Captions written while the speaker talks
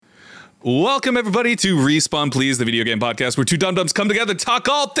Welcome, everybody, to Respawn Please, the video game podcast where two dum-dums come together to talk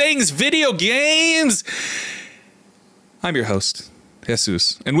all things video games. I'm your host,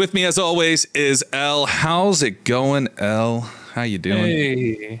 Jesus. And with me, as always, is El. How's it going, El? How you doing?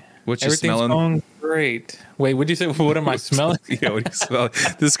 Hey. What you smelling? Going great. Wait, what'd you say? What am I smelling? Yeah, what do you smell?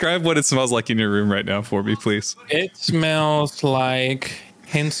 Describe what it smells like in your room right now for me, please. It smells like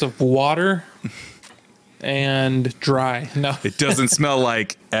hints of water and dry. No. It doesn't smell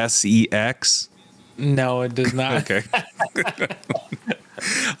like sex? No, it does not. Okay.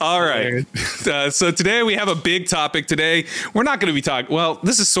 All right. So today we have a big topic. Today we're not going to be talking. Well,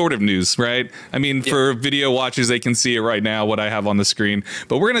 this is sort of news, right? I mean, for video watchers, they can see it right now, what I have on the screen.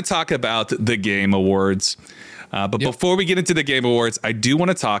 But we're going to talk about the Game Awards. But before we get into the Game Awards, I do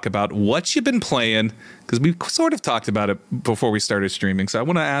want to talk about what you've been playing, because we sort of talked about it before we started streaming. So I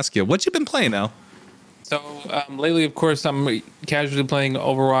want to ask you, what you been playing now? So lately, of course, I'm casually playing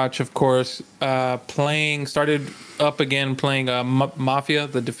Overwatch. Of course, started up again playing Mafia,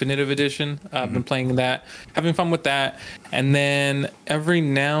 the Definitive Edition. I've been playing that, having fun with that, and then every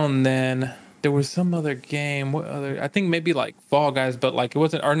now and then there was some other game. What other? I think maybe like Fall Guys, but like it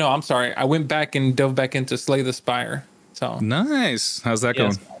wasn't. Or no, I'm sorry. I went back and dove back into Slay the Spire. So nice. How's that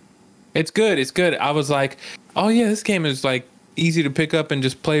going? It's good. It's good. I was like, oh yeah, this game is like easy to pick up and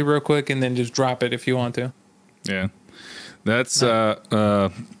just play real quick and then just drop it if you want to. Yeah. That's yeah,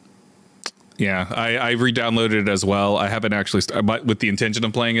 I re-downloaded it as well. I haven't actually with the intention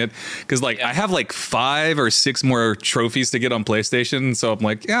of playing it because I have like 5 or 6 more trophies to get on PlayStation, so I'm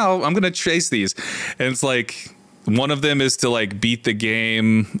like, I'm gonna chase these. And it's like one of them is to like beat the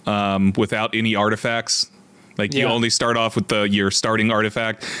game without any artifacts. Like you only start off with your starting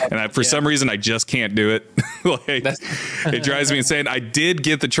artifact, and for some reason I just can't do it. It drives me insane. I did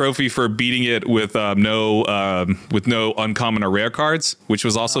get the trophy for beating it with no uncommon or rare cards, which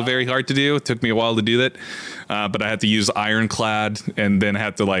was also very hard to do. It took me a while to do that, but I had to use Ironclad and then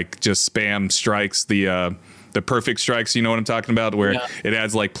had to like just spam strikes, the perfect strikes, you know what I'm talking about, where it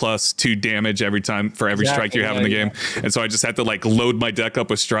adds like +2 damage every time for every strike you have in the game. And so I just had to like load my deck up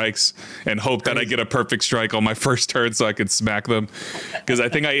with strikes and hope that I get a perfect strike on my first turn so I could smack them. Because I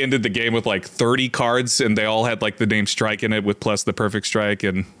think I ended the game with like 30 cards and they all had like the name strike in it with plus the perfect strike.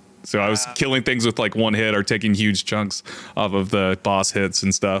 And so I was killing things with like one hit or taking huge chunks off of the boss hits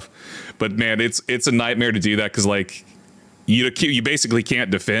and stuff. But man, it's a nightmare to do that because like you basically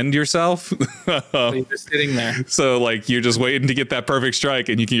can't defend yourself. So you're just sitting there. So like you're just waiting to get that perfect strike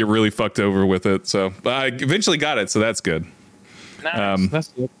and you can get really fucked over with it. So but I eventually got it, so that's good. Nice. That's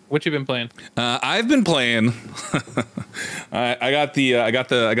good. What you been playing? I've been playing. I got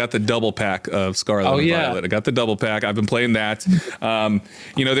the double pack of Scarlet and Violet. I got the double pack. I've been playing that.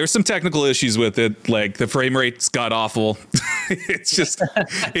 There's some technical issues with it. Like the frame rate's god awful.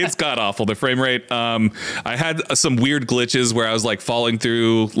 It's god awful. The frame rate. I had some weird glitches where I was like falling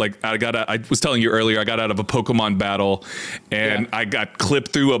through. Like I was telling you earlier, I got out of a Pokemon battle and I got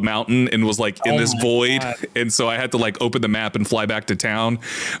clipped through a mountain and was like in this void. God. And so I had to like open the map and fly back to town.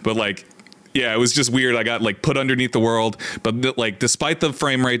 But like, yeah, it was just weird. I got like put underneath the world, but like despite the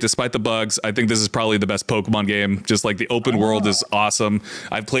frame rate, despite the bugs, I think this is probably the best Pokemon game. Just like the open world is awesome.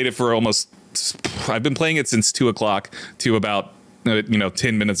 I've played it for I've been playing it since 2:00 to about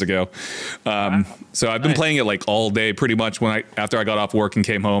 10 minutes ago. So I've been playing it like all day pretty much after I got off work and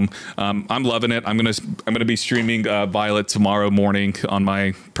came home. I'm loving it. I'm gonna be streaming Violet tomorrow morning on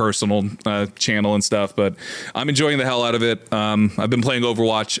my personal channel and stuff, but I'm enjoying the hell out of it. I've been playing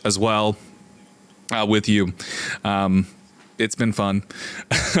Overwatch as well with you. It's been fun.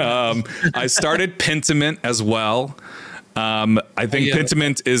 I started Pentiment as well. I think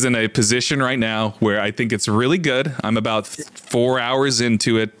Pentiment is in a position right now where I think it's really good. I'm about 4 hours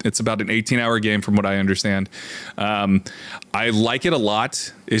into it. It's about an 18-hour game from what I understand. I like it a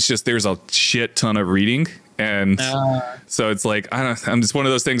lot. It's just there's a shit ton of reading. And so it's like, I'm just one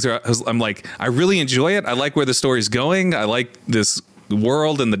of those things where I'm like, I really enjoy it. I like where the story's going. I like this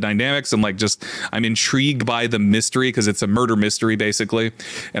world and the dynamics, and like I'm intrigued by the mystery because it's a murder mystery basically,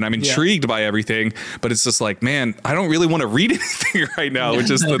 and I'm intrigued by everything, but it's just like, man, I don't really want to read anything right now,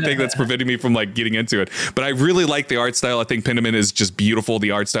 which is the thing that's preventing me from like getting into it. But I really like the art style. I think Pentiment is just beautiful.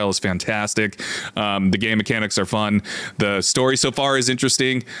 The art style is fantastic. The game mechanics are fun. The story so far is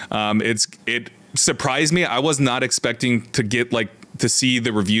interesting. It surprised me. I was not expecting to get to see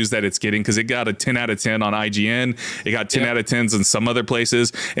the reviews that it's getting, because it got a 10 out of 10 on IGN. It got 10 out of 10s in some other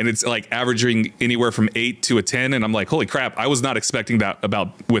places, and it's like averaging anywhere from 8 to a 10. And I'm like, holy crap, I was not expecting that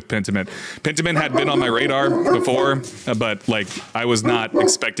with Pentiment. Pentiment had been on my radar before, but like I was not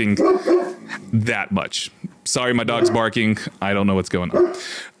expecting that much. Sorry, my dog's barking. I don't know what's going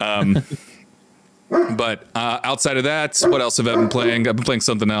on. But outside of that, what else have I been playing? I've been playing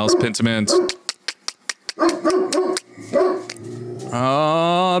something else. Pentiment.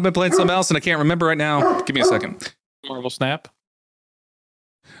 Oh, I've been playing something else, and I can't remember right now. Give me a second. Marvel Snap.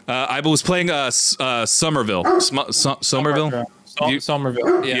 I was playing Somerville. Somerville?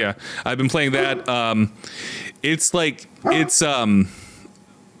 Somerville. Yeah. I've been playing that. It's like it's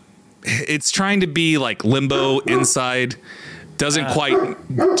trying to be like Limbo Inside. Doesn't quite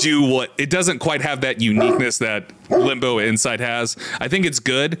do what it doesn't quite have that uniqueness that Limbo Inside has. I think it's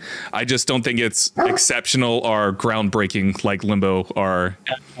good. I just don't think it's exceptional or groundbreaking like Limbo are.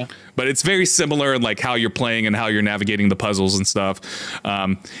 But it's very similar in like how you're playing and how you're navigating the puzzles and stuff.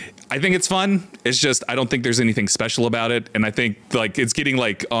 I think it's fun. It's just I don't think there's anything special about it, and I think like it's getting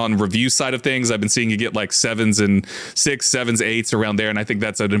like on review side of things. I've been seeing you get like 7s and 6, 7s, 8s around there, and I think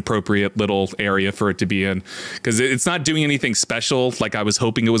that's an appropriate little area for it to be in because it's not doing anything special like I was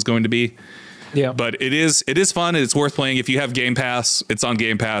hoping it was going to be. Yeah, but it is fun and it's worth playing if you have Game Pass. It's on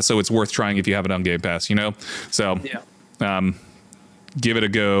Game Pass, so it's worth trying if you have it on Game Pass. You know, so give it a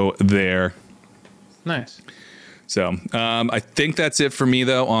go there. Nice. So I think that's it for me,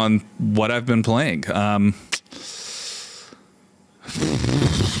 though, on what I've been playing.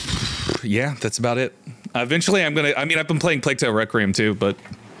 Yeah, that's about it. Eventually, I've been playing Plague Tale Requiem, too, but,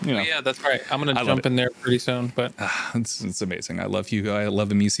 you know. Oh, yeah, that's right. I'm going to jump in there pretty soon. But it's amazing. I love Hugo. I love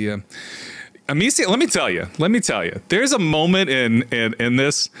Amicia. Amicia, let me tell you, there's a moment in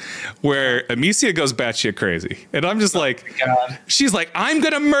this where Amicia goes batshit crazy. And I'm just like, God. She's like, I'm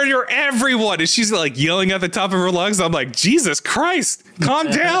going to murder everyone. And she's like yelling at the top of her lungs. I'm like, Jesus Christ, calm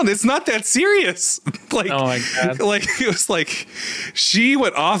down. It's not that serious. Like, oh my God. Like, it was like, she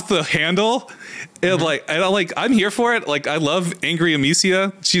went off the handle. And I'm here for it. Like, I love Angry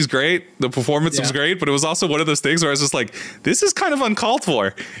Amicia. She's great. The performance was great, but it was also one of those things where I was just like, this is kind of uncalled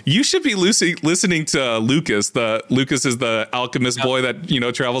for. You should be listening to Lucas. Lucas is the alchemist boy that, you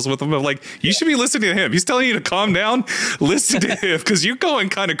know, travels with him. I'm like, you should be listening to him. He's telling you to calm down. Listen to him because you're going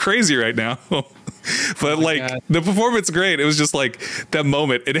kind of crazy right now. But the performance great. It was just like that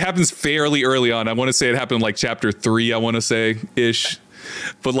moment. It happens fairly early on. I want to say it happened like chapter 3, I want to say ish.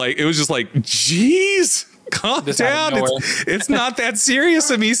 But like it was just like, geez, calm down. It's not that serious,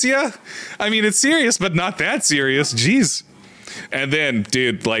 Amicia. I mean, it's serious, but not that serious. Jeez. And then,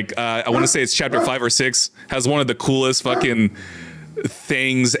 dude, like I want to say it's chapter 5 or 6 has one of the coolest fucking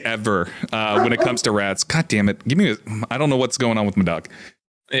things ever when it comes to rats. God damn it. I don't know what's going on with my dog.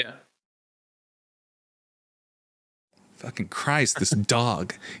 Yeah. Fucking Christ, this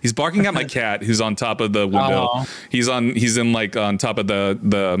dog. He's barking at my cat who's on top of the window. Oh. He's in like on top of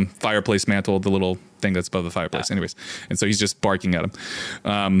the fireplace mantle, the little thing that's above the fireplace. Yeah. Anyways. And so he's just barking at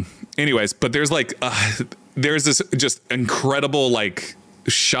him. Anyways, but there's like there's this just incredible like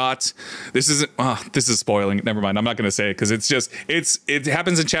shot. This is spoiling. Never mind. I'm not going to say it because it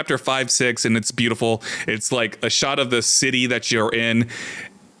happens in chapter 5, 6 and it's beautiful. It's like a shot of the city that you're in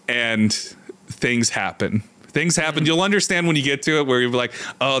and things happen. You'll understand when you get to it where you'll be like,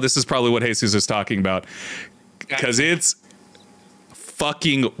 oh, this is probably what Jesus is talking about. Because it's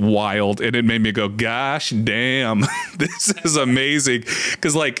fucking wild. And it made me go, gosh, damn, this is amazing.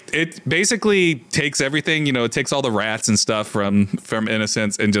 Because like it basically takes everything, you know, it takes all the rats and stuff from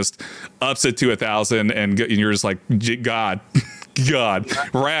Innocence and just ups it to 1,000. And you're just like, God,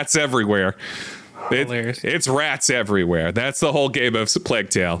 rats everywhere. It's rats everywhere. That's the whole game of Plague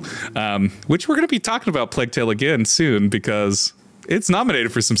Tale, which we're going to be talking about Plague Tale again soon because it's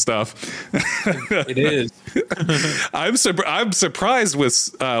nominated for some stuff. It is. I'm surprised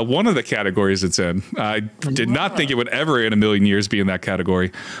with one of the categories it's in. I did not think it would ever in a million years be in that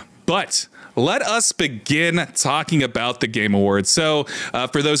category. But let us begin talking about the Game Awards. So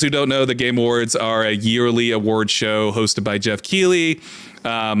for those who don't know, the Game Awards are a yearly award show hosted by Jeff Keighley.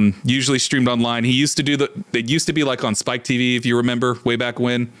 Usually streamed online. It used to be like on Spike TV, if you remember, way back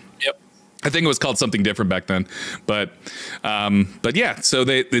when. Yep. I think it was called something different back then, but yeah. So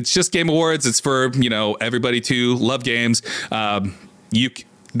it's just Game Awards. It's for, you know, everybody to love games.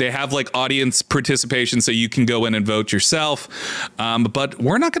 They have like audience participation, so you can go in and vote yourself. But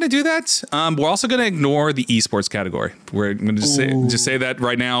we're not going to do that. We're also going to ignore the esports category. We're going to just say that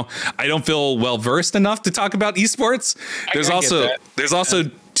right now. I don't feel well versed enough to talk about esports. There's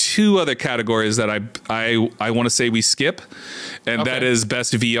also 2 other categories that I want to say we skip, and that is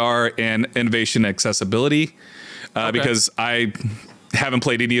best VR and innovation accessibility, because I haven't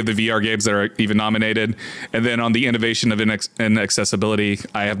played any of the VR games that are even nominated. And then on the innovation of and accessibility,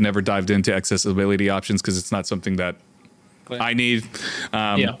 I have never dived into accessibility options because it's not something that I need.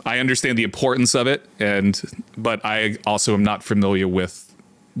 I understand the importance of it, but I also am not familiar with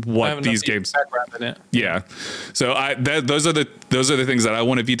what these games. In it. Yeah, so those are the things that I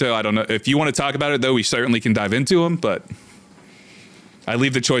want to veto. I don't know if you want to talk about it though. We certainly can dive into them, but I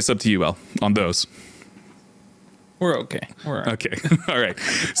leave the choice up to you, El, on those. We're okay. Okay. All right.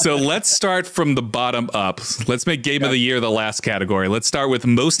 So let's start from the bottom up. Let's make Game of the Year the last category. Let's start with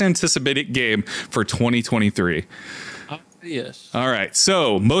most anticipated game for 2023. Yes. All right.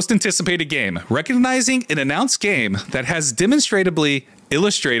 So most anticipated game. Recognizing an announced game that has demonstratively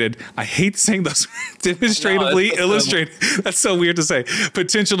illustrated. I hate saying those. Demonstratively illustrated. That's so weird to say.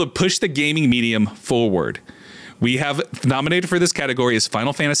 Potential to push the gaming medium forward. We have nominated for this category is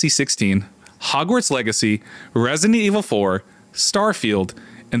Final Fantasy 16. Hogwarts Legacy, Resident Evil 4, Starfield,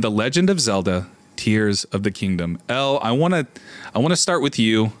 and The Legend of Zelda: Tears of the Kingdom. El, I want to start with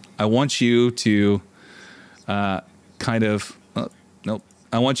you. I want you to I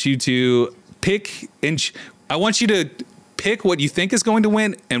want you to pick I want you to pick what you think is going to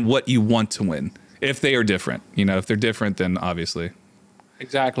win and what you want to win. If they are different, if they're different, then obviously.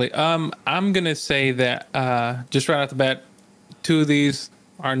 Exactly. I'm gonna say that just right off the bat, two of these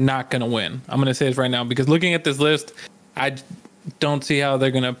are not going to win. I'm going to say this right now because looking at this list, I don't see how they're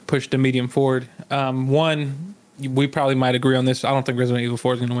going to push the medium forward. One, we probably might agree on this. I don't think Resident Evil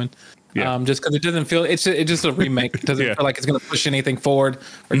 4 is going to win. Yeah. Just because it doesn't feel it's just a remake. It doesn't feel like it's going to push anything forward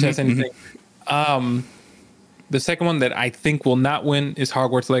or test anything. The second one that I think will not win is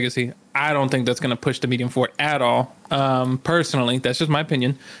Hogwarts Legacy. I don't think that's going to push the medium forward at all. Personally, that's just my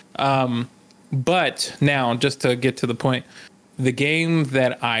opinion. But now, just to get to the point, the game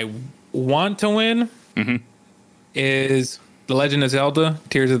that I want to win is The Legend of Zelda: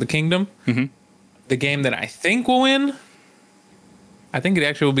 Tears of the Kingdom. The game that I think will win, I think it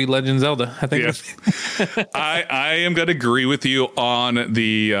actually will be Legend of Zelda. I think. Yeah. I am going to agree with you on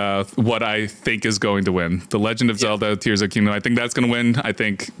the what I think is going to win. The Legend of Zelda: Tears of the Kingdom. I think that's going to win. I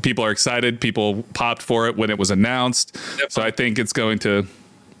think people are excited. People popped for it when it was announced. So I think it's going to.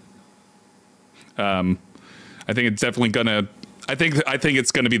 I think it's definitely going to. I think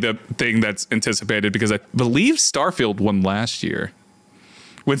it's going to be the thing that's anticipated because I believe Starfield won last year.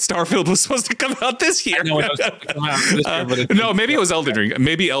 When Starfield was supposed to come out this year. No, maybe it was Elden Ring.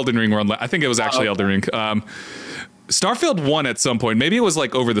 Maybe Elden Ring won. I think it was actually Elden Ring. Starfield won at some point. Maybe it was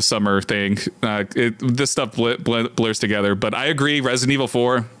like over the summer thing. This stuff blurs together. But I agree. Resident Evil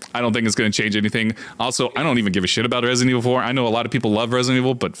 4. I don't think it's going to change anything. Also, I don't even give a shit about Resident Evil 4. I know a lot of people love Resident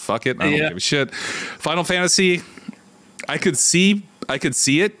Evil, but fuck it. I don't give a shit. Final Fantasy. I could see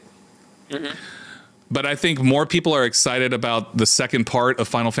it, but I think more people are excited about the second part of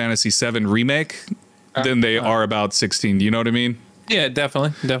Final Fantasy VII Remake than they are about 16. Do you know what I mean? Yeah,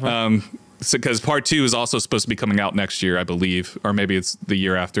 definitely. Because part 2 is also supposed to be coming out next year, I believe, or maybe it's the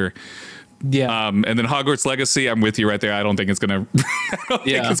year after. Yeah. And then Hogwarts Legacy, I'm with you right there. I don't think it's gonna.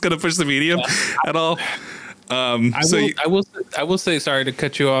 It's gonna push the medium at all. I will say, sorry to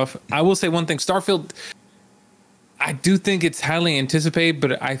cut you off. I will say one thing. Starfield. I do think it's highly anticipated,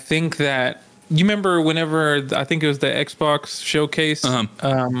 but I think that you remember whenever I think it was the Xbox showcase,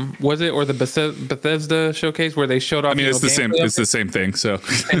 was it, or the Bethesda showcase where they showed off? I mean, it's the same. It's the same thing. So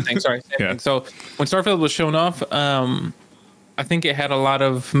same thing. Sorry. Same thing. So when Starfield was shown off, I think it had a lot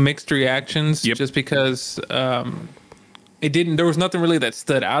of mixed reactions, just because it didn't. There was nothing really that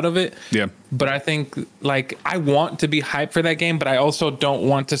stood out of it. Yeah. But I think I want to be hyped for that game, but I also don't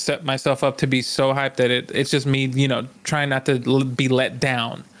want to set myself up to be so hyped that it's just me, trying not to be let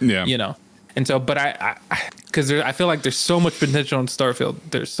down. Yeah. And so, but because I feel like there's so much potential in Starfield.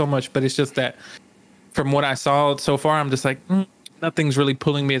 There's so much, but it's just that from what I saw so far, I'm just like, nothing's really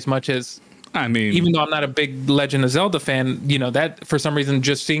pulling me as much as. I mean, even though I'm not a big Legend of Zelda fan, that for some reason,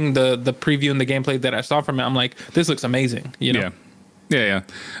 just seeing the preview and the gameplay that I saw from it, I'm like, this looks amazing. Yeah.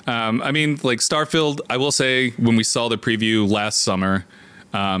 I mean, like Starfield, I will say when we saw the preview last summer,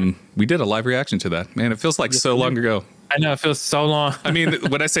 we did a live reaction to that. Man, it feels like so long ago. I know, it feels so long. I mean,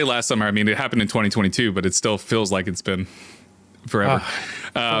 when I say last summer, I mean, it happened in 2022, but it still feels like it's been forever.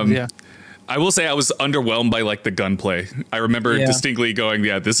 I will say I was underwhelmed by the gunplay. I remember distinctly going,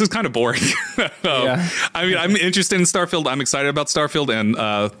 this is kind of boring. I mean, I'm interested in Starfield. I'm excited about Starfield.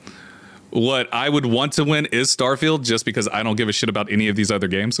 And what I would want to win is Starfield just because I don't give a shit about any of these other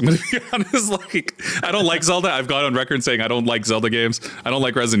games. I'm going to be honest. I don't like Zelda. I've gone on record saying I don't like Zelda games. I don't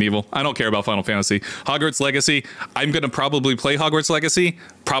like Resident Evil. I don't care about Final Fantasy. Hogwarts Legacy. I'm going to probably play Hogwarts Legacy.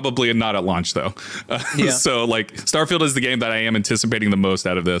 Probably not at launch though. So Starfield is the game that I am anticipating the most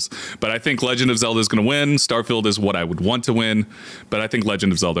out of this. But I think Legend of Zelda is going to win. Starfield is what I would want to win. But I think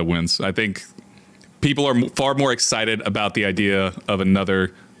Legend of Zelda wins. I think people are far more excited about the idea of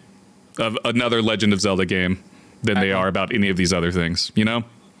another Legend of Zelda game than they are about any of these other things, you know?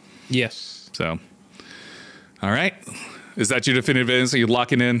 Yes. So, all right. Is that your definitive answer? You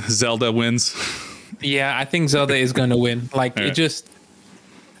locking in Zelda wins? Yeah, I think Zelda is going to win. Like, right.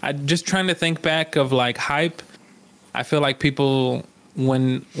 I'm just trying to think back of like hype. I feel like people,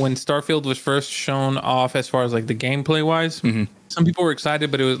 when Starfield was first shown off as far as like the gameplay wise, some people were excited,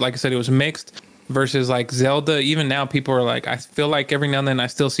 but it was, like I said, it was mixed. Versus like Zelda, even now people are like, I feel like every now and then I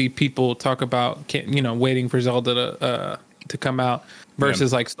still see people talk about, waiting for Zelda to come out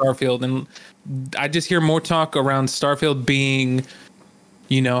versus like Starfield. And I just hear more talk around Starfield being,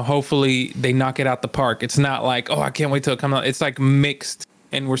 hopefully they knock it out the park. It's not like, oh, I can't wait till it comes out. It's like mixed.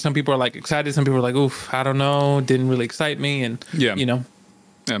 And where some people are like excited, some people are like, oof, I don't know, didn't really excite me. And,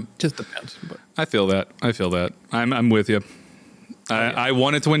 just depends. But. I feel that. I'm with you. I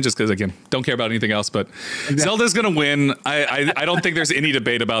want it to win just because, again, don't care about anything else. But Zelda's going to win. I don't think there's any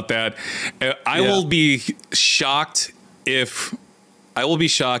debate about that. I will be shocked if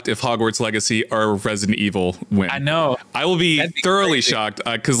Hogwarts Legacy or Resident Evil win. I know. I will be thoroughly shocked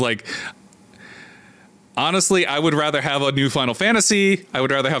because, honestly, I would rather have a new Final Fantasy. I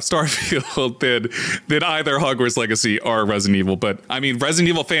would rather have Starfield than either Hogwarts Legacy or Resident Evil. But I mean, Resident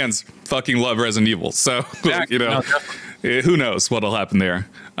Evil fans fucking love Resident Evil. So, who knows what'll happen there.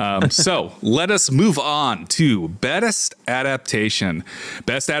 So let us move on to Best Adaptation.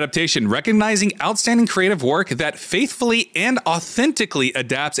 Best Adaptation, recognizing outstanding creative work that faithfully and authentically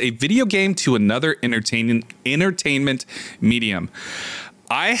adapts a video game to another entertainment medium.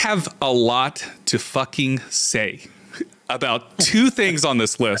 I have a lot to fucking say about two things on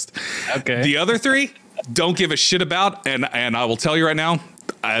this list. Okay. The other three, don't give a shit about, and I will tell you right now,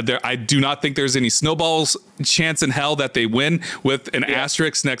 I do not think there's any snowball's chance in hell that they win with an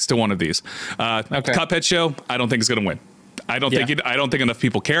asterisk next to one of these. Cuphead show, I don't think it's going to win. I don't think enough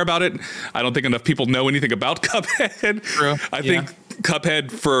people care about it. I don't think enough people know anything about Cuphead. True. I think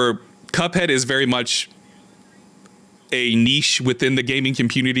Cuphead is very much a niche within the gaming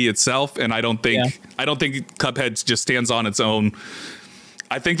community itself, and I don't think Cuphead just stands on its own.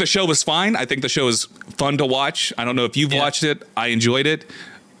 I think the show was fine. I think the show is fun to watch. I don't know if you've watched it. I enjoyed it.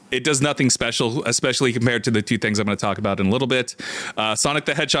 It does nothing special, especially compared to the two things I'm going to talk about in a little bit. Sonic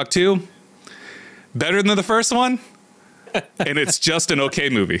the Hedgehog 2, better than the first one, and it's just an okay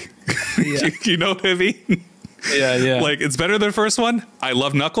movie. You know what I mean? Yeah. Like, it's better than the first one. I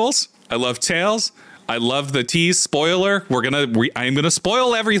love Knuckles. I love Tails. I love the tease. Spoiler. I'm gonna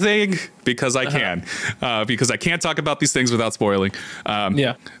spoil everything because I can, because I can't talk about these things without spoiling.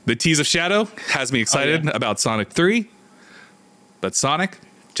 The tease of Shadow has me excited about Sonic 3, but Sonic,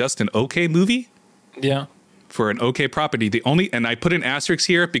 just an okay movie. Yeah. For an okay property. And I put an asterisk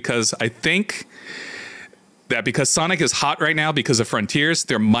here because I think that because Sonic is hot right now because of Frontiers,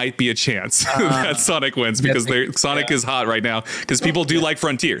 there might be a chance that Sonic wins because Sonic is hot right now because people do like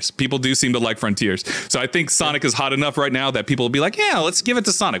Frontiers. People do seem to like Frontiers. So I think Sonic is hot enough right now that people will be like, yeah, let's give it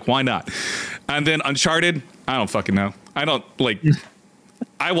to Sonic. Why not? And then Uncharted, I don't fucking know. I don't like.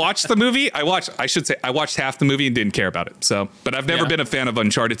 I watched the movie. I watched half the movie and didn't care about it. So, but I've never been a fan of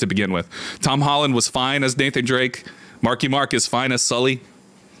Uncharted to begin with. Tom Holland was fine as Nathan Drake. Marky Mark is fine as Sully.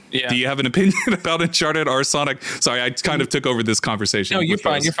 Yeah. Do you have an opinion about Uncharted or Sonic? Sorry, I kind of took over this conversation. No, you're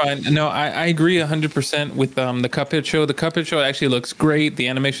fine. You're fine. No, I agree 100% with the Cuphead show. The Cuphead show actually looks great. The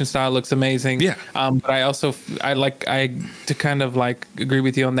animation style looks amazing. Yeah. But I to kind of like agree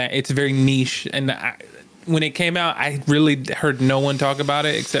with you on that. It's very niche, and when it came out, I really heard no one talk about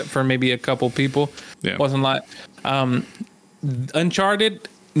it except for maybe a couple people. Yeah. Wasn't a lot. Uncharted.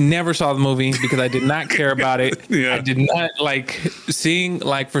 Never saw the movie because I did not care about it. I did not like seeing,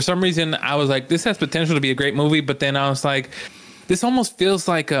 like, for some reason I was like, this has potential to be a great movie, but then I was like, this almost feels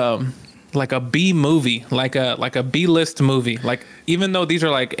like a B movie, like a B-list movie. Like, even though these are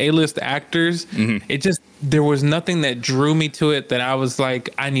like A-list actors, it just, there was nothing that drew me to it that I was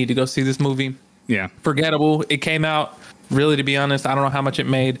like, I need to go see this movie. Yeah. Forgettable. It came out, really, to be honest, I don't know how much it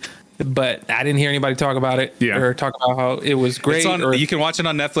made, but I didn't hear anybody talk about it or talk about how it was great. You can watch it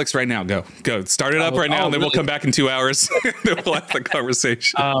on Netflix right now. Go. Start it up right now, and then we'll come back in 2 hours. Then we'll have the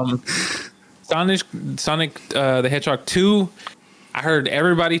conversation. Sonic the Hedgehog 2, I heard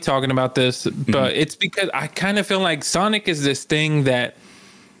everybody talking about this, but it's because I kind of feel like Sonic is this thing that,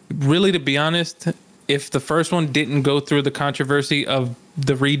 really, to be honest, if the first one didn't go through the controversy of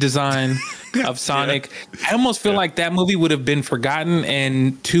the redesign of Sonic, I almost feel like that movie would have been forgotten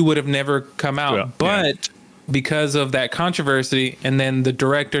and 2 would have never come out. But because of that controversy and then the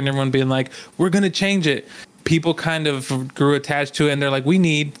director and everyone being like, we're going to change it, people kind of grew attached to it, and they're like, we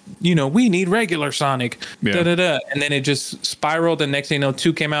need regular Sonic, da da da, and then it just spiraled. And next thing you know,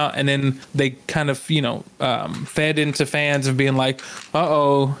 2 came out, and then they kind of fed into fans of being like,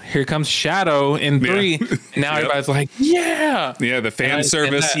 here comes Shadow in 3, and now everybody's like, the fan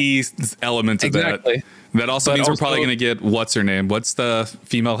service element of that. That also means we're probably going to get, what's her name? What's the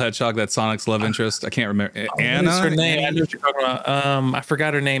female hedgehog that's Sonic's love interest? I can't remember. Anna? What's her name? I know what you're talking about. I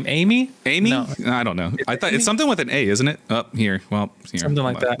forgot her name. Amy? No, I don't know. I thought it's something with an A, isn't it? Here. Well, something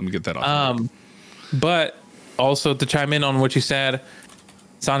like that. Let me get that off. But also to chime in on what you said,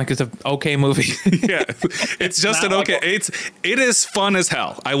 Sonic is an okay movie. It's just an okay. It is fun as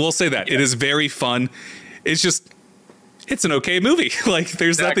hell. I will say that. It is very fun. It's an okay movie. Like,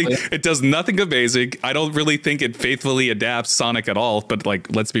 there's nothing, it does nothing amazing. I don't really think it faithfully adapts Sonic at all, but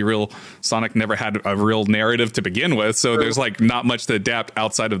like, let's be real, Sonic never had a real narrative to begin with. So there's like not much to adapt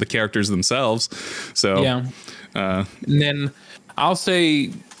outside of the characters themselves. So, and then I'll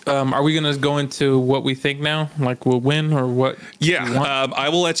say, are we going to go into what we think now? Like, we'll win or what? I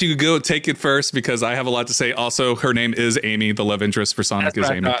will let you go take it first because I have a lot to say. Also, her name is Amy. The love interest for Sonic is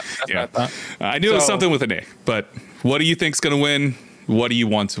Amy. I knew it was something with an A, but what do you think's going to win? What do you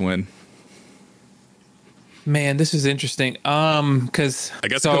want to win? Man, this is interesting. Because I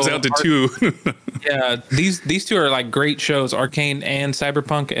guess it comes down to 2. These 2 are like great shows, Arcane and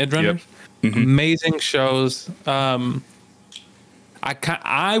Cyberpunk Edgerunners. Amazing shows. I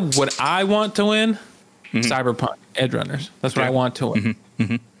want to win Cyberpunk Edgerunners. That's what I want to win.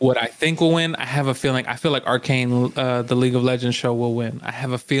 What I think will win, I feel like Arcane, the League of Legends show will win. I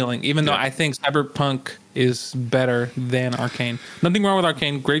have a feeling, even though I think Cyberpunk is better than Arcane. Nothing wrong with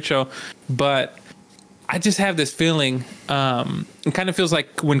Arcane, great show, but I just have this feeling. It kind of feels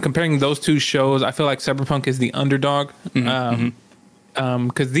like when comparing those 2 shows, I feel like Cyberpunk is the underdog.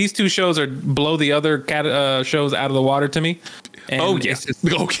 Because these 2 shows blow the other shows out of the water to me. And the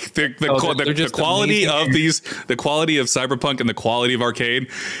quality of the quality of Cyberpunk and the quality of Arcane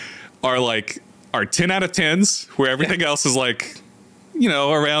are 10 out of 10s, where everything else is like,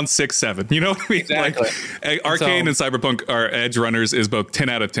 around 6, 7. You know what I mean? Exactly. Like Arcane and Cyberpunk are Edgerunners is both 10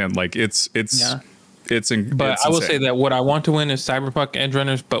 out of 10. Like it's But I will say that what I want to win is Cyberpunk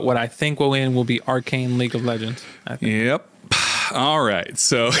Edgerunners, but what I think will win will be Arcane League of Legends. Yep. All right.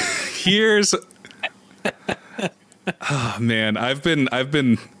 So here's. Oh man, I've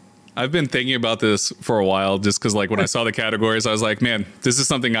been thinking about this for a while, just because like when I saw the categories, I was like, man, this is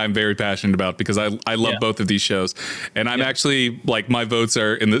something I'm very passionate about because I love both of these shows, and I'm actually like, my votes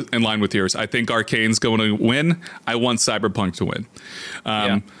are in line with yours. I think Arcane's going to win. I want Cyberpunk to win.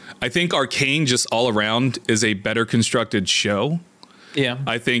 I think Arcane just all around is a better constructed show.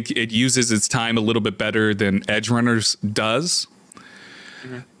 I think it uses its time a little bit better than Edgerunners does.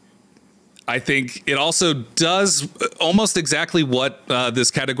 I think it also does almost exactly what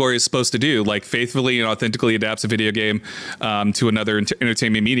this category is supposed to do, like faithfully and authentically adapts a video game to another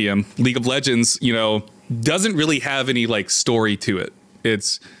entertainment medium. League of Legends, doesn't really have any like story to it.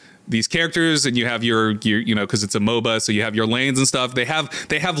 It's these characters, and you have your because it's a MOBA, so you have your lanes and stuff. They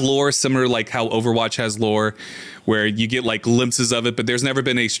have lore similar like how Overwatch has lore, where you get like glimpses of it, but there's never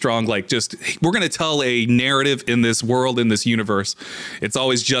been a strong like, just, we're going to tell a narrative in this world, in this universe. It's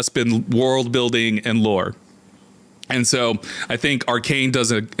always just been world building and lore. And so I think Arcane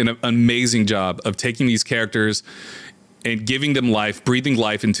does an amazing job of taking these characters and giving them life, breathing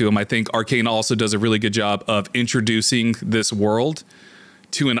life into them. I think Arcane also does a really good job of introducing this world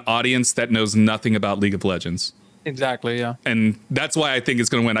to an audience that knows nothing about League of Legends. Exactly, yeah. And that's why I think it's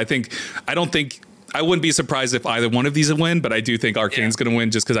going to win. I wouldn't be surprised if either one of these would win, but I do think Arcane's going to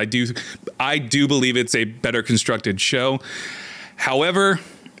win just because I do believe it's a better constructed show. However,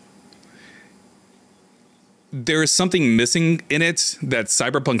 there is something missing in it that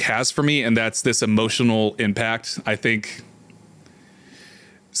Cyberpunk has for me, and that's this emotional impact. I think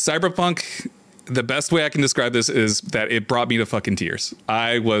Cyberpunk, the best way I can describe this is that it brought me to fucking tears.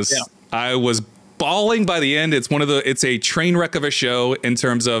 I was bawling by the end. It's a train wreck of a show in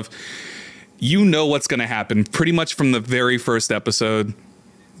terms of, what's going to happen pretty much from the very first episode.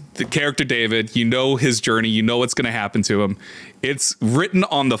 The character David, his journey, what's going to happen to him. It's written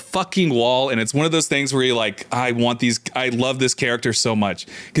on the fucking wall, and it's one of those things where you're like, I love this character so much,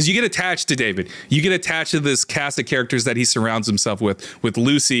 because you get attached to David. You get attached to this cast of characters that he surrounds himself with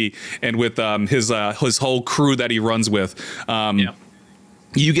Lucy and with his whole crew that he runs with.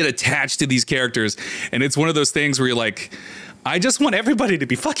 You get attached to these characters, and it's one of those things where you're like, I just want everybody to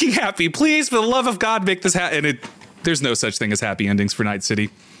be fucking happy. Please, for the love of God, make this happen. And there's no such thing as happy endings for Night City.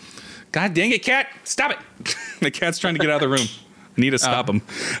 God dang it, cat. Stop it. The cat's trying to get out of the room. I need to stop them.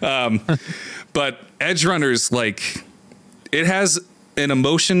 But Edgerunners, like, it has an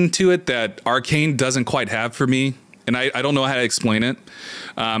emotion to it that Arcane doesn't quite have for me. And I don't know how to explain it.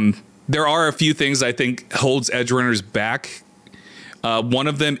 There are a few things I think holds Edgerunners back. One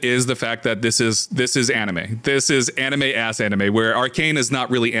of them is the fact that this is anime. This is anime anime, where Arcane is not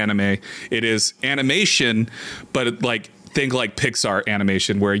really anime. It is animation, but think like Pixar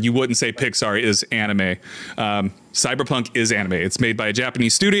animation, where you wouldn't say Pixar is anime. Cyberpunk is anime. It's made by a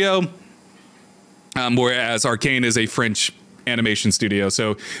Japanese studio, whereas Arcane is a French animation studio.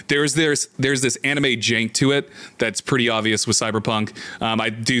 So there's this anime jank to it that's pretty obvious with Cyberpunk. I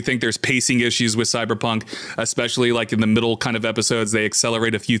do think there's pacing issues with Cyberpunk, especially like in the middle kind of episodes. They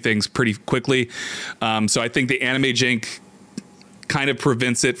accelerate a few things pretty quickly. So I think the anime jank kind of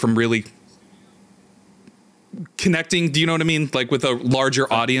prevents it from really connecting. Do you know what I mean? Like with a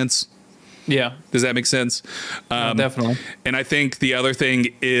larger audience. Yeah. Does that make sense? Definitely. And I think the other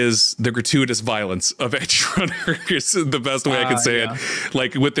thing is the gratuitous violence of Edgerunner is the best way I can say it.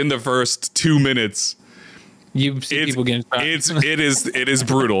 Like within the first 2 minutes, you see people getting shot. It is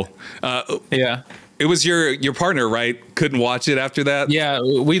brutal. Yeah. It was your partner, right? Couldn't watch it after that. Yeah,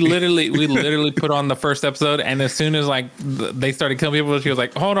 we literally put on the first episode, and as soon as like they started killing people, she was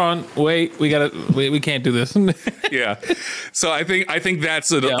like, "Hold on, wait, we can't do this." Yeah, so I think that's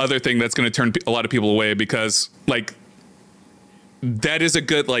the other thing that's going to turn a lot of people away, because like that is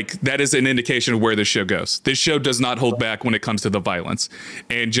an indication of where this show goes. This show does not hold back when it comes to the violence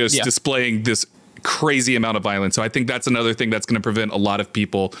and just displaying this crazy amount of violence. So I think that's another thing that's going to prevent a lot of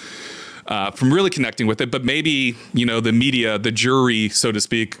people from really connecting with it. But maybe, the media, the jury, so to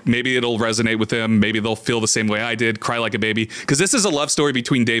speak, maybe it'll resonate with them. Maybe they'll feel the same way I did, cry like a baby. Because this is a love story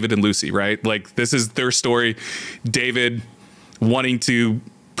between David and Lucy, right? Like, this is their story. David wanting to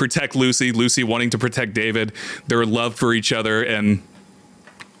protect Lucy, Lucy wanting to protect David, their love for each other. And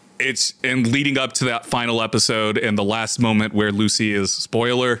leading up to that final episode and the last moment where Lucy is,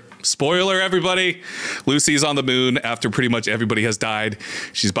 spoiler everybody, Lucy's on the moon after pretty much everybody has died.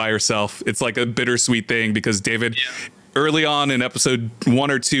 She's by herself. It's like a bittersweet thing, because David early on in episode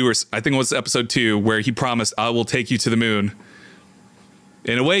 1 or 2, or I think it was episode 2, where he promised, "I will take you to the moon."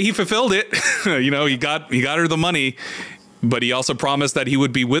 In a way, he fulfilled it. He got her the money, but he also promised that he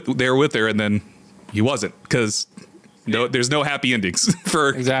would be there with her, and then he wasn't, because there's no happy endings for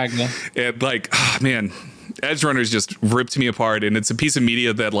exactly. And man, Edgerunners just ripped me apart, and it's a piece of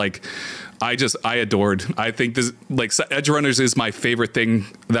media that I adored. I think this Edgerunners is my favorite thing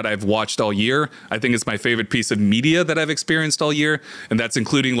that I've watched all year. I think it's my favorite piece of media that I've experienced all year, and that's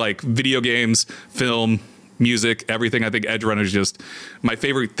including like video games, film, music, everything. I think Edgerunners is just my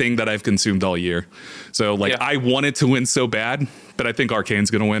favorite thing that I've consumed all year. So I want it to win so bad, but I think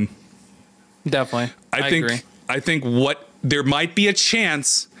Arcane's gonna win. Definitely. I think there might be a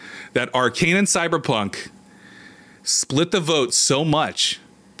chance that Arcane and Cyberpunk split the vote so much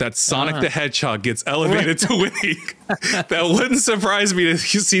that Sonic the Hedgehog gets elevated to winning. That wouldn't surprise me to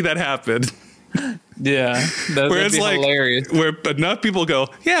see that happen. Yeah, that'd be hilarious. Where enough people go,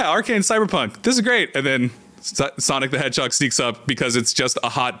 yeah, Arcane, Cyberpunk, this is great, and then Sonic the Hedgehog sneaks up because it's just a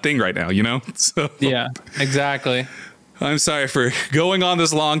hot thing right now, So yeah, exactly. I'm sorry for going on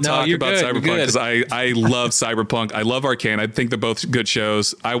this long talk about Cyberpunk, because I love Cyberpunk. I love Arcane. I think they're both good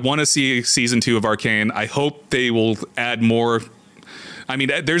shows. I want to see season 2 of Arcane. I hope they will add more. I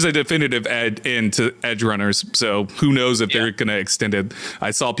mean, there's a definitive add into Edgerunners, so who knows if they're going to extend it. I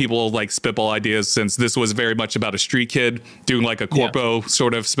saw people spitball ideas, since this was very much about a street kid doing like a Corpo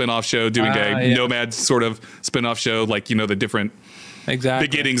sort of spinoff show, doing a Nomad sort of spinoff show, the different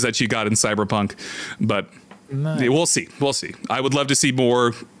beginnings that you got in Cyberpunk. But nice. We'll see. I would love to see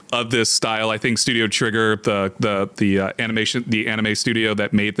more of this style. I think Studio Trigger, the anime studio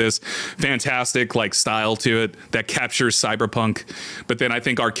that made this, fantastic style to it that captures cyberpunk. But then I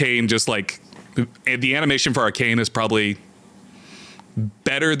think Arcane, just the animation for Arcane is probably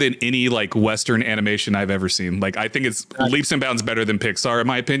better than any Western animation I've ever seen. I think it's leaps and bounds better than Pixar, in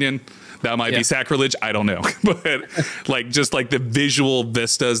my opinion. That might be sacrilege, I don't know. But just the visual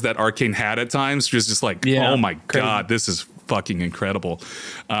vistas that Arcane had at times, just oh my God, this is fucking incredible.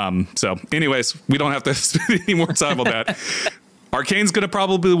 So anyways, we don't have to spend any more time on that. Arcane's gonna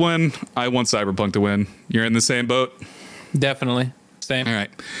probably win. I want Cyberpunk to win. You're in the same boat? Definitely. Same. All right.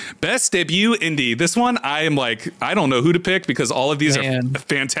 Best debut indie. This one, I am I don't know who to pick, because all of these are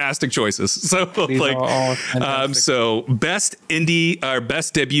fantastic choices. So so best indie, or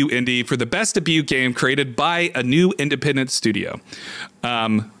best debut indie, for the best debut game created by a new independent studio.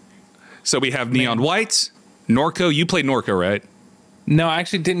 So we have Neon White, Norco. You played Norco, right? No, I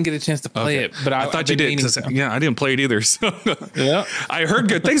actually didn't get a chance to play it, but I thought you did. Yeah, I didn't play it either. So yeah, I heard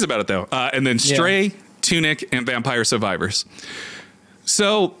good things about it though. And then Stray, Tunic, and Vampire Survivors.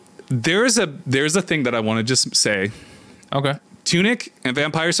 So there's a thing that I want to just say. Okay. Tunic and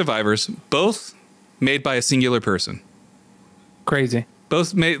Vampire Survivors, both made by a singular person. Crazy.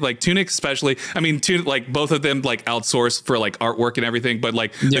 Both made, like Tunic especially. I mean, like both of them like outsourced for like artwork and everything, but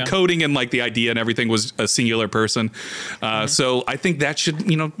like the coding and like the idea and everything was a singular person. So I think that should,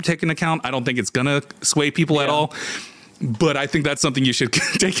 take into account. I don't think it's gonna sway people at all, but I think that's something you should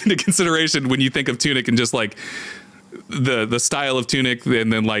take into consideration when you think of Tunic and just like the style of Tunic,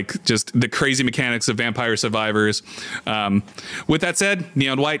 and then like just the crazy mechanics of Vampire Survivors. With that said,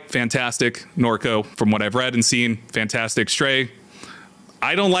 Neon White, fantastic. Norco, from what I've read and seen, fantastic. Stray,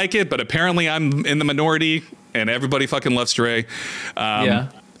 I don't like it, but apparently I'm in the minority and everybody fucking loves Stray.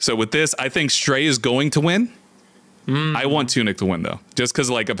 So with this, I think Stray is going to win. I want Tunic to win though, just because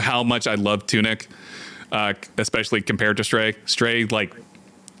like of how much I love Tunic, especially compared to Stray. Stray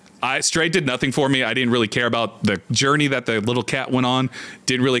did nothing for me. I didn't really care about the journey that the little cat went on.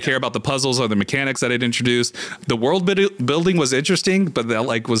 Didn't really care about the puzzles or the mechanics that it introduced. The world building was interesting, but that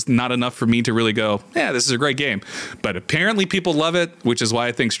like was not enough for me to really go, yeah, this is a great game. But apparently people love it, which is why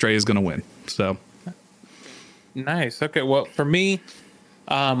I think Stray is going to win. So nice. Okay. Well, for me,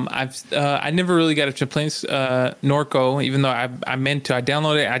 I never really got a chance to play Norco, even though I meant to. I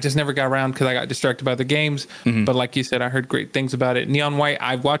downloaded it. I just never got around because I got distracted by the games. But like you said, I heard great things about it. Neon White,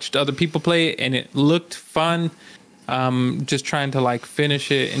 I watched other people play it and it looked fun. Just trying to like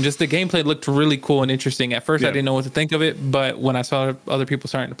finish it, and just the gameplay looked really cool and interesting. At first, I didn't know what to think of it, but when I saw other people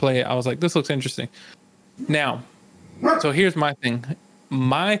starting to play it, I was like, this looks interesting. Now, so here's my thing.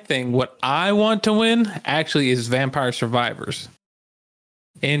 What I want to win actually is Vampire Survivors.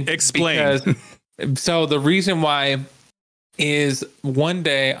 And explain. So the reason why is one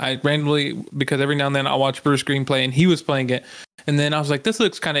day I randomly, because every now and then I'll watch Bruce Green play and he was playing it. And then I was like, this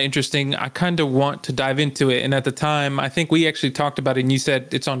looks kind of interesting. I kind of want to dive into it. And at the time, I think we actually talked about it and you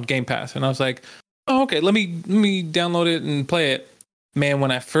said it's on Game Pass. And I was like, oh, okay, let me download it and play it. Man,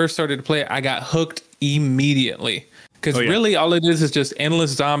 when I first started to play it, I got hooked immediately. Because really all it is just endless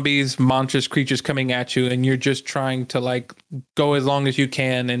zombies, monstrous creatures coming at you, and you're just trying to like go as long as you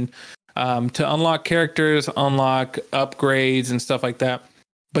can and to unlock characters, unlock upgrades and stuff like that.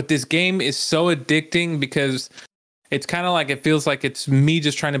 But this game is so addicting because it's kind of like, it feels like it's me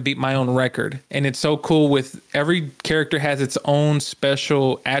just trying to beat my own record. And it's so cool with every character has its own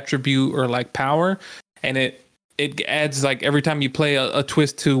special attribute or like power. And it adds like every time you play a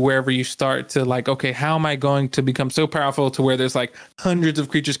twist to wherever you start to like, okay, how am I going to become so powerful to where there's like hundreds of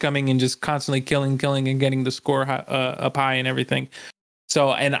creatures coming and just constantly killing and getting the score up high and everything.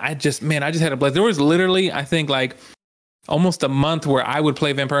 So, and I just had a blast. There was literally, I think like almost a month where I would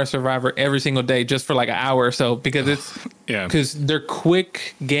play Vampire Survivor every single day just for like an hour or so, because because they're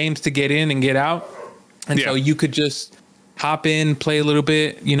quick games to get in and get out. And so you could just hop in, play a little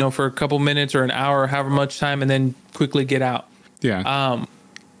bit, for a couple minutes or an hour, however much time, and then quickly get out. Yeah.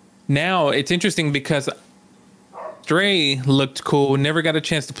 Now it's interesting because Stray looked cool. Never got a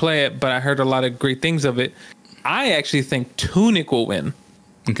chance to play it, but I heard a lot of great things of it. I actually think Tunic will win.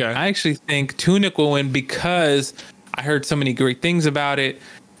 Okay. I actually think Tunic will win because I heard so many great things about it.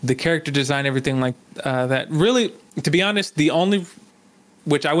 The character design, everything like that. Really, to be honest, the only,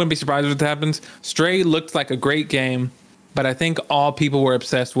 which I wouldn't be surprised if it happens, Stray looked like a great game. But I think all people were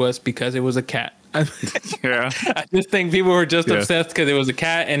obsessed was because it was a cat. I just think people were just obsessed because it was a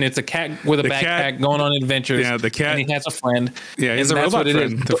cat, and it's a cat with a backpack going on adventures. Yeah, the cat. And he has a friend. Yeah, he's a robot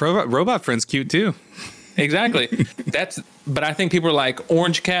friend. The robot friend's cute too. Exactly. But I think people are like,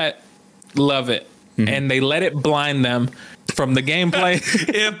 Orange Cat, love it. And they let it blind them from the gameplay.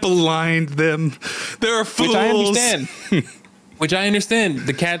 It blinded them. They're fools. Which I understand.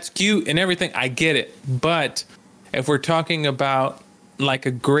 The cat's cute and everything. I get it. But if we're talking about like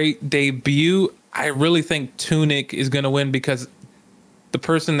a great debut, I really think Tunic is going to win because the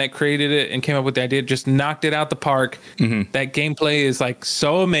person that created it and came up with the idea just knocked it out the park. That gameplay is like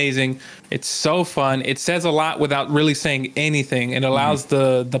so amazing. It's so fun. It says a lot without really saying anything. It allows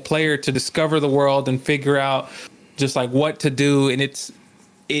the player to discover the world and figure out just like what to do. And it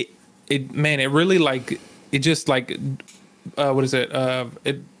really like, it just like, what is it?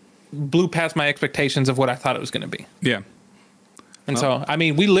 It blew past my expectations of what I thought it was going to be. Yeah. And so, I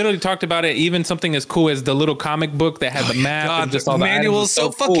mean, we literally talked about it. Even something as cool as the little comic book that had the map and just all the manual is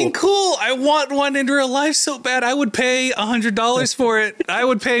so fucking cool. I want one in real life so bad. I would pay $100 for it. I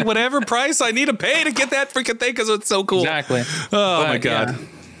would pay whatever price I need to pay to get that freaking thing because it's so cool. Exactly. Oh my God.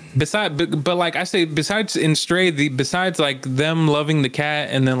 but like I say, besides in Stray, besides like them loving the cat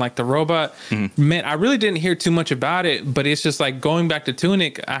and then like the robot, man, I really didn't hear too much about it. But it's just like going back to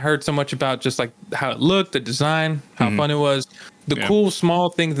Tunic, I heard so much about just like how it looked, the design, how fun it was, the cool small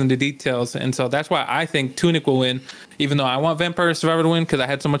things and the details. And so that's why I think Tunic will win, even though I want Vampire Survivor to win because I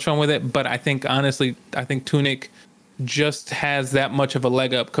had so much fun with it. But I think honestly, Tunic just has that much of a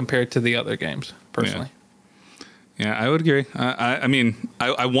leg up compared to the other games personally. Yeah, I would agree. I mean,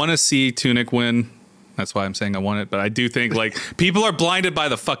 I want to see Tunic win. That's why I'm saying I want it. But I do think like people are blinded by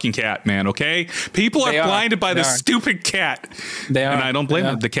the fucking cat, man. Okay, people are blinded by the stupid cat. They are, and I don't blame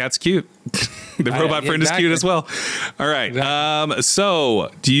them. The cat's cute. The robot friend is cute as well. All right. Exactly. So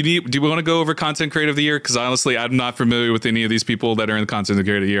do we want to go over content creator of the year? Because honestly, I'm not familiar with any of these people that are in the content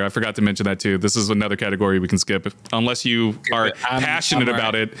creator of the year. I forgot to mention that too. This is another category we can skip unless you are passionate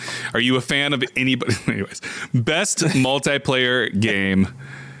about it. Are you a fan of anybody? Anyways, best multiplayer game.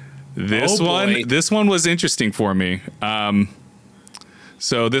 This one was interesting for me.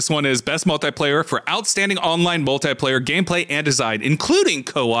 So this one is best multiplayer for outstanding online multiplayer gameplay and design, including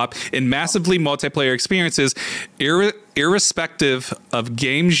co-op and massively multiplayer experiences, irrespective of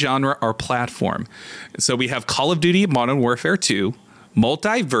game genre or platform. So we have Call of Duty Modern Warfare 2,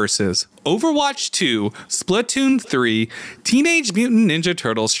 Multiversus, Overwatch 2, Splatoon 3, Teenage Mutant Ninja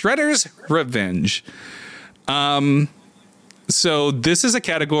Turtles, Shredder's Revenge. So this is a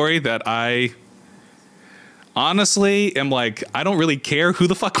category that I honestly am like, I don't really care who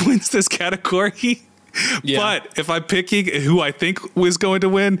the fuck wins this category. But if I'm picking who I think was going to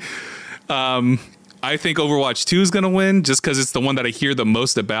win, I think Overwatch 2 is going to win just because it's the one that I hear the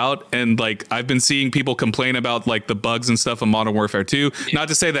most about. And like, I've been seeing people complain about like the bugs and stuff in Modern Warfare 2. Not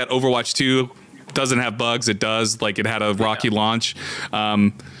to say that Overwatch 2 doesn't have bugs. It does. Like, it had a rocky launch.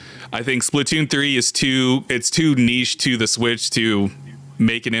 I think Splatoon 3 is too niche to the Switch to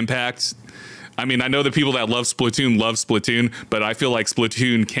make an impact. I mean, I know the people that love Splatoon, but I feel like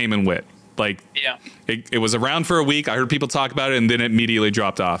Splatoon came and went. Like, it was around for a week. I heard people talk about it, and then it immediately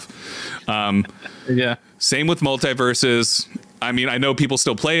dropped off. Same with Multiversus. I mean, I know people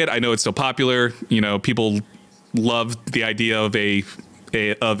still play it. I know it's still popular. You know, people love the idea of a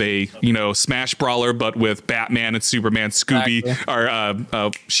Smash brawler, but with Batman and Superman, Scooby,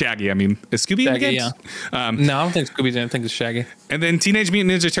 or Shaggy. I mean, is Scooby in the game? No, I don't think Scooby's in. I think it's Shaggy. And then Teenage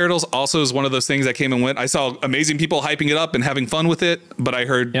Mutant Ninja Turtles also is one of those things that came and went. I saw amazing people hyping it up and having fun with it, but I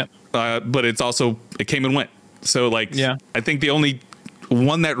heard, but it came and went. So like, I think the only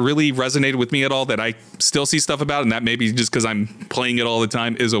one that really resonated with me at all that I still see stuff about, and that maybe just because I'm playing it all the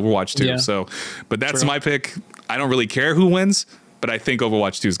time, is Overwatch 2. So, but that's my pick. I don't really care who wins, but I think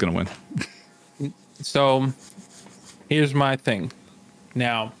Overwatch 2 is going to win. So here's my thing.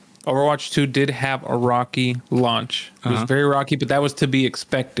 Now, Overwatch 2 did have a rocky launch. It was very rocky, but that was to be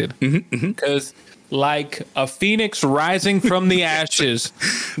expected. Because like a phoenix rising from the ashes.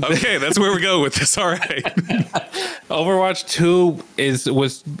 Okay, that's where we go with this. All right. Overwatch 2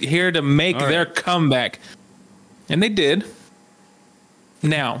 was here to make their comeback. And they did.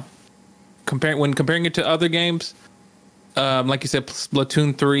 Now, comparing it to other games, like you said,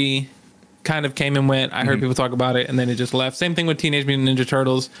 Splatoon 3 kind of came and went. I heard people talk about it, and then it just left. Same thing with Teenage Mutant Ninja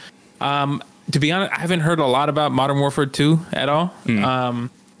Turtles. To be honest, I haven't heard a lot about Modern Warfare 2 at all.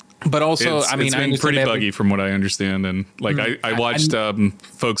 But also, it's been pretty buggy from what I understand. And like, I watched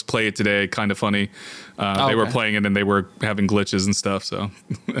folks play it today. Kind of funny. They were playing it and they were having glitches and stuff.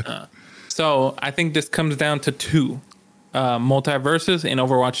 So I think this comes down to two, Multiversus and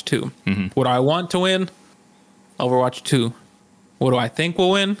Overwatch 2. What do I want to win? Overwatch 2. What do I think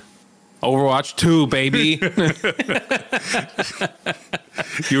will win? Overwatch 2, baby.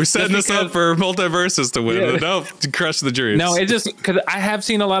 You were setting us up for Multiversus to win. No, to crush the dreams. No, it's just because I have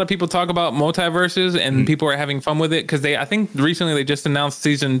seen a lot of people talk about Multiversus and people are having fun with it because I think recently they just announced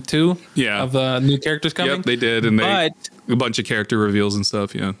season 2 of the new characters coming. Yep, they did. And a bunch of character reveals and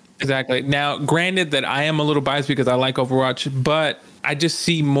stuff. Yeah, exactly. Now, granted that I am a little biased because I like Overwatch, but I just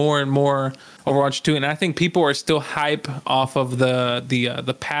see more and more Overwatch 2, and I think people are still hype off of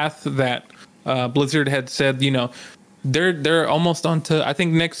the path that Blizzard had said. You know, they're almost on to, I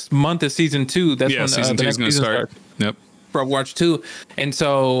think next month is season 2. That's when season 2 is going to start. Yep. For Overwatch 2, and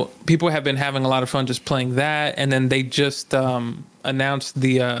so people have been having a lot of fun just playing that, and then they just announced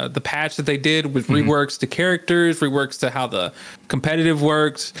the patch that they did with reworks to characters, reworks to how the competitive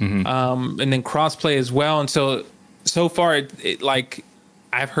works, and then crossplay as well. And so far, it like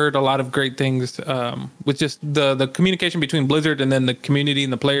I've heard a lot of great things with just the communication between Blizzard and then the community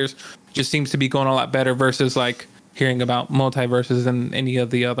and the players just seems to be going a lot better versus like hearing about Multiversus and any of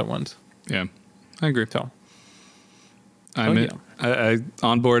the other ones. Yeah, I agree. So, I'm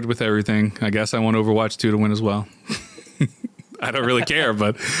on board with everything. I guess I want Overwatch 2 to win as well. I don't really care,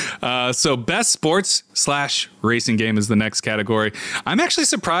 but so best sports / racing game is the next category. I'm actually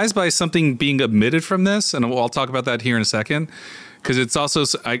surprised by something being omitted from this, and I'll talk about that here in a second. Because it's also,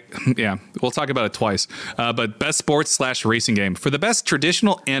 we'll talk about it twice. But best sports / racing game for the best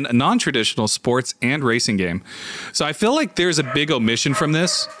traditional and non-traditional sports and racing game. So I feel like there's a big omission from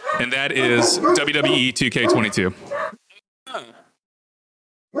this, and that is WWE 2K22.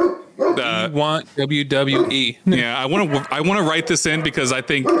 You want WWE? Yeah, I want to write this in because I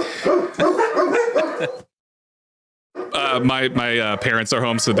think my parents are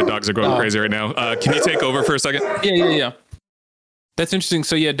home, so the dogs are going crazy right now. Can you take over for a second? Yeah. That's interesting.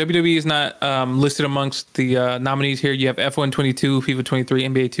 So yeah, WWE is not listed amongst the nominees here. You have F1 22, FIFA 23,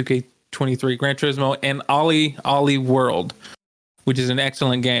 NBA 2K23, Gran Turismo, and Ollie World, which is an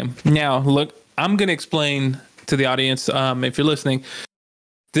excellent game. Now, look, I'm going to explain to the audience, if you're listening,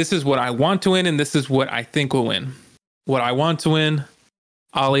 this is what I want to win, and this is what I think will win. What I want to win,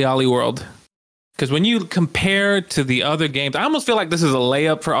 Ollie World. Because when you compare to the other games, I almost feel like this is a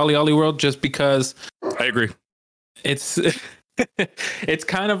layup for Ollie World just because... I agree. It's... It's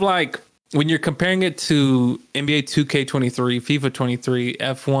kind of like when you're comparing it to NBA 2K23, FIFA 23,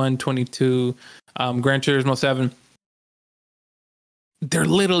 F1 22, Gran Turismo 7. They're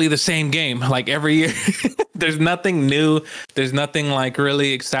literally the same game like every year. There's nothing new. There's nothing like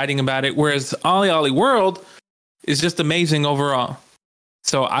really exciting about it. Whereas Ollie World is just amazing overall.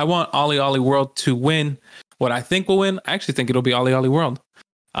 So I want Ollie World to win. What I think will win, I actually think it'll be Ollie World.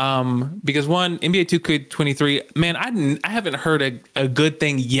 Because one, NBA 2K23, man, I haven't heard a good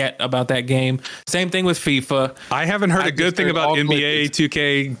thing yet about that game. Same thing with FIFA. I haven't heard a good thing about NBA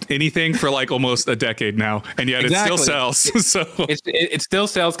 2K anything for like almost a decade now, and yet it still sells. So it still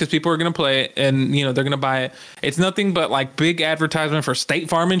sells because people are going to play it, and they're going to buy it. It's nothing but like big advertisement for State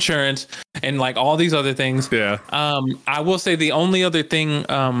Farm Insurance and like all these other things. Yeah. I will say the only other thing,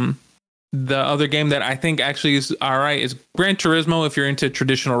 the other game that I think actually is all right is Gran Turismo if you're into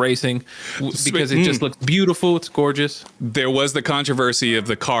traditional racing, because it just looks beautiful. It's gorgeous. There was the controversy of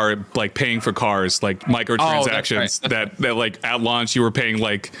the car, like paying for cars, like microtransactions that like at launch you were paying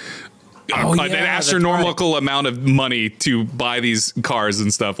like an astronomical amount of money to buy these cars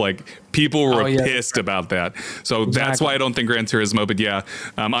and stuff. Like people were pissed about that. So that's why I don't think Gran Turismo, but yeah,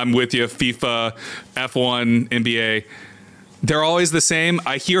 I'm with you. FIFA, F1, NBA. They're always the same.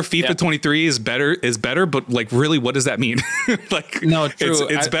 I hear FIFA 23 is better, but like really, what does that mean? Like, no, true.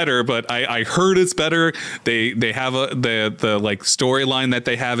 It's better, but I heard it's better. They have the like storyline that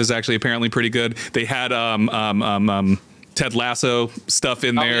they have is actually apparently pretty good. They had Ted Lasso stuff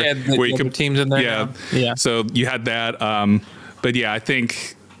in there where you can teams in there. Yeah. So you had that. But yeah, I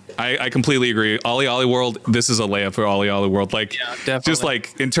think I completely agree. Ollie World. This is a layup for Ollie World. Like, just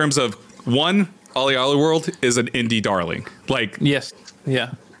like in terms of one. Ollie World is an indie darling. Like, yes,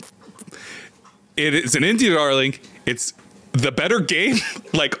 yeah, it is an indie darling. It's the better game.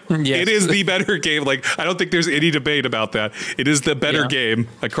 Like, it is the better game. Like, I don't think there's any debate about that. It is the better game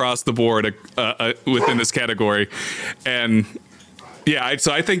across the board within this category. And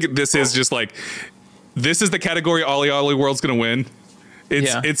so I think this is just like, this is the category Ollie World's going to win.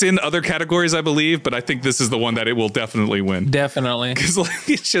 It's in other categories, I believe, but I think this is the one that it will definitely win. Definitely. Because like,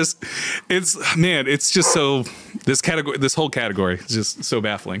 it's just so, this whole category is just so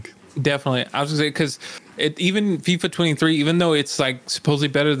baffling. Definitely. I was gonna say, because even FIFA 23, even though it's like supposedly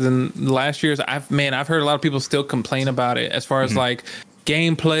better than last year's, I've heard a lot of people still complain about it as far as like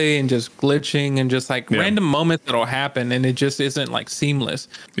gameplay and just glitching and just like random moments that'll happen, and it just isn't like seamless.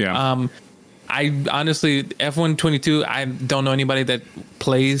 Yeah. I honestly, F1 22, I don't know anybody that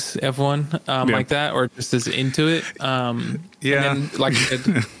plays F1 like that or just is into it. And then, like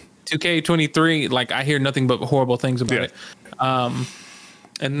 2K23, like I hear nothing but horrible things about it.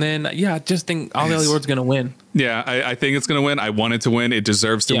 And then, I just think Ollie World's going to win. Yeah, I think it's going to win. I want it to win. It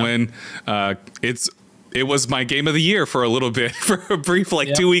deserves to win. It was my game of the year for a little bit, for a brief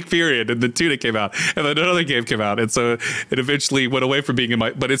 2-week period, and then Tunic came out, and then another game came out, and so it eventually went away from being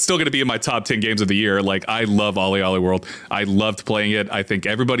but it's still going to be in my top 10 games of the year. Like, I love Ollie World. I loved playing it. I think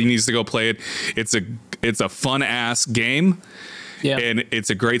everybody needs to go play it. It's a fun ass game, and it's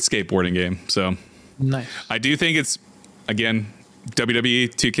a great skateboarding game. So nice. I do think it's, again,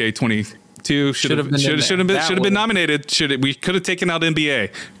 WWE 2K22 should have been nominated. We could have taken out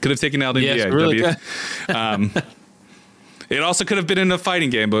NBA. Yes, really good. It also could have been in a fighting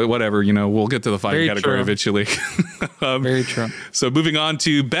game, but whatever. We'll get to the fighting category eventually. Very true. So moving on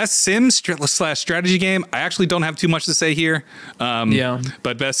to best sim/strategy game. I actually don't have too much to say here.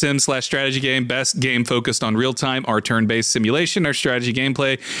 But best sim/strategy game, best game focused on real time or turn-based simulation or strategy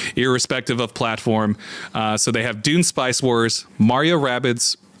gameplay, irrespective of platform. So they have Dune Spice Wars, Mario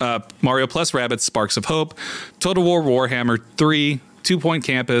plus Rabbids Sparks of Hope, Total War Warhammer 3, 2 Point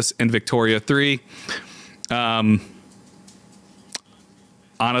Campus, and Victoria 3.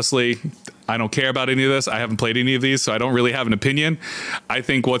 Honestly, I don't care about any of this. I haven't played any of these, so I don't really have an opinion. I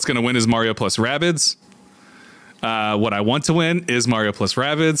think what's going to win is Mario plus Rabbids. What I want to win is Mario plus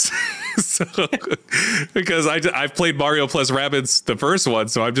Rabbids. Because I've played Mario plus Rabbids, the first one,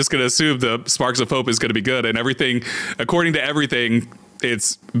 so I'm just going to assume the Sparks of Hope is going to be good, and everything, according to everything,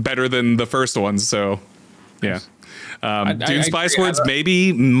 it's better than the first one. So, yeah. Dune Spice Wars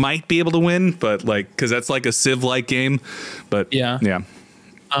might be able to win, but because that's like a Civ-like game. But yeah.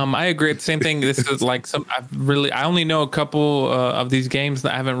 I agree. The same thing. This is like I only know a couple of these games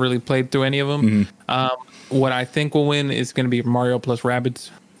that I haven't really played through any of them. What I think will win is going to be Mario plus Rabbids.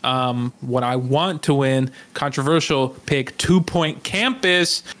 What I want to win, controversial pick, 2 Point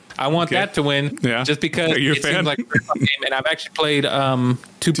Campus. I want that to win, just because it seems like a fun game, and I've actually played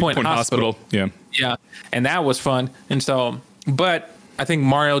 2 Point Hospital. Yeah, and that was fun. And so, but I think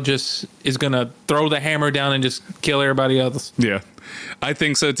Mario just is gonna throw the hammer down and just kill everybody else. Yeah, I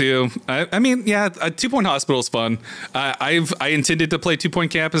think so too. I mean, 2 Point Hospital is fun. I intended to play 2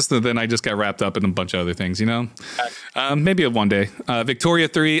 Point Campus, and then I just got wrapped up in a bunch of other things. Maybe one day. Victoria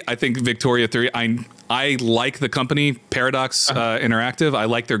 3. I think Victoria 3. I like the company Paradox Interactive. I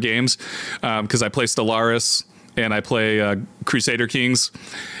like their games because I play Stellaris and I play Crusader Kings.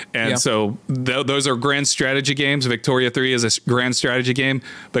 And so those are grand strategy games. Victoria 3 is a grand strategy game,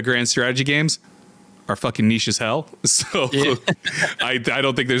 but grand strategy games are fucking niche as hell. So I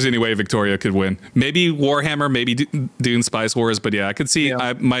don't think there's any way Victoria could win. Maybe Warhammer, maybe Dune Spice Wars, but I could see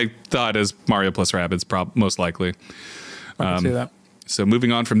my thought is Mario plus Rabbids most likely. I can see that. So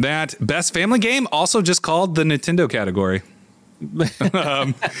moving on from that, best family game, also just called the Nintendo category. Best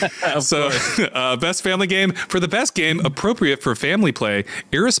family game, for the best game appropriate for family play,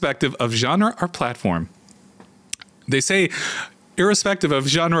 irrespective of genre or platform. They say irrespective of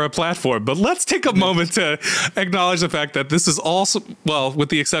genre or platform, but let's take a moment to acknowledge the fact that this is also, well, with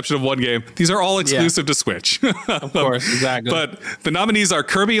the exception of one game, these are all exclusive to Switch. Of course, exactly. But the nominees are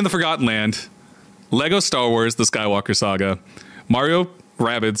Kirby and the Forgotten Land, Lego Star Wars, The Skywalker Saga, Mario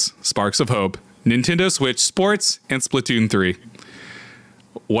Rabbids Sparks of Hope, Nintendo Switch Sports, and Splatoon 3.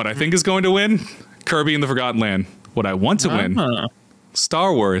 What I think is going to win, Kirby and the Forgotten Land. What I want to win,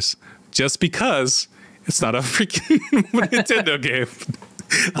 Star Wars, just because it's not a freaking Nintendo game.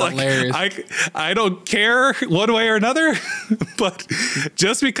 I don't care one way or another, but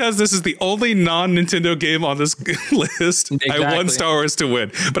just because this is the only non-Nintendo game on this list, I want Star Wars to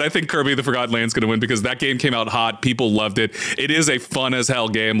win. But I think Kirby the Forgotten Land is going to win because that game came out hot. People loved it. It is a fun as hell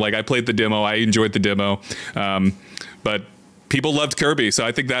game. I played the demo. I enjoyed the demo. But people loved Kirby, so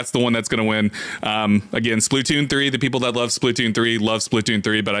I think that's the one that's going to win. Again, Splatoon 3, the people that love Splatoon 3 love Splatoon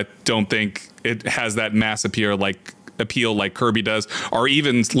 3, but I don't think it has that mass appeal like Kirby does, or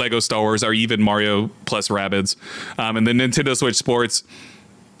even Lego Star Wars, or even Mario plus Rabbids. And then Nintendo Switch Sports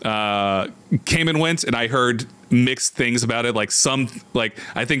came and went, and I heard mixed things about it.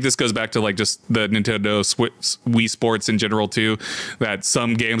 I think this goes back to just the Nintendo Wii Sports in general too, that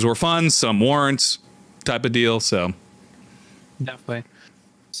some games were fun, some weren't, type of deal. So definitely.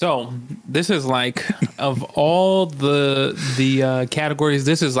 So this is of all the categories,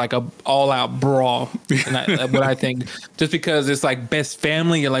 this is a all out brawl. And what I think, just because it's best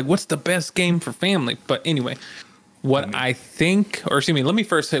family, you're what's the best game for family? But anyway, what I think, or excuse me, let me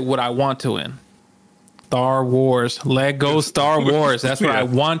first say what I want to win. Star Wars, Lego Star Wars. That's what I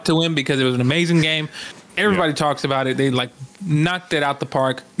want to win because it was an amazing game. Everybody talks about it. They knocked it out the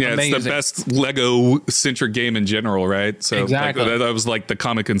park. Yeah, amazing. It's the best Lego-centric game in general, right? So exactly. That was the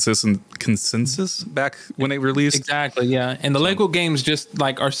common consensus back when it released. Exactly, yeah. And the Lego games just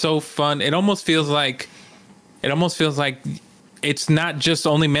are so fun. It almost feels like it's not just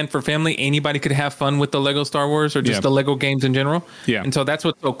only meant for family. Anybody could have fun with the Lego Star Wars or just the Lego games in general. Yeah. And so that's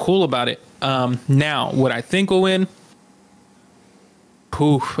what's so cool about it. Now, what I think will win.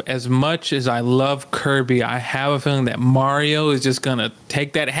 As much as I love Kirby, I have a feeling that Mario is just going to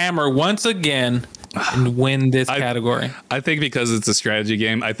take that hammer once again and win this category. I think because it's a strategy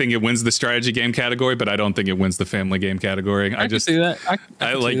game, I think it wins the strategy game category, but I don't think it wins the family game category. I just see that.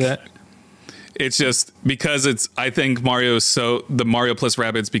 I see that. It's just because I think Mario is the Mario plus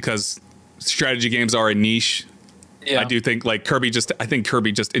Rabbids, because strategy games are a niche I do think like I think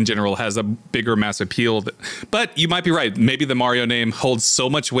Kirby just in general has a bigger mass appeal. But you might be right. Maybe the Mario name holds so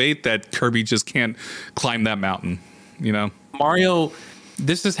much weight that Kirby just can't climb that mountain, you know? Mario,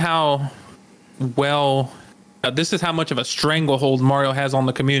 this is how much of a stranglehold Mario has on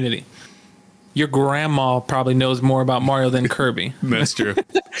the community. Your grandma probably knows more about Mario than Kirby. That's true.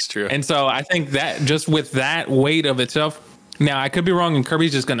 That's true. And so I think that just with that weight of itself, now I could be wrong, and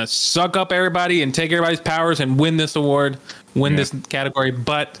Kirby's just going to suck up everybody and take everybody's powers and win this award, this category.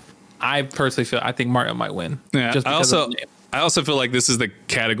 But I personally I think Mario might win. Yeah. Just I also feel like this is the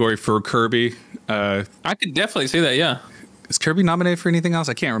category for Kirby. I could definitely see that. Yeah. Is Kirby nominated for anything else?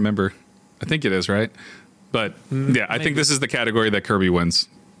 I can't remember. I think it is, right? But yeah, I think this is the category that Kirby wins.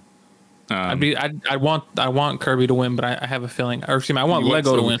 I want Kirby to win, but I have a feeling, or excuse me, I want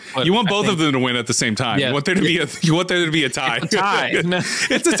Lego to win. You want both of them to win at the same time. Yeah. You want there to be a tie. A tie.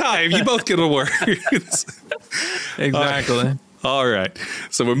 It's a tie. You both get awards. Exactly. All right.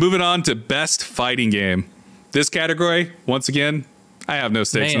 So we're moving on to best fighting game. This category, once again, I have no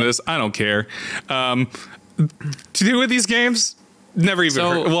stakes in this. I don't care. To do with these games, never even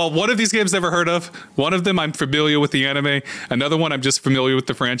heard. Well, one of these games never heard of. One of them I'm familiar with the anime. Another one I'm just familiar with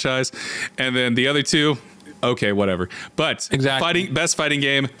the franchise. And then the other two, okay, whatever. But best fighting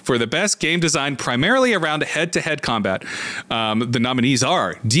game for the best game design primarily around head-to-head combat. The nominees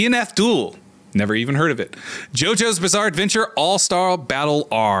are DNF Duel. Never even heard of it. JoJo's Bizarre Adventure All-Star Battle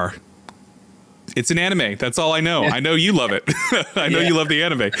R. It's an anime. That's all I know. I know you love it. I know you love the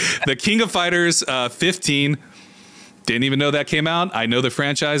anime. The King of Fighters 15. Didn't even know that came out. I know the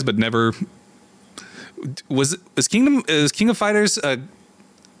franchise, but never. Is King of Fighters a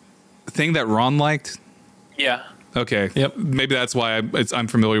thing that Ron liked? Yeah. Okay. Yep. Maybe that's why I'm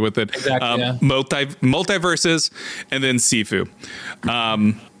familiar with it. Exactly. Multiverses, and then Sifu.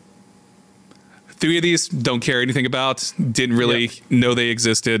 Three of these don't care anything about. Didn't really know they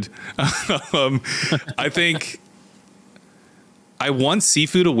existed. I think I want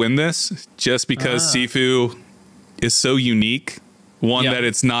Sifu to win this just because Sifu is so unique. One, that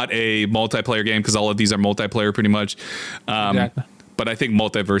it's not a multiplayer game because all of these are multiplayer pretty much. But I think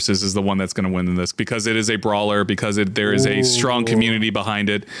Multiverses is the one that's going to win in this because it is a brawler, because there is a strong community behind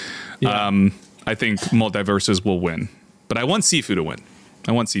it. I think Multiverses will win. But I want Sifu to win.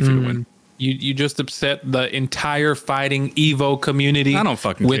 To win. You just upset the entire fighting Evo community. I don't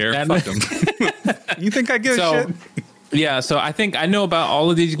fucking care. Fuck them. You think I give a shit? Yeah, so I think I know about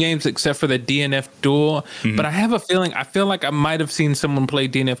all of these games except for the DNF Duel, but I have a feeling, I feel like I might have seen someone play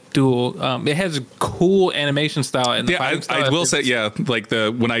DNF Duel. It has a cool animation style. And I will say, like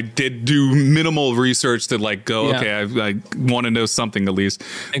when I did do minimal research to like go, okay, I want to know something at least.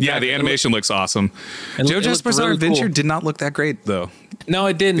 Exactly. Yeah, the animation looks awesome. JoJo's Bizarre Adventure did not look that great though. No,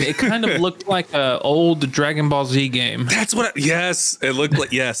 it didn't. It kind of looked like an old Dragon Ball Z game. That's what. Yes, it looked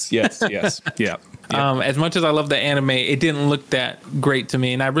like. Yes. Yeah. As much as I love the anime, it didn't look that great to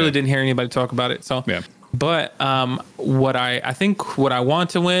me, and I really didn't hear anybody talk about it. So, but what I think what I want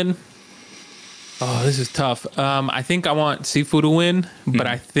to win. Oh, this is tough. I think I want Sifu to win, but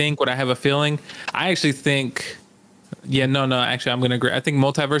I think what I have a feeling, I actually think, actually I'm going to agree. I think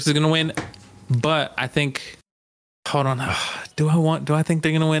Multiverse is going to win, but I think. Hold on. Do I think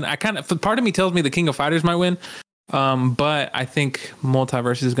they're going to win? Part of me tells me the King of Fighters might win. But I think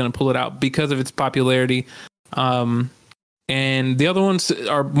Multiverse is going to pull it out because of its popularity. And the other ones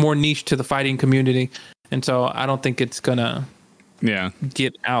are more niche to the fighting community. And so I don't think it's going to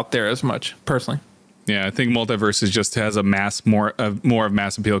get out there as much personally. Yeah, I think Multiverse just has a more of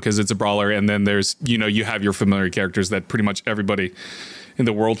mass appeal because it's a brawler. And then there's, you have your familiar characters that pretty much everybody in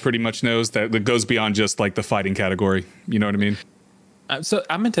the world pretty much knows that goes beyond just like the fighting category. You know what I mean? So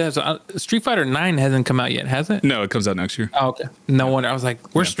I meant to have Street Fighter 9 hasn't come out yet, has it? No, it comes out next year. Oh, okay. No wonder. I was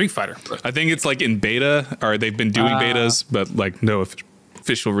like, where's Street Fighter? I think it's like in beta, or they've been doing betas, but like no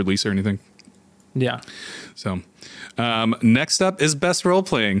official release or anything. Yeah. So next up is best role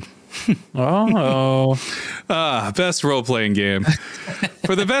playing. Best role playing game.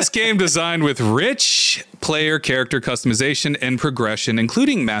 For the best game designed with rich player character customization and progression,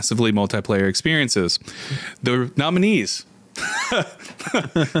 including massively multiplayer experiences. The nominees.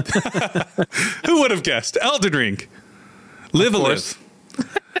 Who would have guessed? Elden Ring, Live a Live,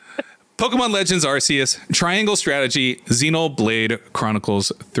 Pokemon Legends Arceus, Triangle Strategy, Xenoblade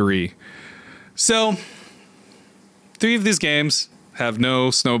Chronicles 3. So, 3 of these games have no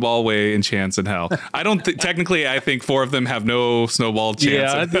snowball way in chance in hell. I don't technically. I think 4 of them have no snowball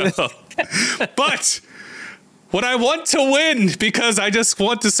chance in hell. But what I want to win, because I just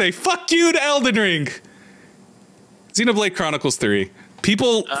want to say fuck you to Elden Ring. Xenoblade Chronicles 3.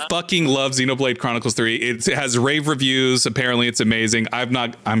 People fucking love Xenoblade Chronicles 3. It has rave reviews. Apparently it's amazing.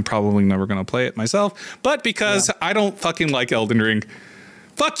 I'm probably never going to play it myself, but because I don't fucking like Elden Ring.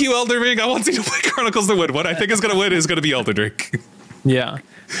 Fuck you, Elden Ring. I want Xenoblade Chronicles to win. What I think is going to win is going to be Elden Ring. Yeah.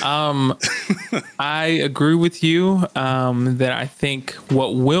 I agree with you that I think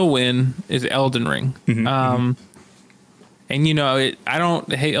what will win is Elden Ring. And, you know, I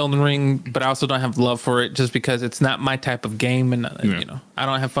don't hate Elden Ring, but I also don't have love for it just because it's not my type of game. And, you know, I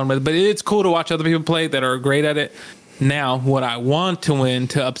don't have fun with it. But it's cool to watch other people play that are great at it. Now, what I want to win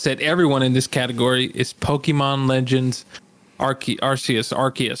to upset everyone in this category is Pokemon Legends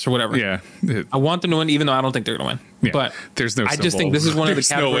Arceus or whatever. Yeah. I want them to win, even though I don't think they're going to win. Yeah, but there's no. I just think this is one of the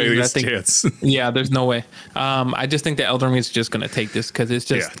categories that I think. Chance. Yeah, there's no way. I just think that Elden Ring is just going to take this because it's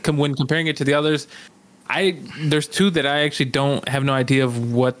just when comparing it to the others. There's two that I actually don't have no idea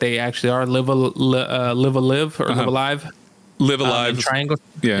of what they actually are. Live Alive. Live Alive. And Triangle.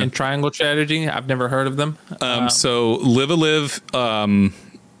 Yeah. And Triangle Strategy. I've never heard of them. So Live Alive,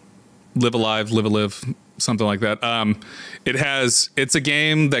 something like that. It's a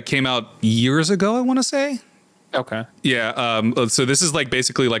game that came out years ago, I want to say. Okay. Yeah. So this is like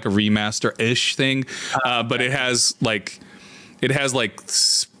basically like a remaster-ish thing, but it has like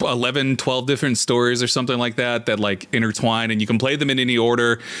 11, 12 different stories or something like that like intertwine, and you can play them in any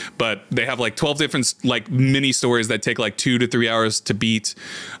order, but they have like 12 different like mini stories that take like 2 to 3 hours to beat.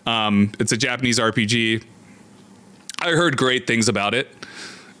 It's a Japanese RPG. I heard great things about it.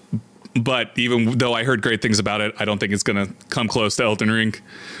 But even though I heard great things about it, I don't think it's going to come close to Elden Ring.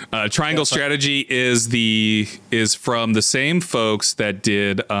 Triangle Strategy is from the same folks that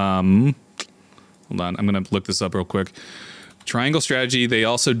did. Hold on, I'm going to look this up real quick. Triangle Strategy. They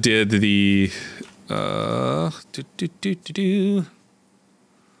also did the.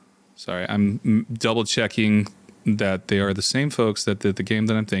 Sorry, I'm double checking that they are the same folks that did the game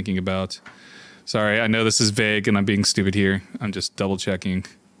that I'm thinking about. Sorry, I know this is vague and I'm being stupid here. I'm just double checking.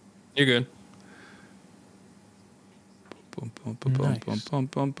 You're good.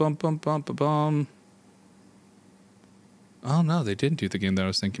 Oh no, they didn't do the game that I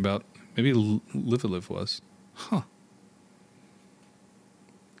was thinking about. Maybe Live Alive was. Huh.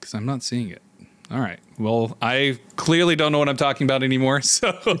 Because I'm not seeing it. All right. Well, I clearly don't know what I'm talking about anymore.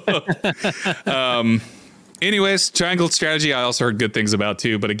 So, anyways, Triangle Strategy, I also heard good things about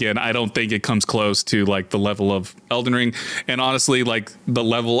too. But again, I don't think it comes close to like the level of Elden Ring. And honestly, like the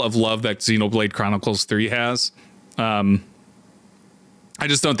level of love that Xenoblade Chronicles 3 has. I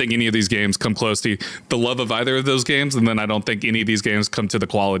just don't think any of these games come close to the love of either of those games. And then I don't think any of these games come to the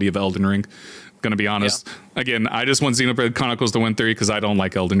quality of Elden Ring. Gonna be honest. Yeah. Again, I just want Xenoblade Chronicles to win 3 because I don't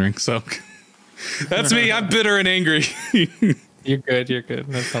like Elden Ring. So that's me. I'm bitter and angry. You're good.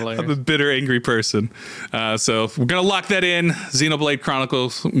 That's hilarious. I'm a bitter, angry person. So we're gonna lock that in. Xenoblade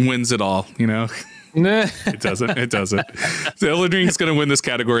Chronicles wins it all. You know, it doesn't. The Elden Ring is gonna win this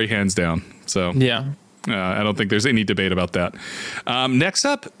category hands down. So yeah. I don't think there's any debate about that. Next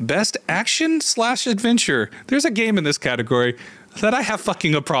up, best action/adventure. There's a game in this category that I have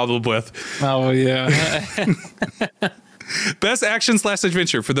fucking a problem with. Oh yeah. Best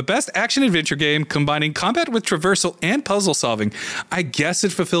action/adventure. For the best action adventure game combining combat with traversal and puzzle solving, I guess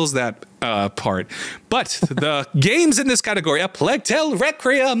it fulfills that part. But the games in this category: A Plague Tale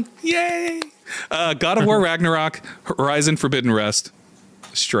Requiem, yay! God of War Ragnarok, Horizon Forbidden West,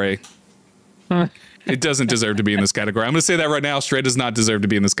 Stray. It doesn't deserve to be in this category. I'm going to say that right now. Stray does not deserve to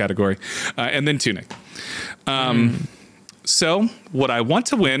be in this category. And then Tunic. So what I want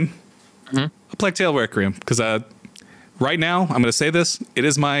to win, A Plague Tale Requiem, because right now, I'm going to say this, it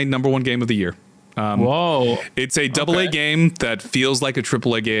is my number one game of the year. Whoa. It's a AA game that feels like a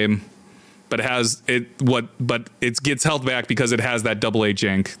AAA game, but it gets held back because it has that AA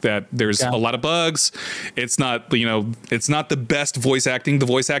jank that there's a lot of bugs. It's not the best voice acting. The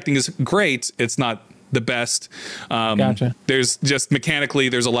voice acting is great. It's not the best. Gotcha. There's just mechanically,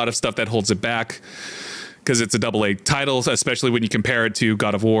 there's a lot of stuff that holds it back because it's a AA title, especially when you compare it to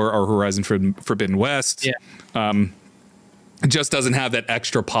God of War or Horizon Forbidden West. Yeah. It just doesn't have that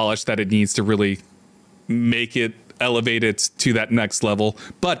extra polish that it needs to really make it elevate it to that next level.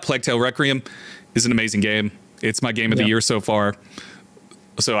 But Plague Tale Requiem is an amazing game. It's my game of the year so far.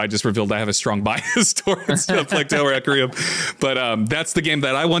 So I just revealed I have a strong bias towards Plague Tale Requiem. But that's the game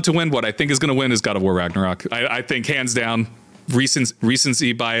that I want to win. What I think is going to win is God of War Ragnarok. I think hands down,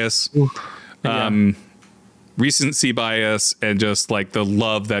 recency bias. Recency bias and just like the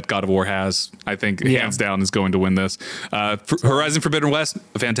love that God of War has, I think hands down is going to win this. Horizon Forbidden West,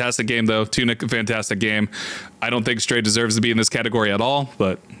 a fantastic game though. Tunic, a fantastic game. I don't think Stray deserves to be in this category at all,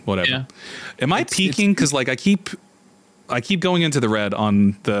 but whatever. Yeah. Am I peaking? Because like I keep I keep going into the red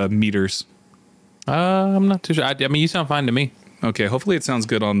on the meters. I'm not too sure. I mean, you sound fine to me. Okay, hopefully it sounds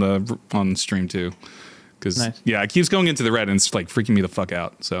good on stream too. Because Nice. yeah, it keeps going into the red and it's like freaking me the fuck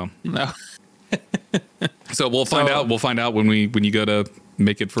out. So No. so we'll find out. We'll find out when you go to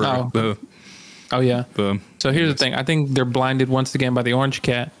make it for the. Oh yeah. The, So here's the thing. I think they're blinded once again by the orange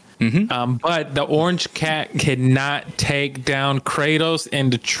cat. But the orange cat cannot take down Kratos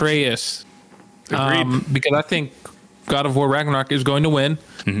and Atreus. Because I think God of War Ragnarok is going to win.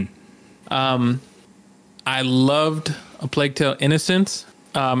 I loved A Plague Tale Innocence.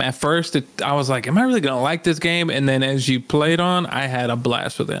 At first, I was like, am I really going to like this game? And then as you played on, I had a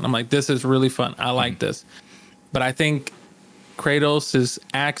blast with it. I'm like, this is really fun. I like this. But I think Kratos'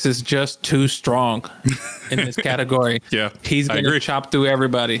 axe is just too strong in this category. Yeah, he's going to chop through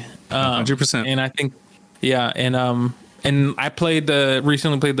everybody. 100%. And I think, yeah, and I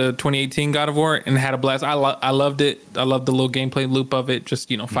recently played the 2018 God of War and had a blast. I loved it. I loved the little gameplay loop of it,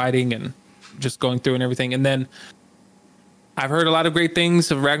 just fighting and just going through and everything. And then I've heard a lot of great things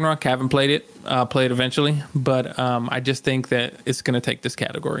of Ragnarok. Haven't played it. Play it eventually, but I just think that it's going to take this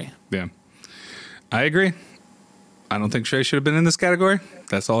category. Yeah, I agree. I don't think Shrey should have been in this category.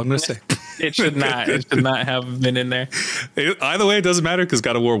 That's all I'm going to say. It should not. It should not have been in there. Either way, it doesn't matter because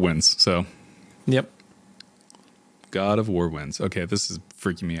God of War wins. So, yep. God of War wins. Okay, this is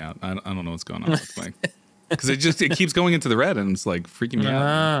freaking me out. I don't know what's going on with my because it keeps going into the red and it's like freaking me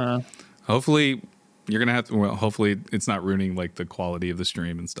out. Hopefully, you're gonna have to. Well, hopefully, it's not ruining like the quality of the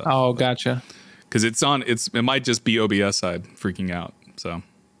stream and stuff. Oh, gotcha. Because it might just be OBS side freaking out. So,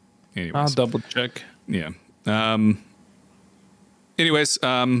 anyways, I'll double check. Yeah. Anyways,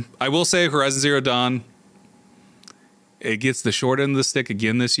 I will say Horizon Zero Dawn. It gets the short end of the stick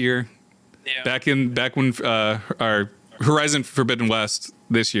again this year. Yeah. Back when our Horizon Forbidden West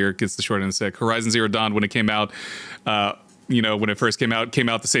this year gets the short end of the stick. Horizon Zero Dawn, when it came out, when it first came out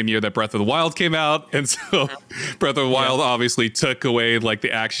the same year that Breath of the Wild came out, and so Breath of the Wild obviously took away like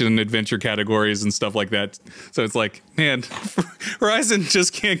the action and adventure categories and stuff like that. So it's like, man, Horizon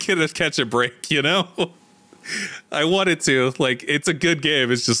just can't catch a break, I want it to. Like, it's a good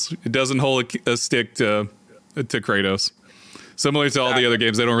game. It's just it doesn't hold a stick to Kratos. Similar to all the other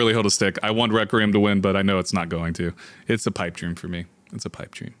games, they don't really hold a stick. I want Requiem to win, but I know it's not going to. It's a pipe dream for me. It's a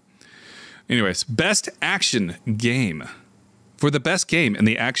pipe dream. Anyways, best action game. For the best game in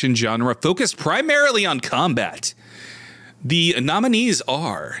the action genre focused primarily on combat, the nominees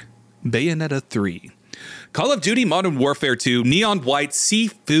are Bayonetta 3, Call of Duty Modern Warfare 2, Neon White,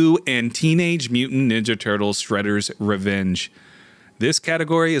 Sifu, and Teenage Mutant Ninja Turtles Shredder's Revenge. This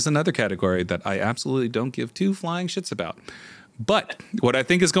category is another category that I absolutely don't give two flying shits about. But what I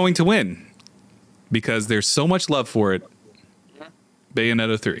think is going to win, because there's so much love for it,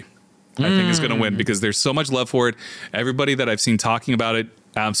 Bayonetta 3. I think is going to win because there's so much love for it. Everybody that I've seen talking about it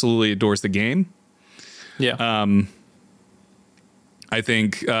absolutely adores the game. Yeah. I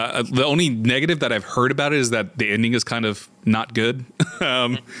think the only negative that I've heard about it is that the ending is kind of not good.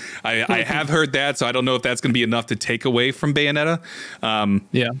 I have heard that, so I don't know if that's going to be enough to take away from Bayonetta.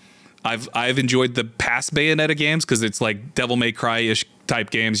 Yeah. I've enjoyed the past Bayonetta games because it's like Devil May Cry-ish type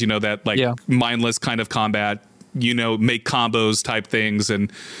games, that like mindless kind of combat, make combos type things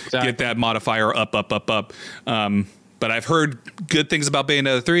and get that modifier up. But I've heard good things about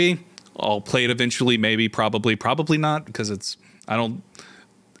Bayonetta 3. I'll play it eventually, maybe, probably not, because it's a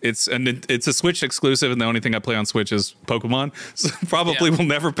Switch exclusive, and the only thing I play on Switch is Pokemon. So probably will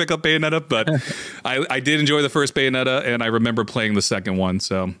never pick up Bayonetta, but I did enjoy the first Bayonetta, and I remember playing the second one.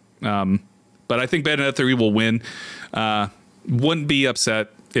 So, but I think Bayonetta 3 will win. Wouldn't be upset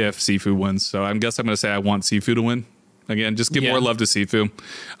if Sifu wins. So I guess I'm going to say I want Sifu to win. Again, just give more love to Sifu.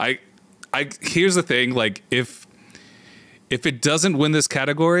 Here's the thing, like if it doesn't win this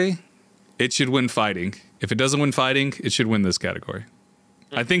category, it should win fighting. If it doesn't win fighting, it should win this category.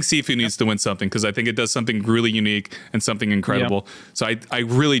 I think Sifu needs to win something because I think it does something really unique and something incredible. Yeah. So I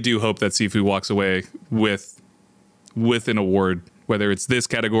really do hope that Sifu walks away with an award, whether it's this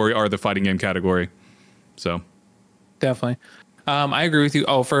category or the fighting game category. So definitely. I agree with you.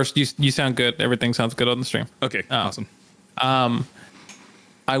 Oh, first, you sound good. Everything sounds good on the stream. Okay, awesome.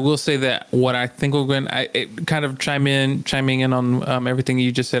 I will say that what I think will win, kind of chiming in on everything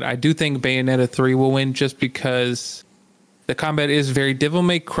you just said. I do think Bayonetta 3 will win just because the combat is very Devil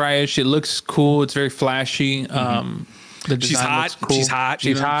May Cry-ish. It looks cool. It's very flashy. The design She's hot. looks cool. She's hot.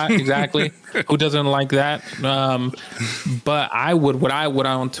 She's hot. Exactly. Who doesn't like that? But what I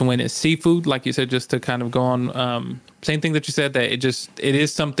want to win is Sifu, like you said, just to kind of go on. Same thing that you said, that it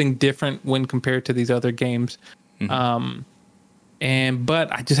is something different when compared to these other games. But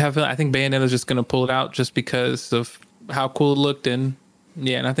I just I think Bayonetta is just going to pull it out just because of how cool it looked, and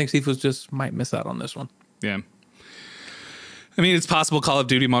I think Sifu's just might miss out on this one. Yeah. I mean, it's possible Call of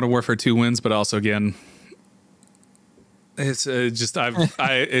Duty Modern Warfare 2 wins, but also again, it's it's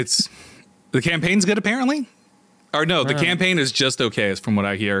the campaign's good apparently. Or no, the campaign is just okay, from what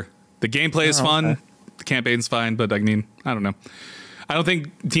I hear. The gameplay is fun. Okay. The campaign's fine, but I mean, I don't know. I don't think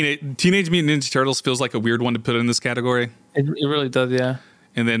Teenage Mutant Ninja Turtles feels like a weird one to put in this category. It really does, yeah.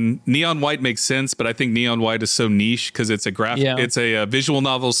 And then Neon White makes sense, but I think Neon White is so niche because it's a it's a visual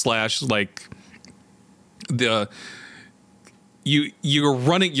novel / like the. You're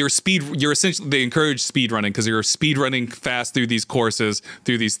running you're essentially, they encourage speed running because you're speed running fast through these courses,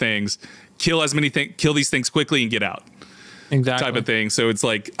 through these things, kill these things quickly and get out, exactly, type of thing. So it's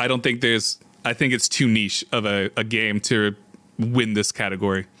like I think it's too niche of a game to win this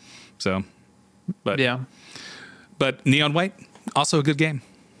category. So but Neon White, also a good game,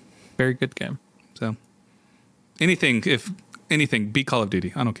 very good game. So anything beat Call of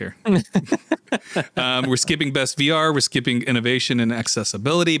Duty. I don't care. We're skipping best VR. We're skipping innovation and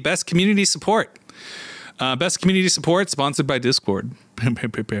accessibility. Best community support. Best community support sponsored by Discord.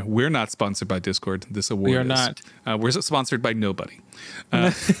 We're not sponsored by Discord. This award we are not. We're sponsored by nobody.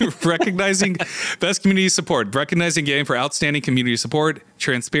 Recognizing best community support. Recognizing game for outstanding community support,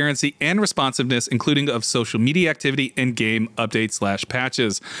 transparency, and responsiveness, including of social media activity and game updates /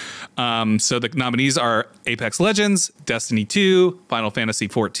 patches. So the nominees are Apex Legends, Destiny 2, Final Fantasy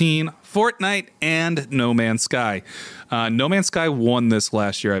 14, Fortnite, and No Man's Sky. No Man's Sky won this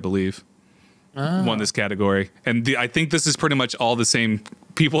last year, I believe. Won this category, and I think this is pretty much all the same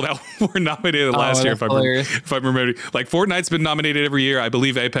people that were nominated last year. If I remember, like Fortnite's been nominated every year. I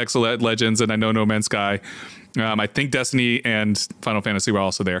believe Apex Legends, and I know No Man's Sky. I think Destiny and Final Fantasy were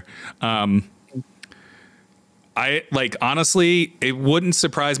also there. I honestly, it wouldn't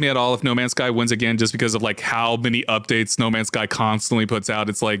surprise me at all if No Man's Sky wins again, just because of like how many updates No Man's Sky constantly puts out.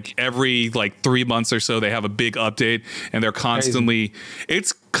 It's like every 3 months or so they have a big update, and they're constantly.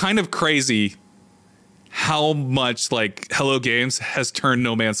 It's kind of crazy how much Hello Games has turned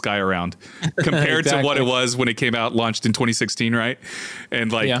No Man's Sky around compared to what it was when it came out, launched in 2016, right?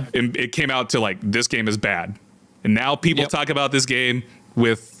 And it came out to this game is bad, and now people talk about this game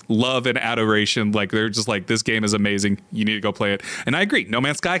with love and adoration. They're just this game is amazing. You need to go play it. And I agree. No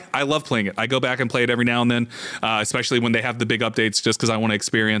Man's Sky, I love playing it. I go back and play it every now and then, especially when they have the big updates, just because I want to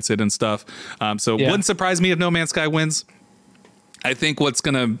experience it and stuff. So it wouldn't surprise me if No Man's Sky wins. I think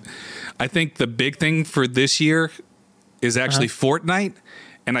the big thing for this year is actually Fortnite.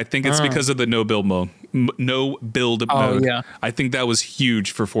 And I think it's because of the no build mode. Yeah. I think that was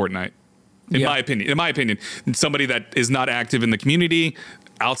huge for Fortnite. In my opinion, somebody that is not active in the community,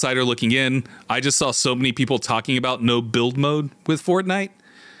 outsider looking in, I just saw so many people talking about no build mode with Fortnite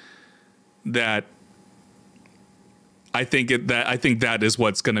that I think that is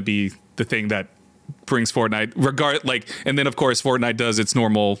what's going to be the thing that brings Fortnite and then of course Fortnite does its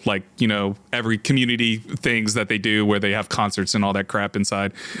normal every community things that they do where they have concerts and all that crap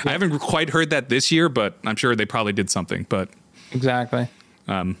inside. I haven't quite heard that this year, but I'm sure they probably did something. But exactly.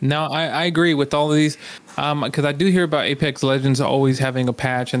 No, I agree with all of these because I do hear about Apex Legends always having a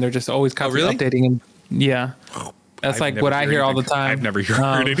patch, and they're just always constantly updating. And that's what I hear all the time. I've never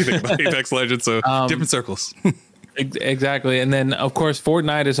heard anything about Apex Legends, so different circles. Exactly. And then of course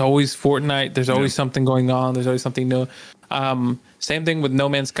Fortnite is always Fortnite. There's always something going on. There's always something new. Same thing with No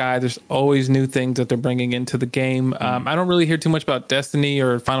Man's Sky. There's always new things that they're bringing into the game. I don't really hear too much about Destiny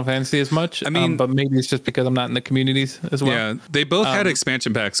or Final Fantasy as much. I mean, but maybe it's just because I'm not in the communities as well. Yeah, they both had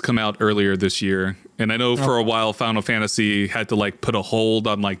expansion packs come out earlier this year, and I know for a while Final Fantasy had to put a hold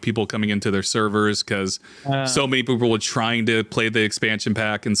on people coming into their servers because so many people were trying to play the expansion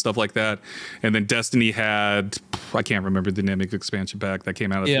pack and stuff like that. And then Destiny had, I can't remember the name of the expansion pack that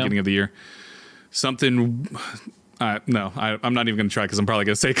came out at the beginning of the year. Something. No, I'm not even going to try because I'm probably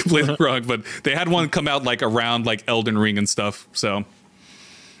going to say completely wrong. But they had one come out around Elden Ring and stuff. So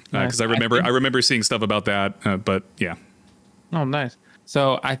because I remember seeing stuff about that. But yeah. Oh, nice.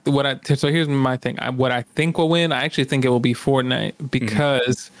 So here's my thing. What I think will win, I actually think it will be Fortnite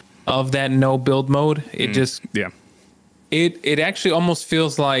because of that no build mode. It just It actually almost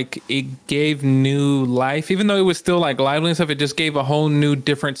feels like it gave new life, even though it was still lively and stuff. It just gave a whole new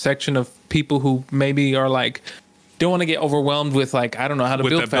different section of people who maybe are don't want to get overwhelmed with like, I don't know how to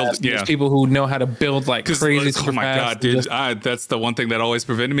build fast. There's people who know how to build like crazy. Oh my god, dude! That's the one thing that always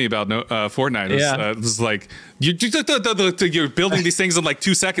prevented me about Fortnite. It's like you're building these things in like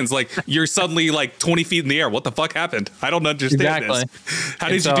 2 seconds. Like you're suddenly like 20 feet in the air. What the fuck happened? I don't understand this. How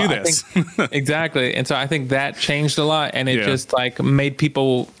did you do this? Exactly. And so I think that changed a lot, and it just like made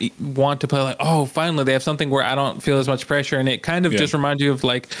people want to play. Like, oh, finally they have something where I don't feel as much pressure, and it kind of just reminds you of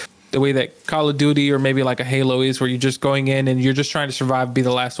like the way that Call of Duty or maybe like a Halo is, where you're just going in and you're just trying to survive, be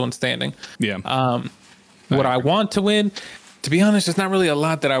the last one standing. Yeah. What I want to win, to be honest, it's not really a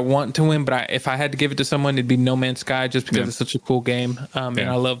lot that I want to win, but if I had to give it to someone, it'd be No Man's Sky, just because it's such a cool game. And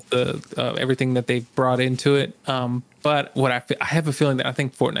I love the everything that they've brought into it. But what I have a feeling that I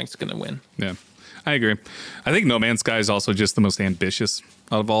think Fortnite's going to win. Yeah, I agree. I think No Man's Sky is also just the most ambitious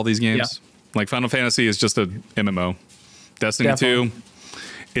out of all these games. Yeah. Like Final Fantasy is just a MMO. Destiny 2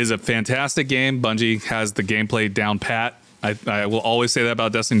 is a fantastic game. Bungie has the gameplay down pat. I will always say that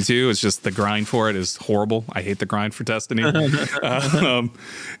about Destiny 2. It's just the grind for it is horrible. I hate the grind for Destiny. And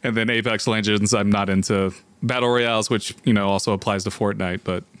then Apex Legends, I'm not into battle royales, which also applies to Fortnite.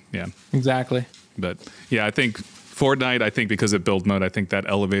 But yeah, exactly. But yeah, I think Fortnite. Because of build mode, I think that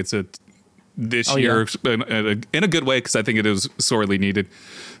elevates it this year in a good way, because I think it is sorely needed.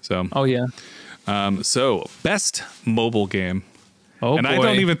 So so best mobile game. And I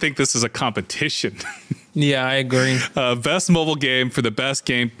don't even think this is a competition. Yeah, I agree. Best mobile game for the best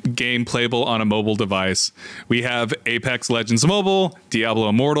game playable on a mobile device. We have Apex Legends Mobile, Diablo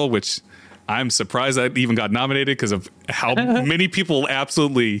Immortal, which I'm surprised that even got nominated because of how many people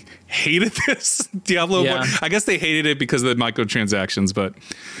absolutely hated this. Diablo Immortal. I guess they hated it because of the microtransactions, but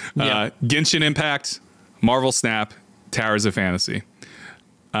Genshin Impact, Marvel Snap, Towers of Fantasy.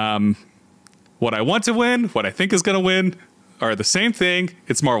 What I want to win, what I think is going to win, are the same thing.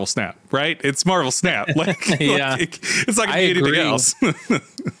 It's Marvel Snap, right? It's Marvel Snap. It's not gonna be anything else.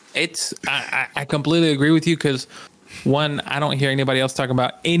 I completely agree with you, because one, I don't hear anybody else talk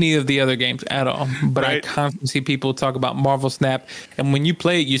about any of the other games at all, but I constantly see people talk about Marvel Snap, and when you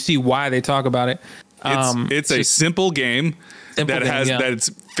play it, you see why they talk about it. It's a simple game that it's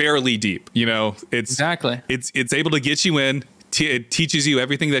fairly deep. It's able to get you in. It teaches you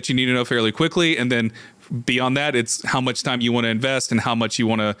everything that you need to know fairly quickly, and then beyond that, it's how much time you want to invest and how much you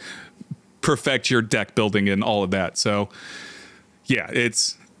want to perfect your deck building and all of that. So yeah,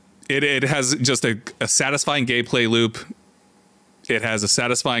 it has just a satisfying gameplay loop. It has a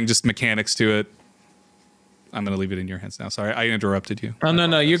satisfying just mechanics to it. I'm going to leave it in your hands now. Sorry, I interrupted you. Oh,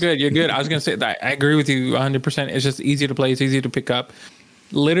 no, you're good. You're good. I was going to say that I agree with you 100%. It's just easy to play. It's easy to pick up.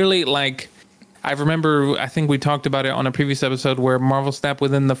 Literally, like, I remember, I think we talked about it on a previous episode, where Marvel Snap,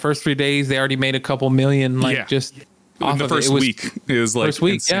 within the first 3 days, they already made a couple million, just off the of first week. It was like first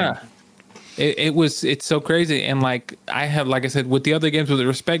week, insane. It's so crazy. And like I said, with the other games, with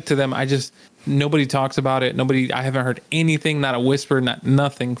respect to them, nobody talks about it. I haven't heard anything, not a whisper,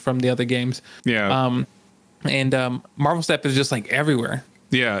 nothing from the other games. Yeah. And Marvel Snap is just like everywhere.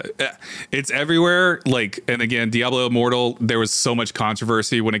 Yeah, it's everywhere. Like, and again, Diablo Immortal, there was so much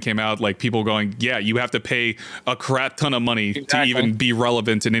controversy when it came out. Like, people going, yeah, you have to pay a crap ton of money to even be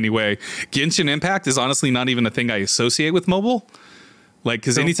relevant in any way. Genshin Impact is honestly not even a thing I associate with mobile. Like,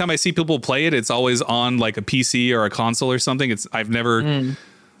 because anytime I see people play it, it's always on like a PC or a console or something. I've never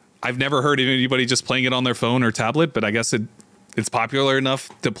heard of anybody just playing it on their phone or tablet. But I guess it's popular enough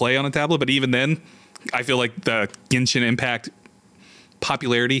to play on a tablet. But even then, I feel like the Genshin Impact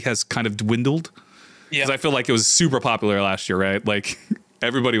popularity has kind of dwindled, because I feel like it was super popular last year, right? Like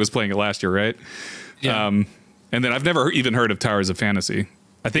everybody was playing it last year, right? And then I've never even heard of Towers of Fantasy.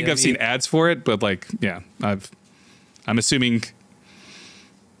 I think I've seen ads for it, but like, I'm assuming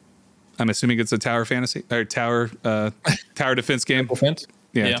it's a tower fantasy or tower defense game. Defense?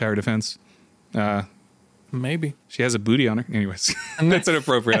 Yeah, tower defense. Maybe she has a booty on her. Anyways, that's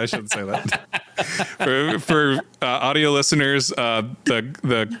inappropriate. I shouldn't say that. For audio listeners,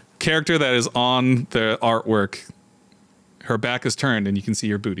 the character that is on the artwork, her back is turned and you can see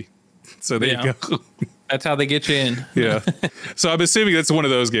her booty. So there you go. That's how they get you in. Yeah. So I'm assuming that's one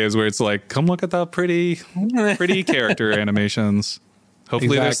of those games where it's like, come look at that pretty character animations.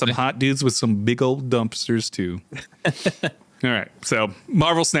 Hopefully there's some hot dudes with some big old dumpsters too. All right. So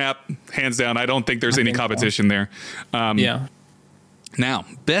Marvel Snap, hands down. I don't think there's any competition there. Now,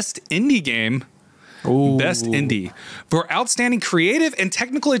 best indie game. Ooh. Best indie for outstanding creative and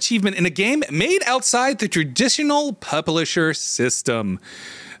technical achievement in a game made outside the traditional publisher system.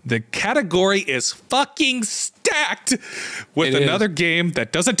 The category is fucking stacked with another game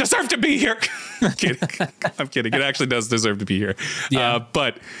that doesn't deserve to be here. I'm kidding. It actually does deserve to be here. Yeah.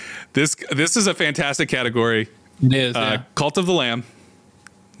 But this is a fantastic category. It is. Yeah. Cult of the Lamb,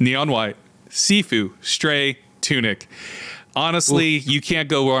 Neon White, Sifu, Stray, Tunic. Honestly, you can't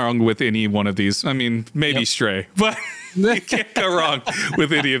go wrong with any one of these. I mean, maybe Stray, but you can't go wrong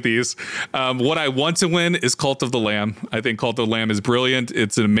with any of these. What I want to win is Cult of the Lamb. I think Cult of the Lamb is brilliant.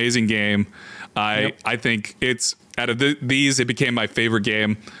 It's an amazing game. I think it's out of these, it became my favorite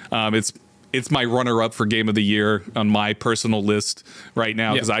game. It's my runner-up for Game of the Year on my personal list right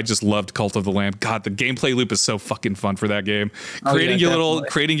now because I just loved Cult of the Lamb. God, the gameplay loop is so fucking fun for that game. Creating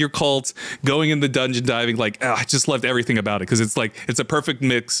your cult, going in the dungeon diving, I just loved everything about it because it's a perfect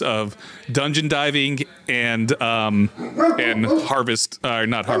mix of dungeon diving and harvest,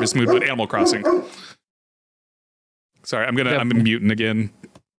 not Harvest Moon, but Animal Crossing. Sorry, I'm muting again.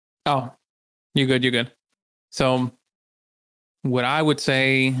 Oh, you're good. So what I would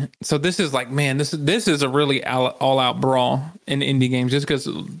say, so this is this is a really all out brawl in indie games, just because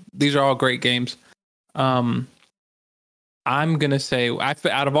these are all great games. I'm gonna say,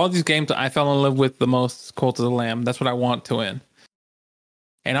 out of all these games, I fell in love with the most Cult of the Lamb. That's what I want to win,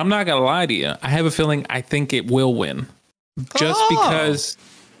 and I'm not gonna lie to you. I have a feeling I think it will win, just because.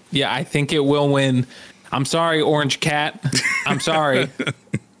 Yeah, I think it will win. I'm sorry, Orange Cat. I'm sorry.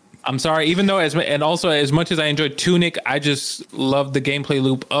 I'm sorry, even though as much as I enjoyed Tunic, I just love the gameplay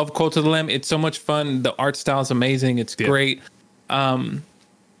loop of Cult of the Lamb. It's so much fun. The art style is amazing. It's great. And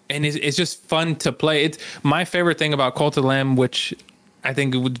it's just fun to play. It's my favorite thing about Cult of the Lamb, which I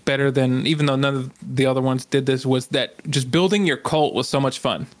think it was better than, even though none of the other ones did this, was that just building your cult was so much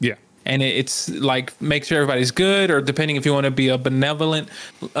fun. Yeah. And it's make sure everybody's good, or depending if you want to be a benevolent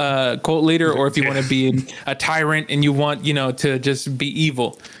cult leader, or if you want to be a tyrant and you want, to just be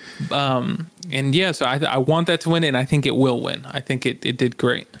evil. So I want that to win, and I think it will win. I think it did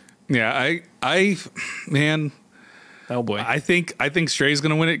great. Yeah, man. Oh boy. I think Stray's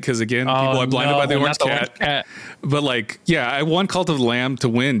gonna win it because again, people are blinded by the orange cat. But I want Cult of the Lamb to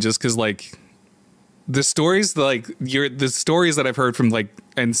win just because the stories the stories that I've heard from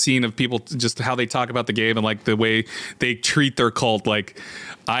and seen of people, just how they talk about the game and the way they treat their cult.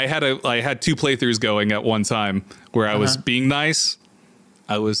 I had 2 playthroughs going at one time where I was being nice.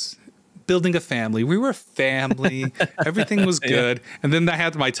 I was building a family. We were a family. Everything was good. And then I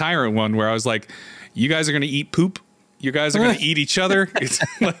had my tyrant one where I was like, you guys are going to eat poop. You guys are going to eat each other. It's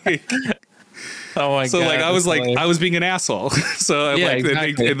oh my God. I was I was being an asshole. So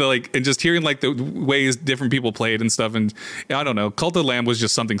exactly. And just hearing the ways different people played and stuff. And I don't know, Cult of the Lamb was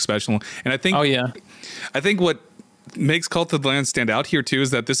just something special. And I think, I think what makes Cult of the Lamb stand out here too,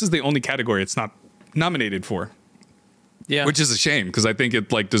 is that this is the only category it's not nominated for. Yeah, which is a shame because I think it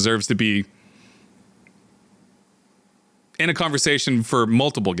deserves to be in a conversation for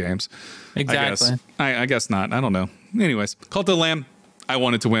multiple games. Exactly. I guess not. I don't know. Anyways, Cult of the Lamb, I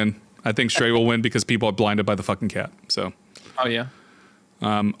wanted to win. I think Stray will win because people are blinded by the fucking cat. So. Oh yeah.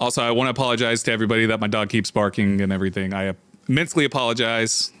 Also, I want to apologize to everybody that my dog keeps barking and everything. I immensely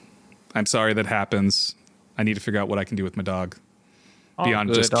apologize. I'm sorry that happens. I need to figure out what I can do with my dog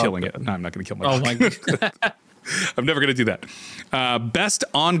beyond just killing it. No, I'm not going to kill my dog. My God. I'm never going to do that. Best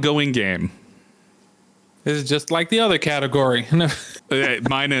ongoing game. This is just like the other category.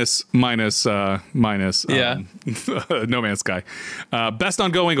 minus No Man's Sky. Best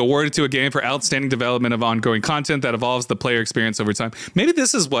ongoing, awarded to a game for outstanding development of ongoing content that evolves the player experience over time. Maybe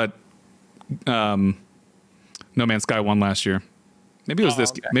this is what No Man's Sky won last year. Maybe it was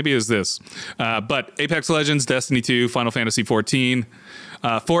this. Okay. Maybe it was this. But Apex Legends, Destiny 2, Final Fantasy 14,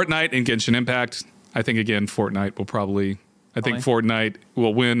 Fortnite, and Genshin Impact. I think again Fortnite will probably. I think Fortnite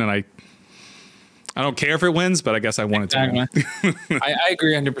will win, and I don't care if it wins, but I guess I want it to win. I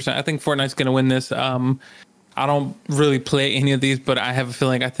agree 100%. I think Fortnite's going to win this. I don't really play any of these, but I have a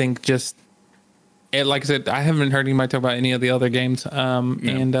feeling. I think like I said, I haven't heard anybody talk about any of the other games.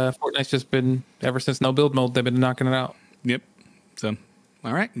 And Fortnite's just been, ever since no build mode, they've been knocking it out. Yep. So,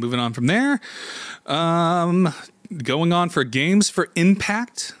 all right, moving on from there. Going on for games for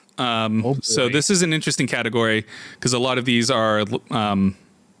impact. So this is an interesting category because a lot of these are,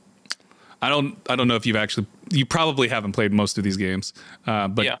 I don't know if you probably haven't played most of these games,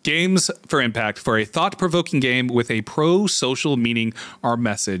 but games for impact, for a thought-provoking game with a pro-social meaning or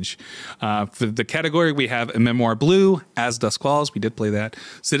message. For the category, we have A Memoir Blue, As Dusk Falls, we did play that,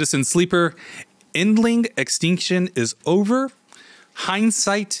 Citizen Sleeper, Endling Extinction is Over,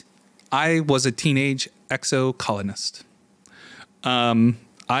 Hindsight, I Was a Teenage Exo-Colonist.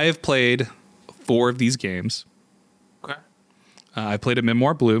 I have played 4 of these games. Okay. I played A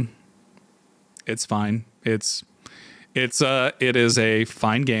Memoir Blue. It's fine. It is a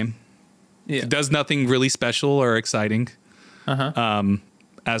fine game. Yeah. It does nothing really special or exciting.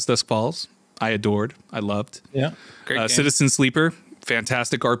 As Dusk Falls, I adored. I loved. Yeah. Great game. Citizen Sleeper,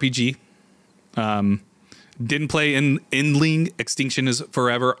 fantastic RPG. Didn't play in Endling. Extinction is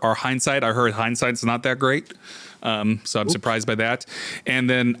Forever. Or Hindsight. I heard Hindsight's not that great. So I'm surprised by that. And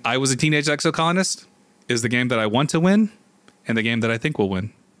then I Was a Teenage Exocolonist is the game that I want to win and the game that I think will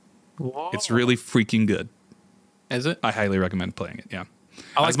win. Whoa. It's really freaking good. Is it? I highly recommend playing it. Yeah.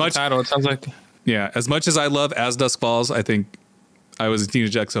 I like the title. It sounds like. Yeah. As much as I love As Dusk Falls, I think I Was a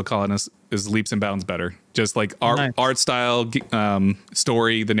Teenage Exocolonist is leaps and bounds better. Just like art style,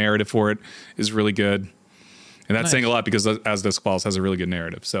 story, the narrative for it is really good. And that's saying a lot because As Dusk Falls has a really good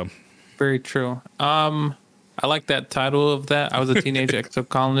narrative. So very true. I like that title of that. I Was a Teenage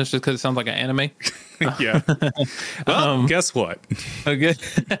Exocolonist just because it sounds like an anime. Yeah. Well, guess what? Okay.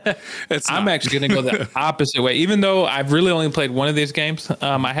 I'm actually going to go the opposite way. Even though I've really only played one of these games,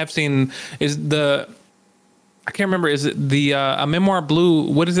 I have seen I can't remember. Is it the A Memoir Blue?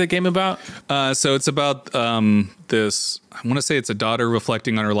 What is that game about? So it's about this. I want to say it's a daughter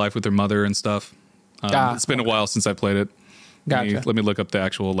reflecting on her life with her mother and stuff. It's been a while since I played it. Gotcha. Let me look up the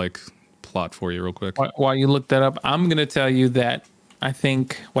actual plot for you real quick. While you look that up, I'm going to tell you that I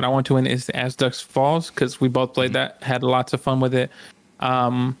think what I want to win is As Dusk Falls because we both played that, had lots of fun with it.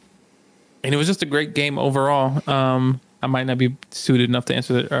 And it was just a great game overall. I might not be suited enough to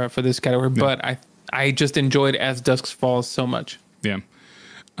answer for this category, but I just enjoyed As Dusk Falls so much. Yeah.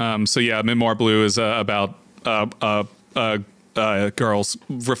 So yeah, Memoir Blue is about girls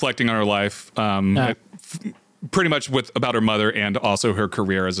reflecting on her life, pretty much about her mother and also her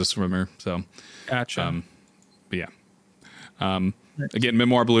career as a swimmer. So, gotcha. But yeah. Again,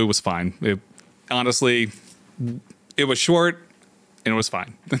 Memoir Blue was fine. Honestly, it was short and it was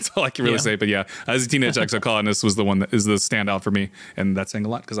fine. That's all I can really say. But yeah, As a Teenage Exocolonist was the one that is the standout for me, and that's saying a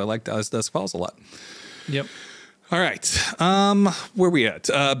lot because I liked As Dusk Falls a lot. Yep. All right. Where we at?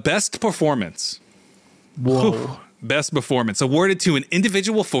 Best performance. Whoa. Whew. Best performance awarded to an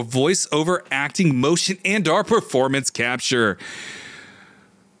individual for voiceover, acting, motion, and/or performance capture.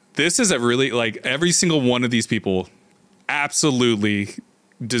 This is a really every single one of these people absolutely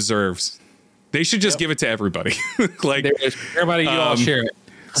deserves. They should just give it to everybody. Everybody, you all share it.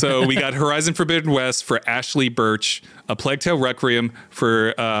 So we got Horizon Forbidden West for Ashley Birch, A Plague Tale Requiem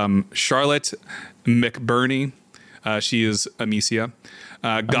for Charlotte McBurney. She is Amicia.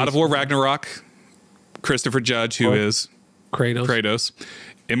 God of War Ragnarok, Christopher Judge, who is Kratos.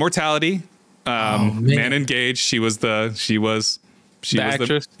 Immortality, Man Engaged. She was the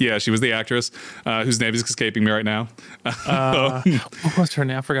actress. She was the actress whose name is escaping me right now. What's her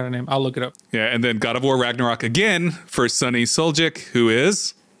name? I forgot her name. I'll look it up. Yeah, and then God of War Ragnarok again for Sunny Suljic, who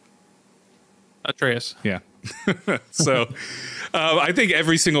is Atreus. Yeah. So I think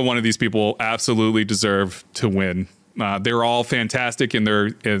every single one of these people absolutely deserve to win. They're all fantastic in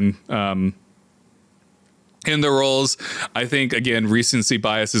their roles. I think again, recency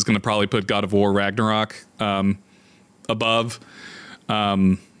bias is going to probably put God of War Ragnarok above.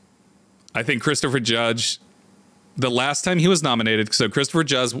 I think Christopher Judge, the last time he was nominated, so Christopher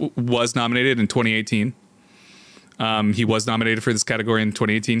Judge was nominated in 2018. He was nominated for this category in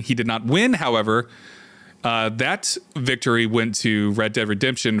 2018. He did not win, however. That victory went to Red Dead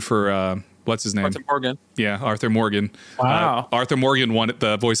Redemption for what's his name? Arthur Morgan. Yeah, Arthur Morgan. Wow. Arthur Morgan won it,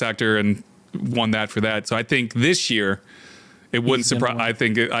 the voice actor, and won that for that. So I think this year it wouldn't surprise. I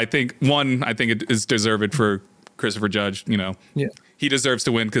think it is deserved for Christopher Judge. He deserves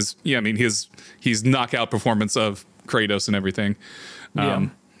to win because he's knockout performance of Kratos and everything.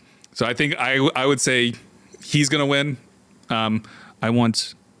 So I think I would say he's gonna win. I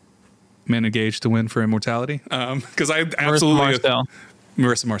want Man Engaged to win for Immortality because I absolutely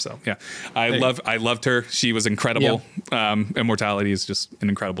Marissa Marcel. Yeah, I loved her. She was incredible. Immortality is just an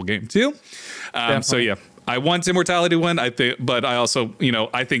incredible game too. So yeah, I want Immortality to win. I think, but I also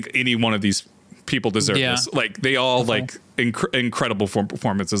I think any one of these people deserve this. They all incredible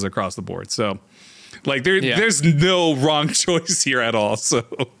performances across the board. So there's no wrong choice here at all. So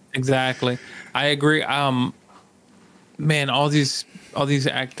exactly, I agree. Man, all these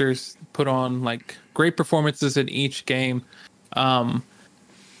actors put on great performances in each game.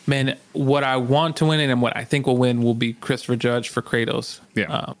 Man, what I want to win and what I think will win will be Christopher Judge for Kratos.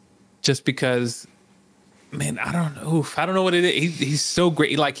 Yeah. Just because, man, I don't know what it is. He's so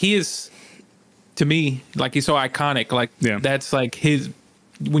great. He is, to me, he's so iconic. That's his.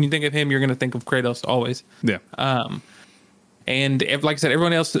 When you think of him, you're gonna think of Kratos always. Yeah. And like I said,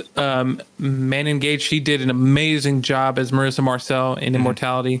 everyone else, Man Engaged, she did an amazing job as Marissa Marcel in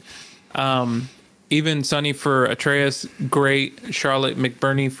Immortality. Even Sunny for Atreus, great. Charlotte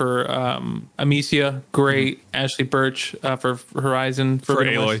McBurney for Amicia, great. Ashley Birch for Horizon. For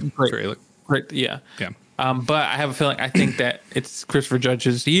Aloy. Yeah. Yeah. But I have a feeling, I think that it's Christopher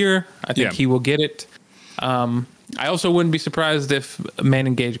Judge's year. I think he will get it. I also wouldn't be surprised if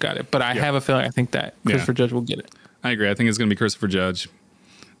Man Gage got it, but I have a feeling I think that Christopher Judge will get it. I agree. I think it's going to be Christopher Judge.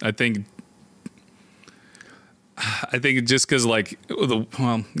 I think just because, like,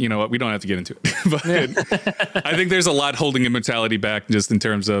 well, you know what? We don't have to get into it. But I think there's a lot holding Immortality back just in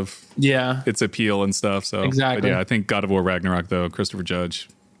terms of its appeal and stuff. So, exactly. But yeah, I think God of War Ragnarok, though, Christopher Judge,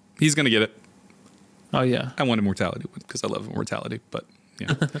 he's going to get it. Oh, yeah. I want Immortality because I love Immortality. But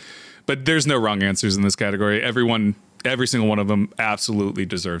yeah. But there's no wrong answers in this category. Every single one of them absolutely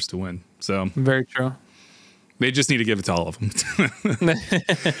deserves to win. So very true. They just need to give it to all of them. Everybody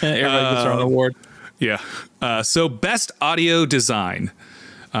gets their own award. Yeah. So best audio design.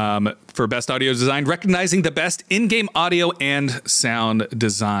 For best audio design, recognizing the best in-game audio and sound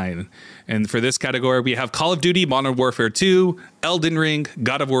design. And for this category, we have Call of Duty Modern Warfare 2, Elden Ring,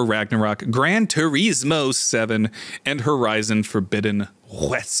 God of War Ragnarok, Gran Turismo 7, and Horizon Forbidden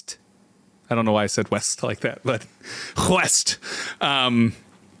West. I don't know why I said West like that, but West.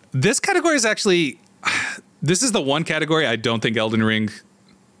 This category is actually, this is the one category I don't think Elden Ring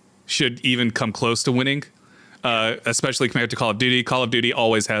should even come close to winning. Especially compared to Call of Duty. Call of Duty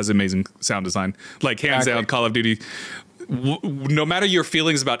always has amazing sound design. Like, hands down, Call of Duty, no matter your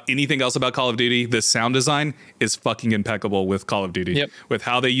feelings about anything else about Call of Duty, the sound design is fucking impeccable with Call of Duty. Yep. With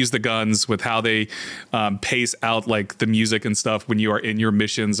how they use the guns, with how they pace out, like, the music and stuff when you are in your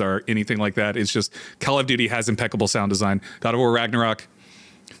missions or anything like that. It's just, Call of Duty has impeccable sound design. God of War Ragnarok,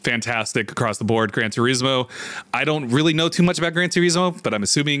 fantastic across the board. Gran Turismo, I don't really know too much about Gran Turismo, but I'm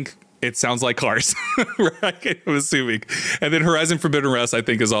assuming it sounds like cars, right? I'm assuming. And then Horizon Forbidden West, I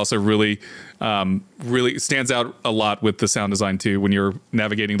think, is also really stands out a lot with the sound design too. When you're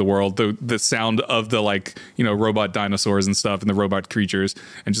navigating the world, the sound of the, like, you know, robot dinosaurs and stuff and the robot creatures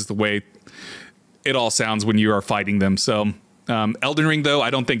and just the way it all sounds when you are fighting them. So Elden Ring, though, I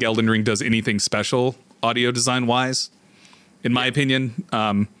don't think Elden Ring does anything special audio design wise, in my opinion.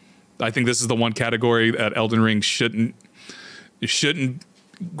 I think this is the one category that Elden Ring shouldn't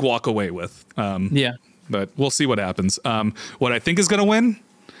walk away with. But we'll see what happens. What I think is going to win,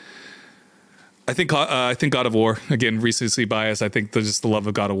 I think God of War. Again, recency bias. I think there's just the love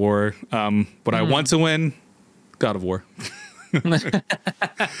of God of War. What I want to win, God of War.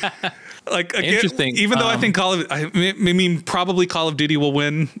 Like, again, interesting. Even though I think probably Call of Duty will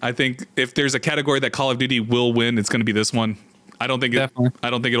win. I think if there's a category that Call of Duty will win, it's going to be this one. I don't think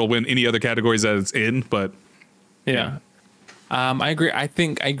it'll win any other categories that it's in, but yeah. I agree. I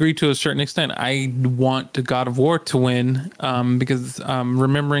agree to a certain extent. I want the God of War to win because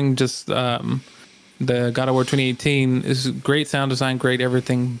remembering just the God of War 2018 is great sound design, great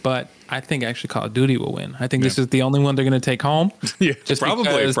everything, but I think actually Call of Duty will win. I think this is the only one they're going to take home. Yeah,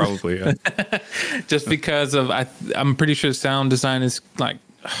 probably. Yeah. Just because of I'm pretty sure sound design is like,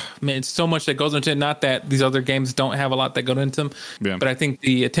 man, it's so much that goes into it. Not that these other games don't have a lot that go into them, but I think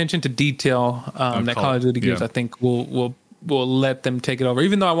the attention to detail that Call of Duty gives, I think will let them take it over.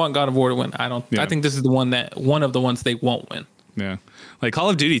 Even though I want God of War to win, I don't. I think this is one of the ones they won't win. Yeah, like Call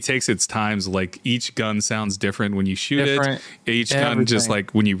of Duty takes its times. Like, each gun sounds different when you shoot it. Each gun, just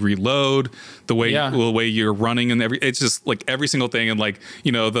like when you reload, the way you're running and it's just like every single thing. And, like,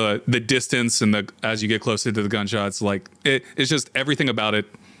 you know, the distance and as you get closer to the gunshots, like it's just everything about it.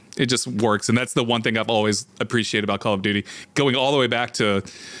 It just works. And that's the one thing I've always appreciated about Call of Duty, going all the way back to,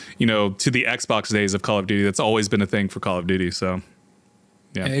 you know, to the Xbox days of Call of Duty. That's always been a thing for Call of Duty. So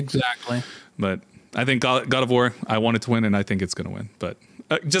yeah, exactly. But I think God of War, I want it to win, and I think it's going to win, but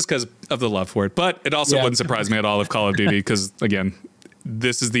just because of the love for it. But it also wouldn't surprise me at all if Call of Duty, because again,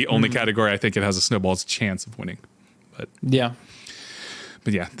 this is the only category I think it has a snowball's chance of winning. But yeah,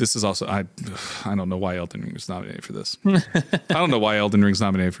 this is also, I don't know why Elden Ring is nominated for this. I don't know why Elden Ring's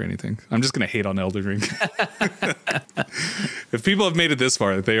nominated for anything. I'm just going to hate on Elden Ring. If people have made it this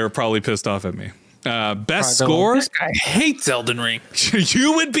far, they are probably pissed off at me. Best score. This guy hates Elden Ring.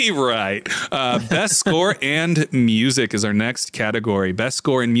 You would be right. Best score and music is our next category. Best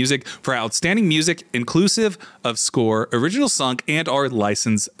score and music for outstanding music, inclusive of score, original song, and our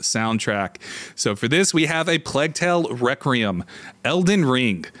licensed soundtrack. So for this, we have A Plague Tale Requiem, Elden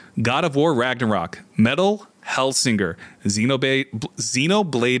Ring, God of War Ragnarok, Metal Hellsinger,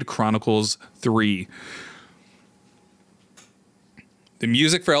 Xenoblade Chronicles 3. The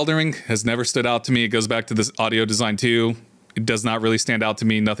music for Elden Ring has never stood out to me. It goes back to this audio design too. It does not really stand out to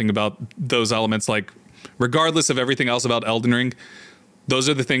me. Nothing about those elements, like, regardless of everything else about Elden Ring, those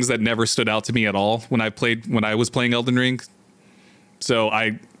are the things that never stood out to me at all when I was playing Elden Ring. So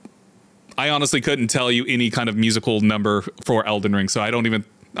I honestly couldn't tell you any kind of musical number for Elden Ring. So I don't even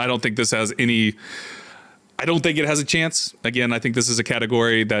I don't think this has any. I don't think it has a chance. Again, I think this is a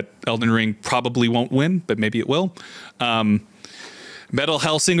category that Elden Ring probably won't win, but maybe it will. Metal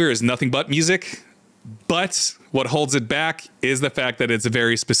Hellsinger is nothing but music, but what holds it back is the fact that it's a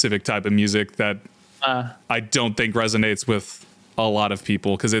very specific type of music that I don't think resonates with a lot of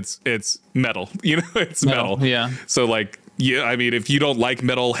people because it's metal. You know, it's metal. Yeah. So like, yeah, I mean, if you don't like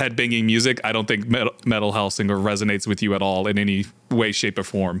metal headbanging music, I don't think Metal Hellsinger resonates with you at all in any way, shape, or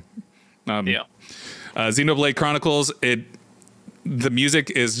form. Xenoblade Chronicles, the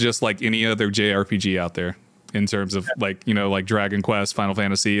music is just like any other JRPG out there in terms of like, you know, like Dragon Quest, Final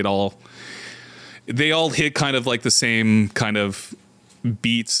Fantasy, they all hit kind of like the same kind of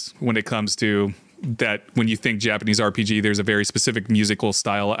beats when it comes to that. When you think Japanese RPG, there's a very specific musical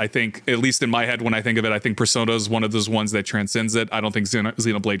style. I think, at least in my head, when I think of it, I think Persona is one of those ones that transcends it. I don't think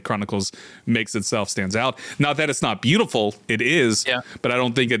Xenoblade Chronicles makes itself stands out. Not that it's not beautiful, it is, but I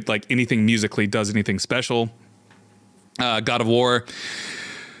don't think it like anything musically does anything special. God of War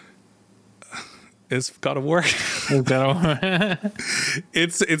is God of War.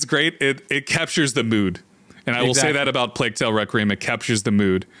 It's great. It captures the mood, and I will say that about Plague Tale Requiem. It captures the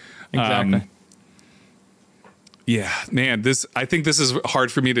mood. Exactly. Yeah, man, I think this is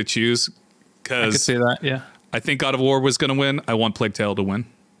hard for me to choose because I could say that. Yeah, I think God of War was going to win. I want Plague Tale to win,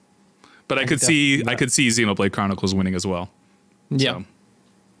 but I could see Xenoblade Chronicles winning as well. Yeah, so.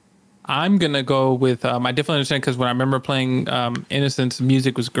 I'm gonna go with. I definitely understand because when I remember playing Innocence, the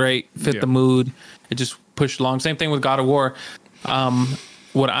music was great, fit the mood. It just pushed along. Same thing with God of War.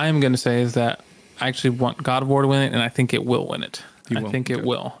 What I'm gonna say is that I actually want God of War to win it, and I think it will win it. I think it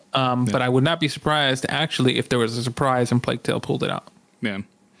will. But I would not be surprised, actually, if there was a surprise and Plague Tale pulled it out. Man.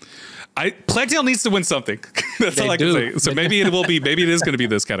 Plague Tale needs to win something. That's all I can say. So maybe it will be, maybe it is going to be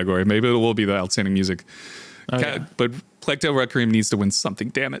this category. Maybe it will be the outstanding music. But Plague Tale Requiem needs to win something.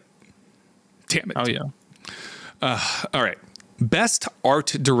 Damn it. Oh, yeah. All right. Best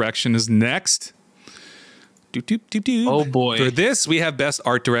art direction is next. Oh, boy. For this, we have best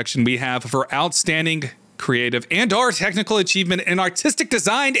art direction. We have for outstanding creative and/or technical achievement in artistic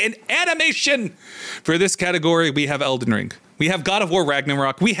design and animation. For this category, we have Elden Ring. We have God of War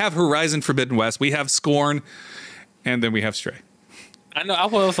Ragnarok. We have Horizon Forbidden West. We have Scorn. And then we have Stray. I know. I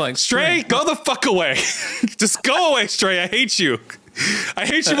was like, Stray, go the fuck away. Just go away, Stray. I hate you. I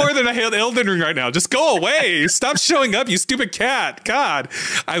hate you more than I hate Elden Ring right now. Just go away. Stop showing up, you stupid cat. God.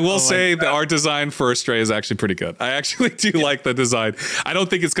 I will say the art design for Stray is actually pretty good. I actually do like the design. I don't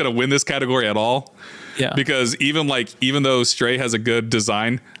think it's going to win this category at all. Yeah. Because even though Stray has a good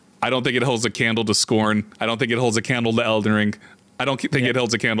design, I don't think it holds a candle to Scorn. I don't think it holds a candle to Elden Ring. I don't think it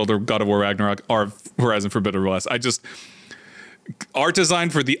holds a candle to God of War Ragnarok or Horizon Forbidden West. Art design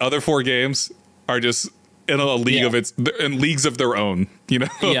for the other 4 games are just in a league in leagues of their own, you know?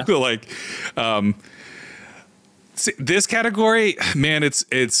 Like this category, man, this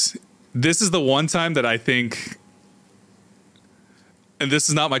is the one time that I think, and this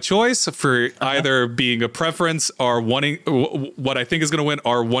is not my choice for either being a preference or wanting what I think is going to win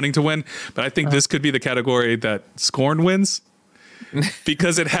or wanting to win. But I think this could be the category that Scorn wins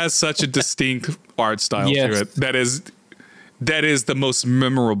because it has such a distinct art style to it. That is the most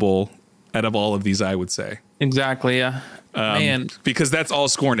memorable out of all of these, I would say. Exactly. Yeah. Man, because that's all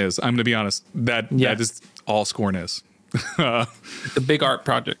Scorn is. I'm going to be honest. That is all Scorn is. The big art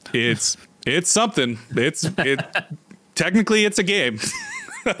project. It's something. Technically, it's a game.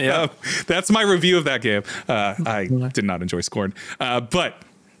 Yeah, that's my review of that game. I did not enjoy Scorn, but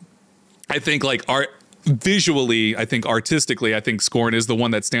I think like visually, I think artistically, I think Scorn is the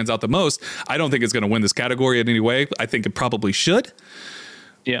one that stands out the most. I don't think it's going to win this category in any way. I think it probably should.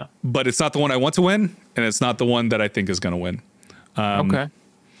 Yeah, but it's not the one I want to win, and it's not the one that I think is going to win. Okay.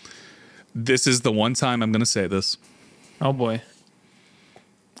 This is the one time I'm going to say this. Oh boy.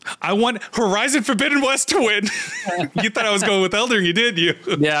 I want Horizon Forbidden West to win. You thought I was going with Elden Ring, didn't you?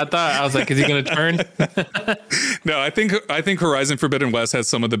 Yeah, I was like, is he going to turn? No, I think Horizon Forbidden West has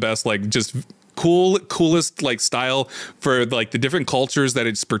some of the best, like, just coolest like style for like the different cultures that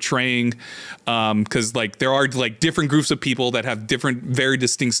it's portraying. Because like there are like different groups of people that have different, very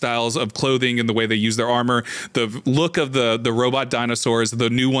distinct styles of clothing and the way they use their armor, the look of the robot dinosaurs,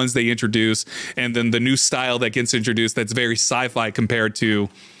 the new ones they introduce, and then the new style that gets introduced that's very sci-fi compared to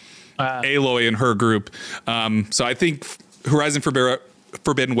Aloy and her group. So I think Horizon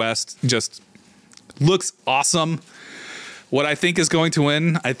Forbidden West just looks awesome. What I think is going to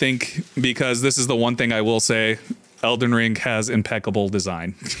win, I think, because this is the one thing I will say, Elden Ring has impeccable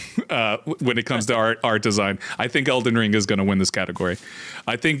design when it comes to art design. I think Elden Ring is going to win this category.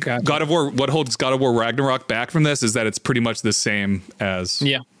 I think God of War, what holds God of War Ragnarok back from this is that it's pretty much the same as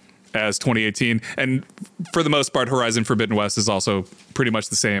 2018. And for the most part, Horizon Forbidden West is also pretty much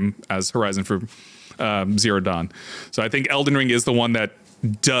the same as Horizon for Zero Dawn. So I think Elden Ring is the one that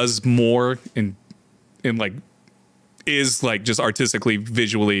does more in like, is like just artistically,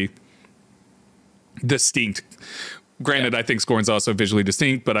 visually distinct. Granted, I think Scorn's also visually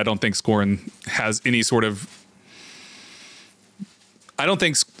distinct, but I don't think Scorn has any sort of. I don't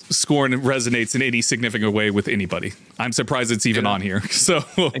think Scorn resonates in any significant way with anybody. I'm surprised it's even on here. So,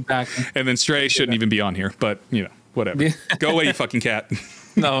 exactly. And then Stray shouldn't even be on here, but you know, whatever. Go away, you fucking cat.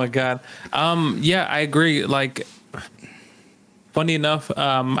 Oh my God. Yeah, I agree. Like, funny enough,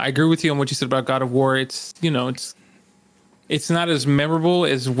 I agree with you on what you said about God of War. It's, you know, it's not as memorable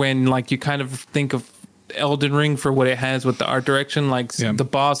as when like you kind of think of Elden Ring for what it has with the art direction, like the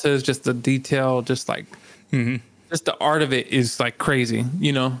bosses, just the detail, just like just the art of it is like crazy,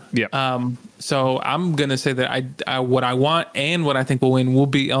 you know. So I'm gonna say that I what I want and what I think will win will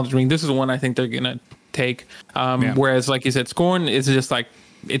be Elden Ring. This is the one I think they're gonna take. Whereas like you said, Scorn is just like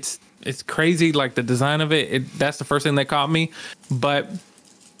it's crazy, like the design of it. That's the first thing that caught me, but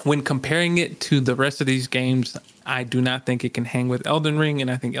when comparing it to the rest of these games, I do not think it can hang with Elden Ring,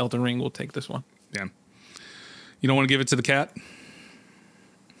 and I think Elden Ring will take this one. Yeah. You don't want to give it to the cat?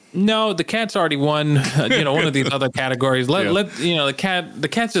 No, the cat's already won. You know, one of these other categories. Let you know the cat. The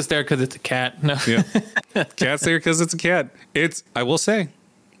cat's just there because it's a cat. No. Cat's there because it's a cat. I will say,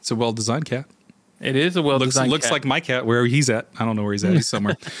 it's a well-designed cat. It is a well-designed cat. Looks like my cat where he's at. I don't know where he's at. He's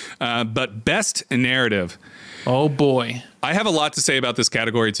somewhere. But best narrative. Oh boy. I have a lot to say about this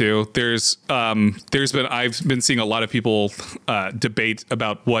category too. I've been seeing a lot of people debate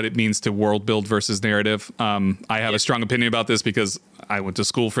about what it means to world build versus narrative. I have a strong opinion about this because I went to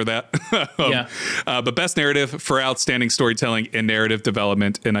school for that. But best narrative for outstanding storytelling and narrative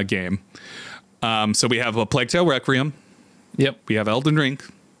development in a game. So we have A Plague Tale Requiem. Yep. We have Elden Ring.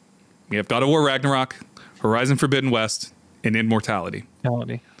 We have God of War Ragnarok, Horizon Forbidden West, and Immortality.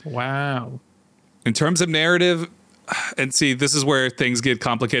 Wow. In terms of narrative, and see, this is where things get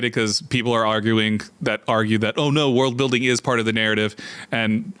complicated because people are argue that, oh no, world building is part of the narrative.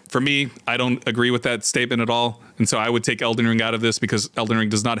 And for me, I don't agree with that statement at all. And so I would take Elden Ring out of this because Elden Ring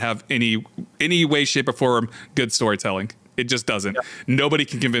does not have any way, shape, or form good storytelling. It just doesn't. Yep. Nobody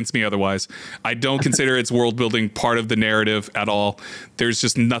can convince me otherwise. I don't consider its world building part of the narrative at all. There's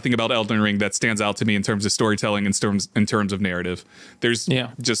just nothing about Elden Ring that stands out to me in terms of storytelling, in terms of narrative. There's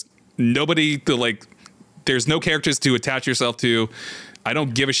just nobody to like. There's no characters to attach yourself to. I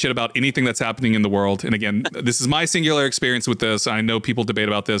don't give a shit about anything that's happening in the world. And again, this is my singular experience with this. I know people debate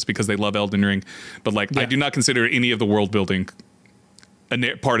about this because they love Elden Ring, but like I do not consider any of the world building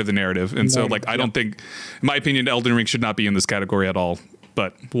part of the narrative. And so like I don't think, in my opinion, Elden Ring should not be in this category at all.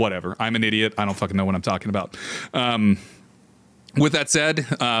 But whatever. I'm an idiot. I don't fucking know what I'm talking about. With that said,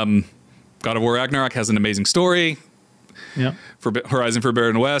 God of War Ragnarok has an amazing story. Yeah. For Horizon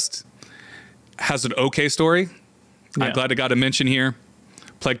Forbidden West has an okay story. Yeah. I'm glad I got a mention here.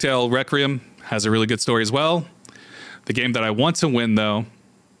 Plague Tale Requiem has a really good story as well. The game that I want to win, though,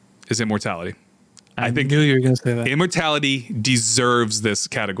 is Immortality. I think knew you were going to say that. Immortality deserves this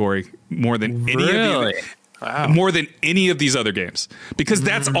category more than more than any of these other games, because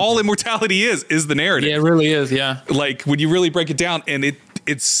that's all Immortality is the narrative. Yeah, it really is. Yeah. Like when you really break it down, and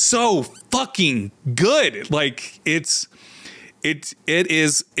it's so fucking good. Like it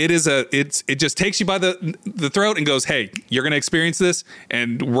just takes you by the throat and goes, hey, you're going to experience this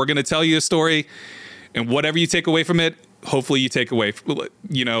and we're going to tell you a story, and whatever you take away from it, hopefully you take away,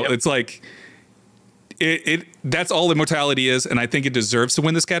 it's like, that's all Immortality is. And I think it deserves to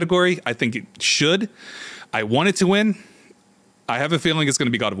win this category. I think it should. I want it to win. I have a feeling it's going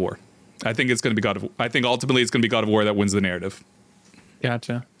to be God of War. I think ultimately it's going to be God of War that wins the narrative.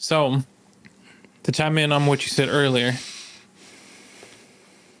 Gotcha. So to chime in on what you said earlier,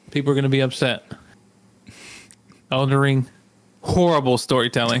 people are going to be upset. Elden Ring, horrible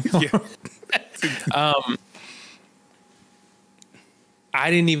storytelling. I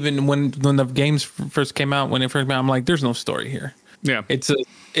didn't even when the games first came out. I'm like, there's no story here. Yeah,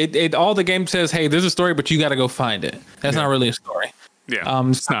 all the game says, hey, there's a story, but you got to go find it. That's not really a story. Yeah,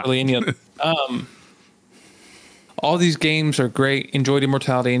 it's not really any other. All these games are great. Enjoyed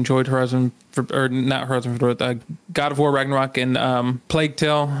Immortality. Enjoyed God of War Ragnarok and Plague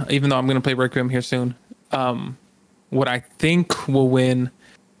Tale. Even though I'm going to play Requiem here soon. What I think will win,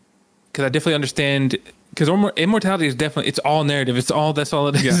 because I definitely understand because Immortality is definitely, it's all narrative. That's all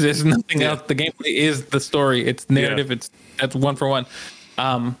it is. Yeah. There's nothing else. The gameplay is the story. It's narrative. Yeah. That's one for one.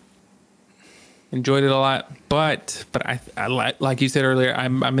 Enjoyed it a lot, but I like you said earlier,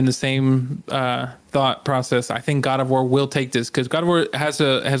 I'm in the same thought process. I think God of War will take this because God of War has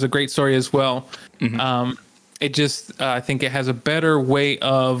a great story as well. Mm-hmm. It just I think it has a better way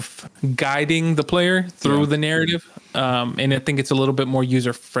of guiding the player through the narrative, and I think it's a little bit more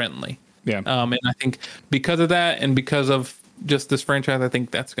user friendly. Yeah. And I think because of that, and because of just this franchise, I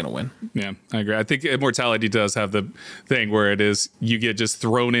think that's going to win. Yeah, I agree. I think Immortality does have the thing where it is you get just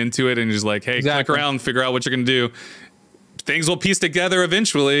thrown into it and just like, hey, click around, figure out what you're going to do. Things will piece together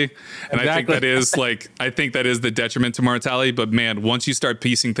eventually. And I think that is the detriment to Mortality. But man, once you start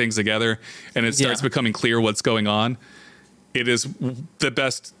piecing things together and it starts becoming clear what's going on, it is the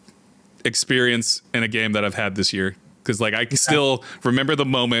best experience in a game that I've had this year. Because like I still remember the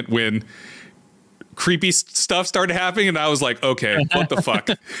moment when creepy stuff started happening and I was like, okay, what the fuck?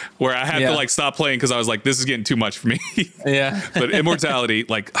 Where I had to like stop playing because I was like, this is getting too much for me. But Immortality,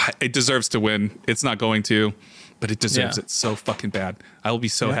 like, it deserves to win. It's not going to, but it deserves it so fucking bad. I will be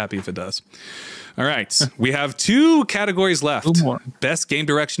so happy if it does. All right. We have 2 categories left. Best game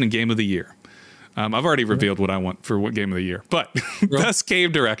direction and game of the year. I've already revealed what I want for what game of the year, but best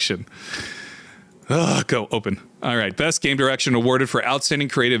game direction. Go open. All right. Best game direction awarded for outstanding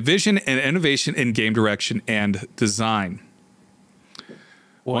creative vision and innovation in game direction and design.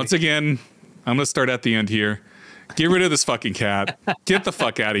 Once again, I'm going to start at the end here. Get rid of this fucking cat. Get the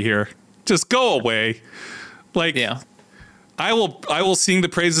fuck out of here. Just go away. Like, I will sing the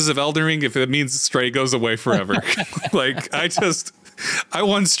praises of Elden Ring if it means Stray goes away forever. Like, I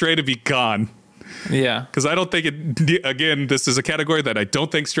want Stray to be gone. Yeah. Because I don't think again, this is a category that I don't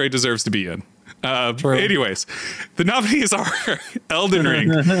think Stray deserves to be in. Anyways, the nominees are Elden Ring,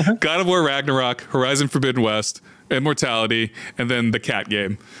 God of War Ragnarok, Horizon Forbidden West, Immortality, and then the cat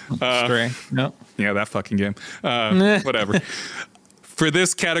game. Stray. No. Yeah, that fucking game. Whatever. For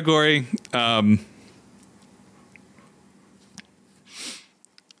this category, I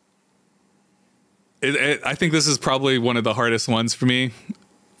think this is probably one of the hardest ones for me.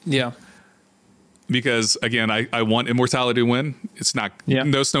 Yeah. Because again, I want Immortality to win. It's not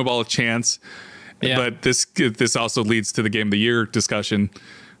no snowball chance. Yeah. But this also leads to the game of the year discussion.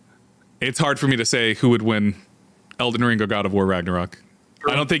 It's hard for me to say who would win, Elden Ring or God of War Ragnarok.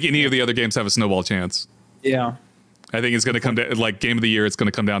 I don't think any of the other games have a snowball chance. Yeah. I think it's going to come to like game of the year. It's going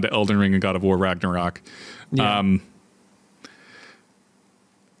to come down to Elden Ring and God of War Ragnarok. Yeah.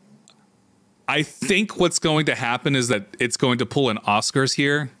 I think what's going to happen is that it's going to pull an Oscars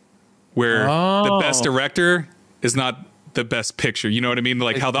here, where the best director is not the best picture. You know what I mean?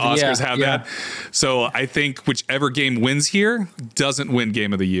 Like how the Oscars have that. So I think whichever game wins here doesn't win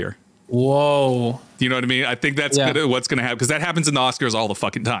game of the year. Whoa. You know what I mean? I think that's what's going to happen, because that happens in the Oscars all the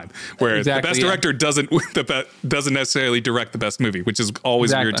fucking time, where the best director doesn't necessarily direct the best movie, which is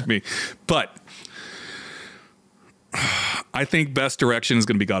always weird to me. But I think best direction is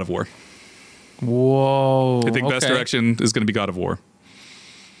going to be God of War. Whoa. I think best direction is going to be God of War.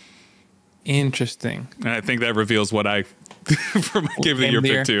 Interesting. And I think that reveals what I for my game of the year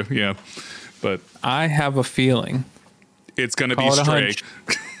pick too. Yeah. But I have a feeling it's going to be Stray.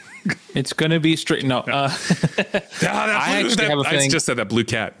 It's going to be Stray. No. I just said that blue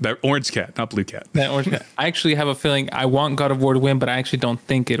cat, that orange cat, not blue cat. That orange cat. I actually have a feeling I want God of War to win, but I actually don't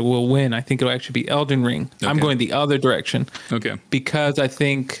think it will win. I think it'll actually be Elden Ring. Okay. I'm going the other direction. Okay. Because I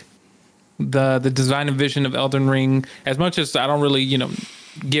think the design and vision of Elden Ring, as much as I don't really,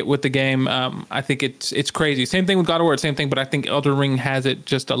 get with the game, I think it's crazy. Same thing with God of War, same thing, but I think Elden Ring has it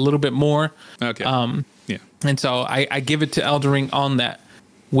just a little bit more. Okay. Yeah. And so I give it to Elden Ring on that,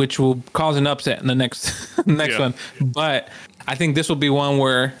 which will cause an upset in the next one. But I think this will be one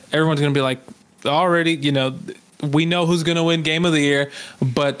where everyone's going to be like, already, we know who's going to win Game of the Year,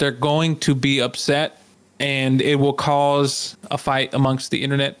 but they're going to be upset, and it will cause a fight amongst the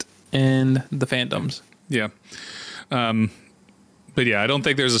internet and the fandoms. Yeah. But yeah, I don't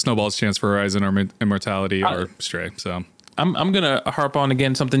think there's a snowball's chance for Horizon or Immortality or Stray. So I'm gonna harp on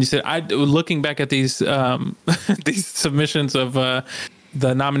again something you said. Looking back at these these submissions of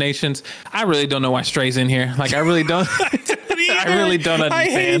the nominations, I really don't know why Stray's in here. Like, I really don't. I really don't understand. I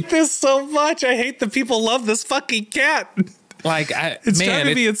hate this so much. I hate that people love this fucking cat. Like, it's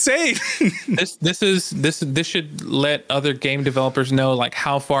driving me insane. This should let other game developers know like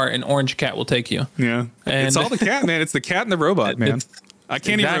how far an orange cat will take you. Yeah, and it's all the cat, man. It's the cat and the robot, man. I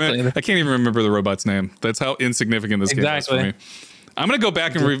can't even remember the robot's name. That's how insignificant this game is for me. I'm gonna go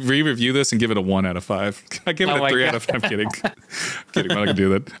back and re-review this and give it a 1 out of 5. I give it a 3 out of 5. I'm kidding. I'm kidding. I'm not gonna do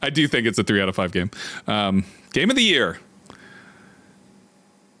that. I do think it's a 3 out of 5 game. Game of the year.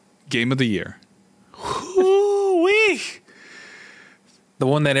 Game of the year. Woo-wee. The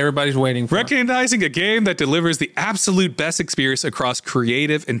one that everybody's waiting for. Recognizing a game that delivers the absolute best experience across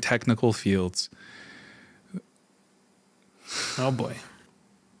creative and technical fields. Oh boy.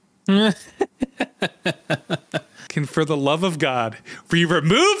 Can, for the love of God, we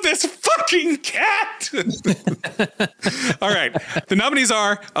remove this fucking cat? All right. The nominees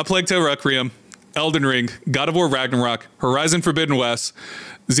are A Plague Tale Requiem, Elden Ring, God of War Ragnarok, Horizon Forbidden West,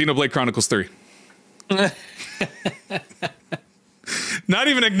 Xenoblade Chronicles 3. Not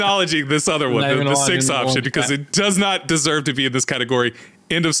even acknowledging this other one, the 6th option, because it does not deserve to be in this category.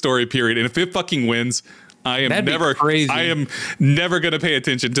 End of story, period. And if it fucking wins, I am never going to pay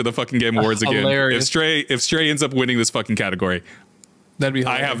attention to the fucking Game Awards again. If Stray ends up winning this fucking category, that'd be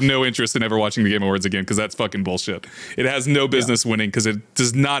hilarious. I have no interest in ever watching the Game Awards again, because that's fucking bullshit. It has no business winning, because it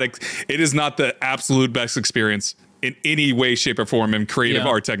is not the absolute best experience in any way, shape, or form in creative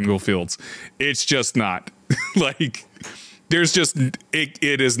or technical fields. It's just not. Like, there's just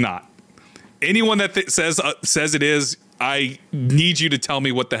it is not. Anyone that says it is, I need you to tell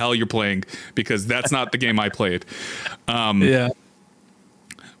me what the hell you're playing, because that's not the game I played. With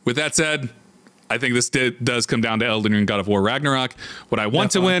that said, I think this does come down to Elden Ring, God of War Ragnarok. What I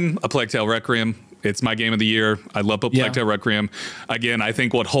want to win, A Plague Tale Requiem. It's my game of the year. I love A Plague Tale Requiem. Again, I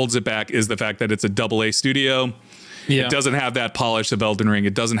think what holds it back is the fact that it's a AA studio. Yeah. It doesn't have that polish of Elden Ring.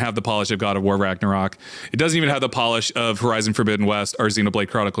 It doesn't have the polish of God of War Ragnarok. It doesn't even have the polish of Horizon Forbidden West or Xenoblade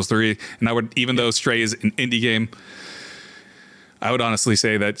Chronicles 3. And I would, even though Stray is an indie game, I would honestly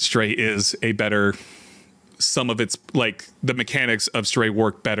say that Stray is a better, some of its, like, the mechanics of Stray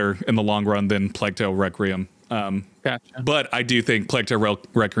work better in the long run than Plague Tale Requiem. Gotcha. But I do think Plague Tale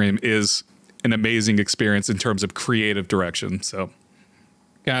Requiem is an amazing experience in terms of creative direction. So,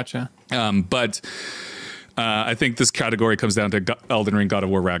 gotcha. I think this category comes down to Elden Ring, God of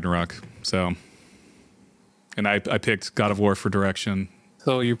War Ragnarok. So, and I picked God of War for direction.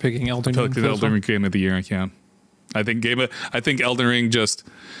 So you're picking Elden Ring? The Elden Ring game of the year. I can. I think Elden Ring just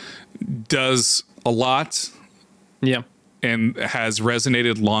does a lot. Yeah. And has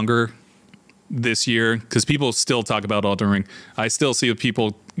resonated longer this year, because people still talk about Elden Ring. I still see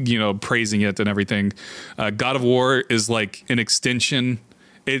people, praising it and everything. God of War is like an extension.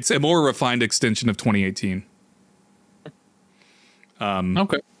 It's a more refined extension of 2018.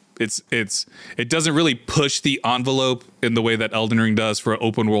 Okay. It doesn't really push the envelope in the way that Elden Ring does for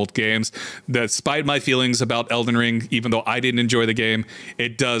open world games. Despite my feelings about Elden Ring, even though I didn't enjoy the game,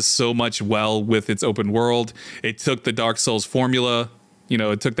 it does so much well with its open world. It took the Dark Souls formula,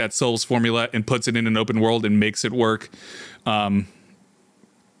 it took that Souls formula and puts it in an open world and makes it work. And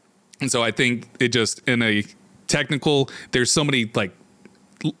so I think it just, in a technical, there's so many like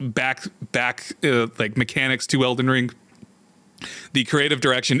back like mechanics to Elden Ring. The creative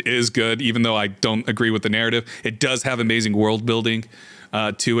direction is good, even though I don't agree with the narrative. It does have amazing world building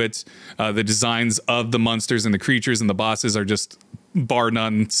to it. The designs of the monsters and the creatures and the bosses are just, bar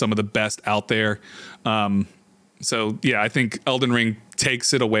none, some of the best out there. So yeah, I think Elden Ring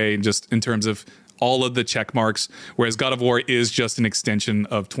takes it away just in terms of all of the check marks, whereas God of War is just an extension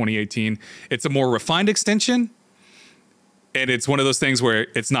of 2018. It's a more refined extension. And it's one of those things where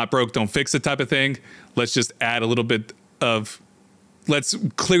it's not broke, don't fix it type of thing. Let's just add a little bit of, let's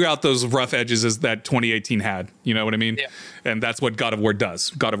clear out those rough edges as that 2018 had. You know what I mean? Yeah. And that's what God of War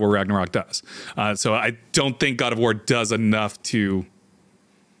does. God of War Ragnarok does. So I don't think God of War does enough to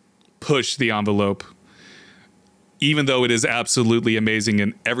push the envelope. Even though it is absolutely amazing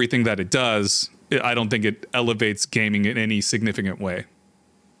in everything that it does, I don't think it elevates gaming in any significant way.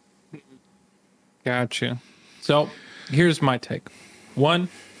 Gotcha. So here's my take. 1,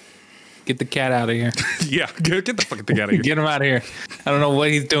 get the cat out of here. Yeah, get the fucking thing out of here. Get him out of here. I don't know what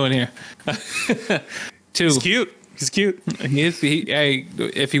he's doing here. 2, he's cute. He's cute. Hey,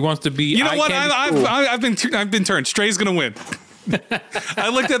 if he wants to be, you know what? I've been turned. Stray's gonna win. I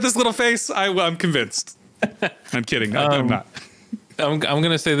looked at this little face. I'm convinced. I'm kidding. I'm not. I'm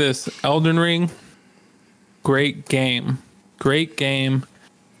gonna say this: Elden Ring, great game,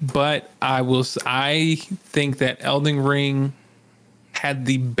 but I think that Elden Ring had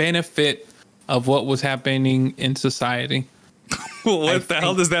the benefit of what was happening in society. Well, what the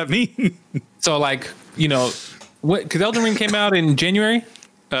hell does that mean? So, like, what? Because Elden Ring came out in January,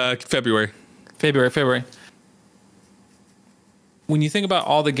 February. When you think about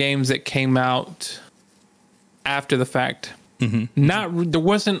all the games that came out after the fact, there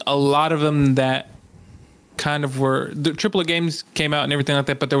wasn't a lot of them that kind of were the AAA games came out and everything like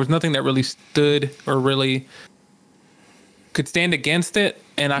that, but there was nothing that really stood or really could stand against it.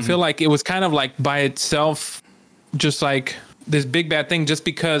 And I feel like it was kind of like by itself, just like this big bad thing, just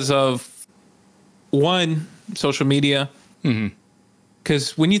because of one, social media.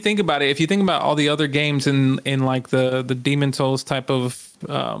 Because when you think about it, if you think about all the other games in like the Demon Souls type of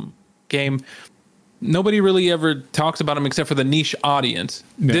game, nobody really ever talks about them except for the niche audience.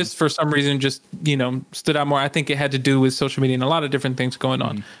 Yeah. This, for some reason, just, you know, stood out more. I think it had to do with social media and a lot of different things going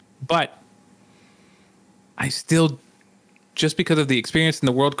on. But I still, just because of the experience and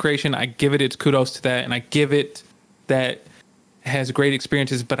the world creation, I give it its kudos to that. And I give it that it has great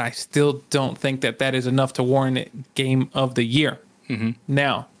experiences, but I still don't think that that is enough to warrant it Game of the Year.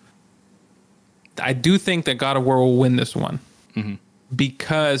 Now, I do think that God of War will win this one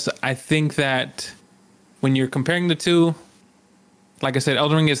because I think that when you're comparing the two, like I said,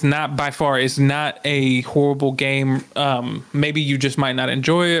 Elden Ring is not by far, it's not a horrible game. Maybe you just might not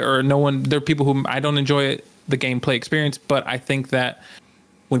enjoy it, or there are people who I don't enjoy it, the gameplay experience, but I think that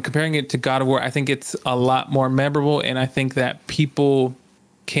when comparing it to God of War, I think it's a lot more memorable, and I think that people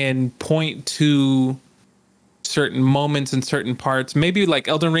can point to certain moments and certain parts. Maybe like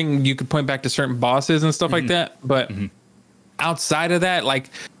Elden Ring, you could point back to certain bosses and stuff like that, but outside of that, like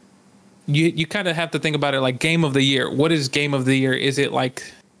you kind of have to think about it like Game of the Year. What is Game of the Year? Is it like,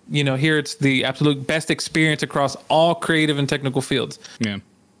 you know, here it's the absolute best experience across all creative and technical fields. Yeah.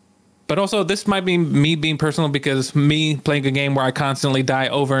 But also this might be me being personal, because me playing a game where I constantly die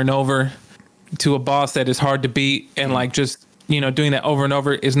over and over to a boss that is hard to beat, and like just, you know, doing that over and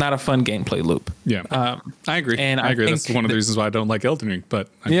over is not a fun gameplay loop. Yeah. I agree. And I agree. That's one of the reasons why I don't like Elden Ring, but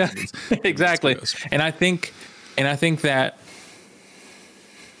exactly. And I think that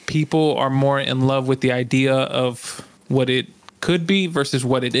people are more in love with the idea of what it could be versus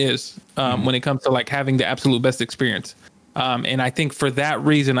what it is, when it comes to like having the absolute best experience. And I think for that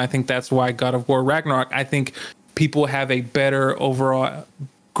reason, I think that's why God of War Ragnarok, I think people have a better overall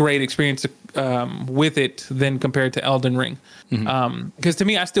great experience with it than compared to Elden Ring. Because to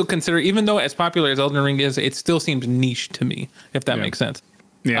me, I still consider, even though as popular as Elden Ring is, it still seems niche to me, if that makes sense.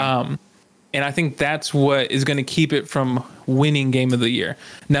 Yeah. And I think that's what is going to keep it from winning Game of the Year.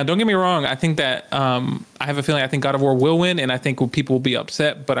 Now, don't get me wrong. I think that I have a feeling I think God of War will win, and I think people will be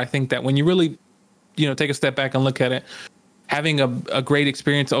upset. But I think that when you really, you know, take a step back and look at it, having a great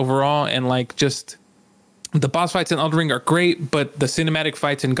experience overall, and like just the boss fights in Elden Ring are great, but the cinematic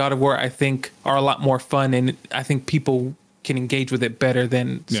fights in God of War, I think, are a lot more fun, and I think people can engage with it better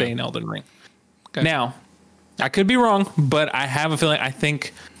than say in Elden Ring. Okay. Now, I could be wrong, but I have a feeling I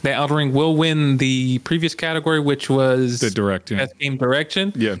think that Elden Ring will win the previous category, which was the best game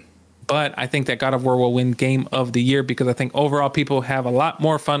direction. Yeah. But I think that God of War will win Game of the Year, because I think overall people have a lot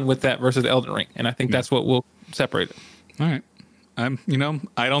more fun with that versus Elden Ring, and I think that's what will separate it. All right.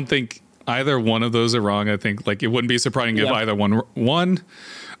 I don't think either one of those are wrong. I think like it wouldn't be surprising if either one won.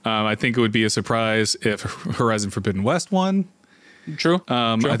 I think it would be a surprise if Horizon Forbidden West won. True. True.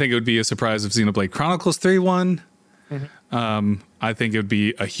 I think it would be a surprise if Xenoblade Chronicles 3 won. I think it would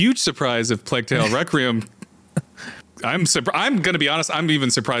be a huge surprise if Plague Tale Requiem. I'm going to be honest. I'm even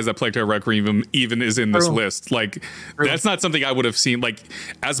surprised that Plague Tale Requiem even is in this list. Like, that's not something I would have seen. Like,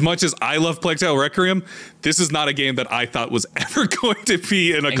 as much as I love Plague Tale Requiem, this is not a game that I thought was ever going to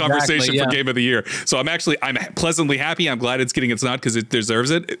be in a conversation for Game of the Year. So I'm pleasantly happy. I'm glad it's getting its nod because it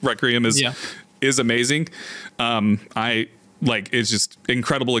deserves it. Requiem is amazing. It's just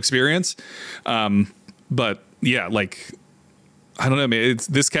incredible experience. But yeah, like, I don't know, man. It's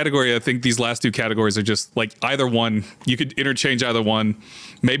this category. I think these last two categories are just like either one. You could interchange either one.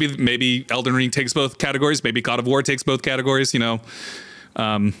 Maybe Elden Ring takes both categories. Maybe God of War takes both categories. You know,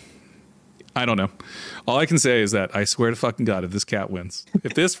 I don't know. All I can say is that I swear to fucking God, if this cat wins,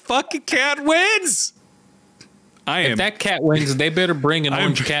 if this fucking cat wins, if that cat wins, they better bring an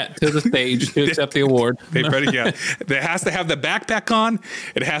orange cat to the stage to accept the award. It has to have the backpack on.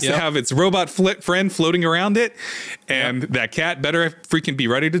 It has to have its robot friend floating around it. And that cat better freaking be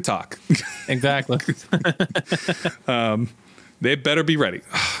ready to talk. Exactly. They better be ready.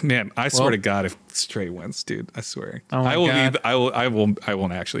 Oh, man, I swear to God, if Stray wins, dude, I swear. Oh I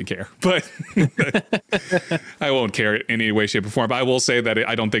won't actually care. But I won't care in any way, shape, or form. But I will say that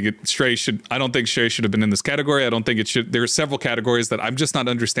I don't think Stray should have been in this category. I don't think it should. There are several categories that I'm just not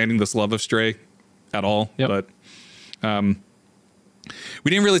understanding this love of Stray at all. But we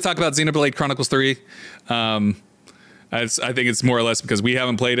didn't really talk about Xenoblade Chronicles 3. I think it's more or less because we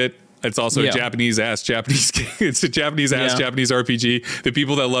haven't played it. It's also a Japanese game. It's a Japanese RPG. The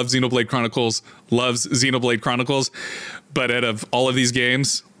people that love Xenoblade Chronicles loves Xenoblade Chronicles. But out of all of these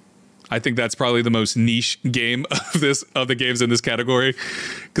games, I think that's probably the most niche game of the games in this category,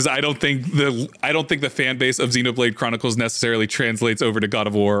 because I don't think the fan base of Xenoblade Chronicles necessarily translates over to God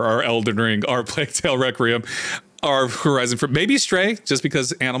of War or Elden Ring or Plague Tale Requiem or Horizon maybe Stray, just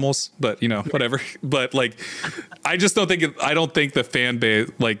because animals, but whatever. But like, I just don't think I don't think the fan base,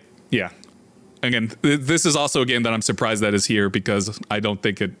 like, yeah. Again, this is also a game that I'm surprised that is here, because I don't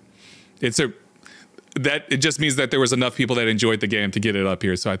think it just means that there was enough people that enjoyed the game to get it up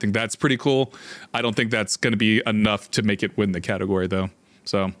here. So I think that's pretty cool. I don't think that's going to be enough to make it win the category, though.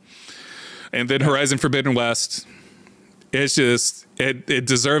 So, and then Horizon Forbidden West, it's just, it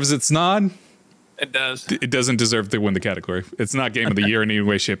deserves its nod. It does. It doesn't deserve to win the category. It's not Game of the Year in any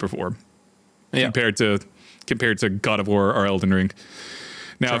way, shape, or form. Yeah. Compared to God of War or Elden Ring.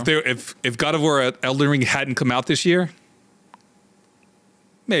 Now, if God of War or Elden Ring hadn't come out this year,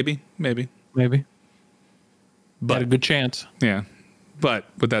 maybe. But had a good chance. Yeah. But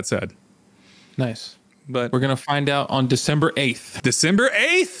with that said. Nice. But we're going to find out on December 8th. December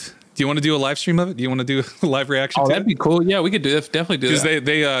 8th? Do you want to do a live stream of it? Do you want to do a live reaction? Oh, that'd be cool. Yeah, we could do that. Definitely do that.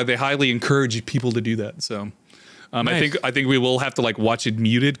 Because they highly encourage people to do that. So nice. I think we will have to like watch it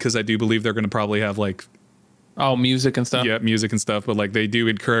muted, because I do believe they're going to probably have like music and stuff. Yeah, music and stuff. But like, they do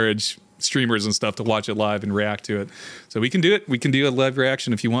encourage streamers and stuff to watch it live and react to it. So we can do it. We can do a live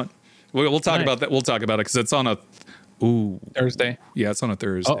reaction if you want. We'll talk about that. We'll talk about it because it's on a Thursday. Yeah, it's on a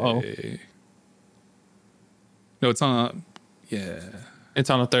Thursday. Uh-oh. No, it's on a It's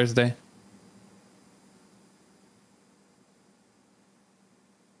on a Thursday.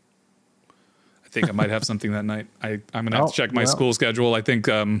 I think I might have something that night. I'm gonna have to check my school schedule. I think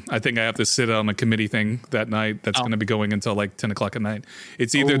I have to sit on a committee thing that night. That's gonna be going until like 10 o'clock at night.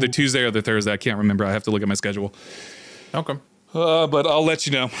 It's either the Tuesday or the Thursday. I can't remember. I have to look at my schedule. Okay. But I'll let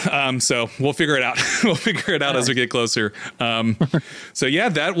you know. So we'll figure it out. We'll figure it out as we get closer. So yeah,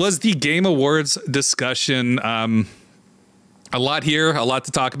 that was the Game Awards discussion. A lot here, a lot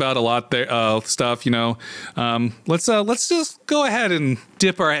to talk about, a lot there, stuff. Let's just go ahead and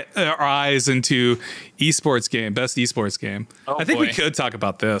dip our eyes into esports game, best esports game. I think we could talk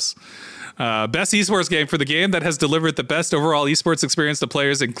about this. Best esports game for the game that has delivered the best overall esports experience to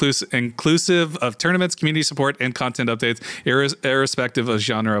players, inclusive of tournaments, community support, and content updates, irrespective of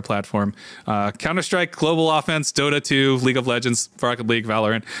genre or platform. Counter-Strike, Global Offense, Dota 2, League of Legends, Rocket League,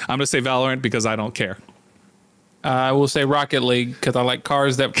 Valorant. I'm going to say Valorant because I don't care. I will say Rocket League because I like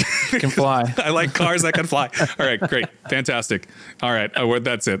cars that can fly. I like cars that can fly. All right, great. Fantastic. All right,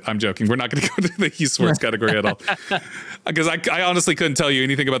 that's it. I'm joking. We're not going to go to the esports category at all. Because I honestly couldn't tell you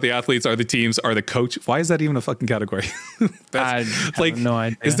anything about the athletes or the teams or the coach. Why is that even a fucking category? I have no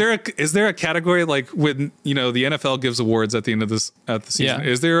idea. Is there a category like when, the NFL gives awards at the end of the season? Yeah.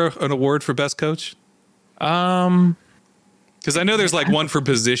 Is there an award for best coach? Because I know there's like one for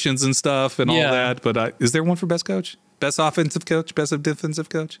positions and stuff and all that, but is there one for best coach? Best offensive coach? Best defensive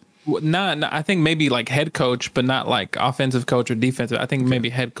coach? No, I think maybe like head coach, but not like offensive coach or defensive. I think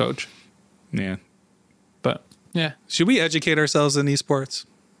maybe head coach. Yeah. But yeah. Should we educate ourselves in esports?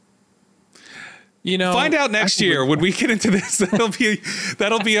 Find out next year when we get into this.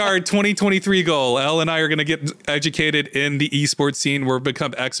 That'll be our 2023 goal. Elle and I are going to get educated in the esports scene. We'll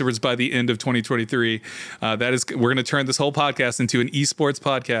become experts by the end of 2023. We're going to turn this whole podcast into an esports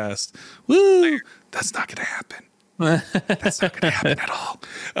podcast. Woo! That's not going to happen. That's not going to happen at all.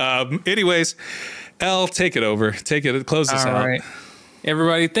 Anyways, Elle, take it over. Close this out. All right.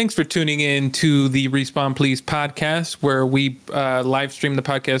 Everybody, thanks for tuning in to the Respawn Please podcast, where we live stream the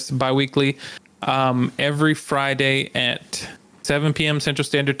podcast bi-weekly. Every Friday at 7 p.m. Central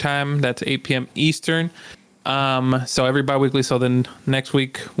Standard Time. That's 8 p.m. Eastern. So every bi-weekly. So then next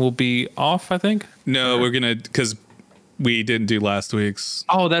week we'll be off, I think. No, we're going to, because we didn't do last week's.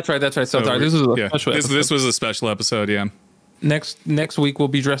 Oh, that's right. So sorry. This was a special episode. This was a special episode. Yeah. Next week we'll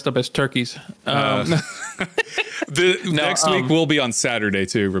be dressed up as turkeys. Next week we'll be on Saturday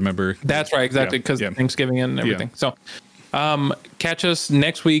too. Remember? That's right. Exactly. Because Thanksgiving and everything. Yeah. So, catch us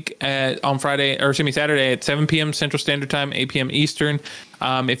next week on Saturday at 7 p.m. Central Standard Time, 8 p.m. Eastern.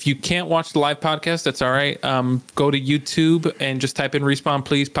 If you can't watch the live podcast, that's all right. Go to YouTube and just type in Respawn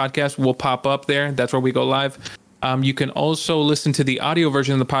Please podcast. We'll pop up there. That's where we go live. You can also listen to the audio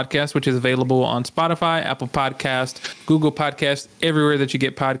version of the podcast, which is available on Spotify, Apple Podcast, Google Podcast, everywhere that you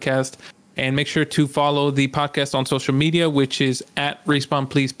get podcasts. And make sure to follow the podcast on social media, which is at Respawn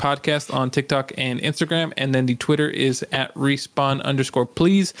Please Podcast on TikTok and Instagram. And then the Twitter is at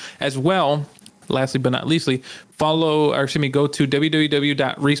Respawn_Please as well. Lastly, but not leastly, go to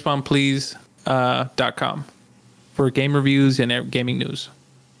www.respawnplease.com for game reviews and gaming news.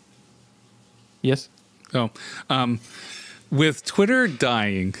 Yes? With Twitter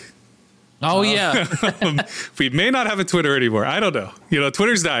dying, Oh yeah. We may not have a Twitter anymore. I don't know.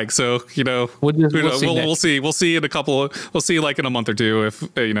 Twitter's dying. So we'll see. We'll see in a couple. We'll see like in a month or two if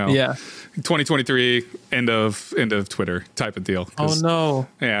Yeah. 2023 end of Twitter type of deal. Oh no.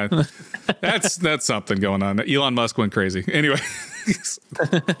 Yeah, that's something going on. Elon Musk went crazy. Anyways,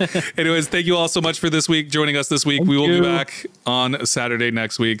 thank you all so much for this week, joining us this week. Thank we will you. be back on Saturday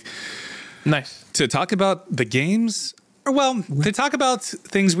next week. Nice. To talk about the games, to talk about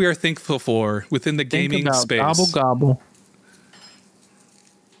things we are thankful for within the gaming space. Gobble gobble.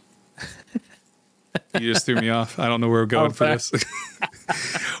 You just threw me off. I don't know where we're going for this.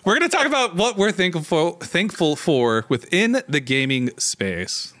 We're going to talk about what we're thankful for within the gaming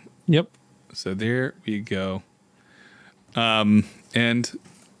space. Yep. So there we go. And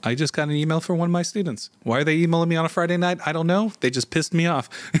I just got an email from one of my students. Why are they emailing me on a Friday night? I don't know. They just pissed me off.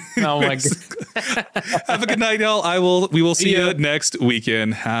 Oh my god. Have a good night, y'all. We will see you next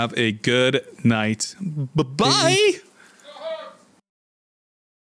weekend. Have a good night. Bye-bye.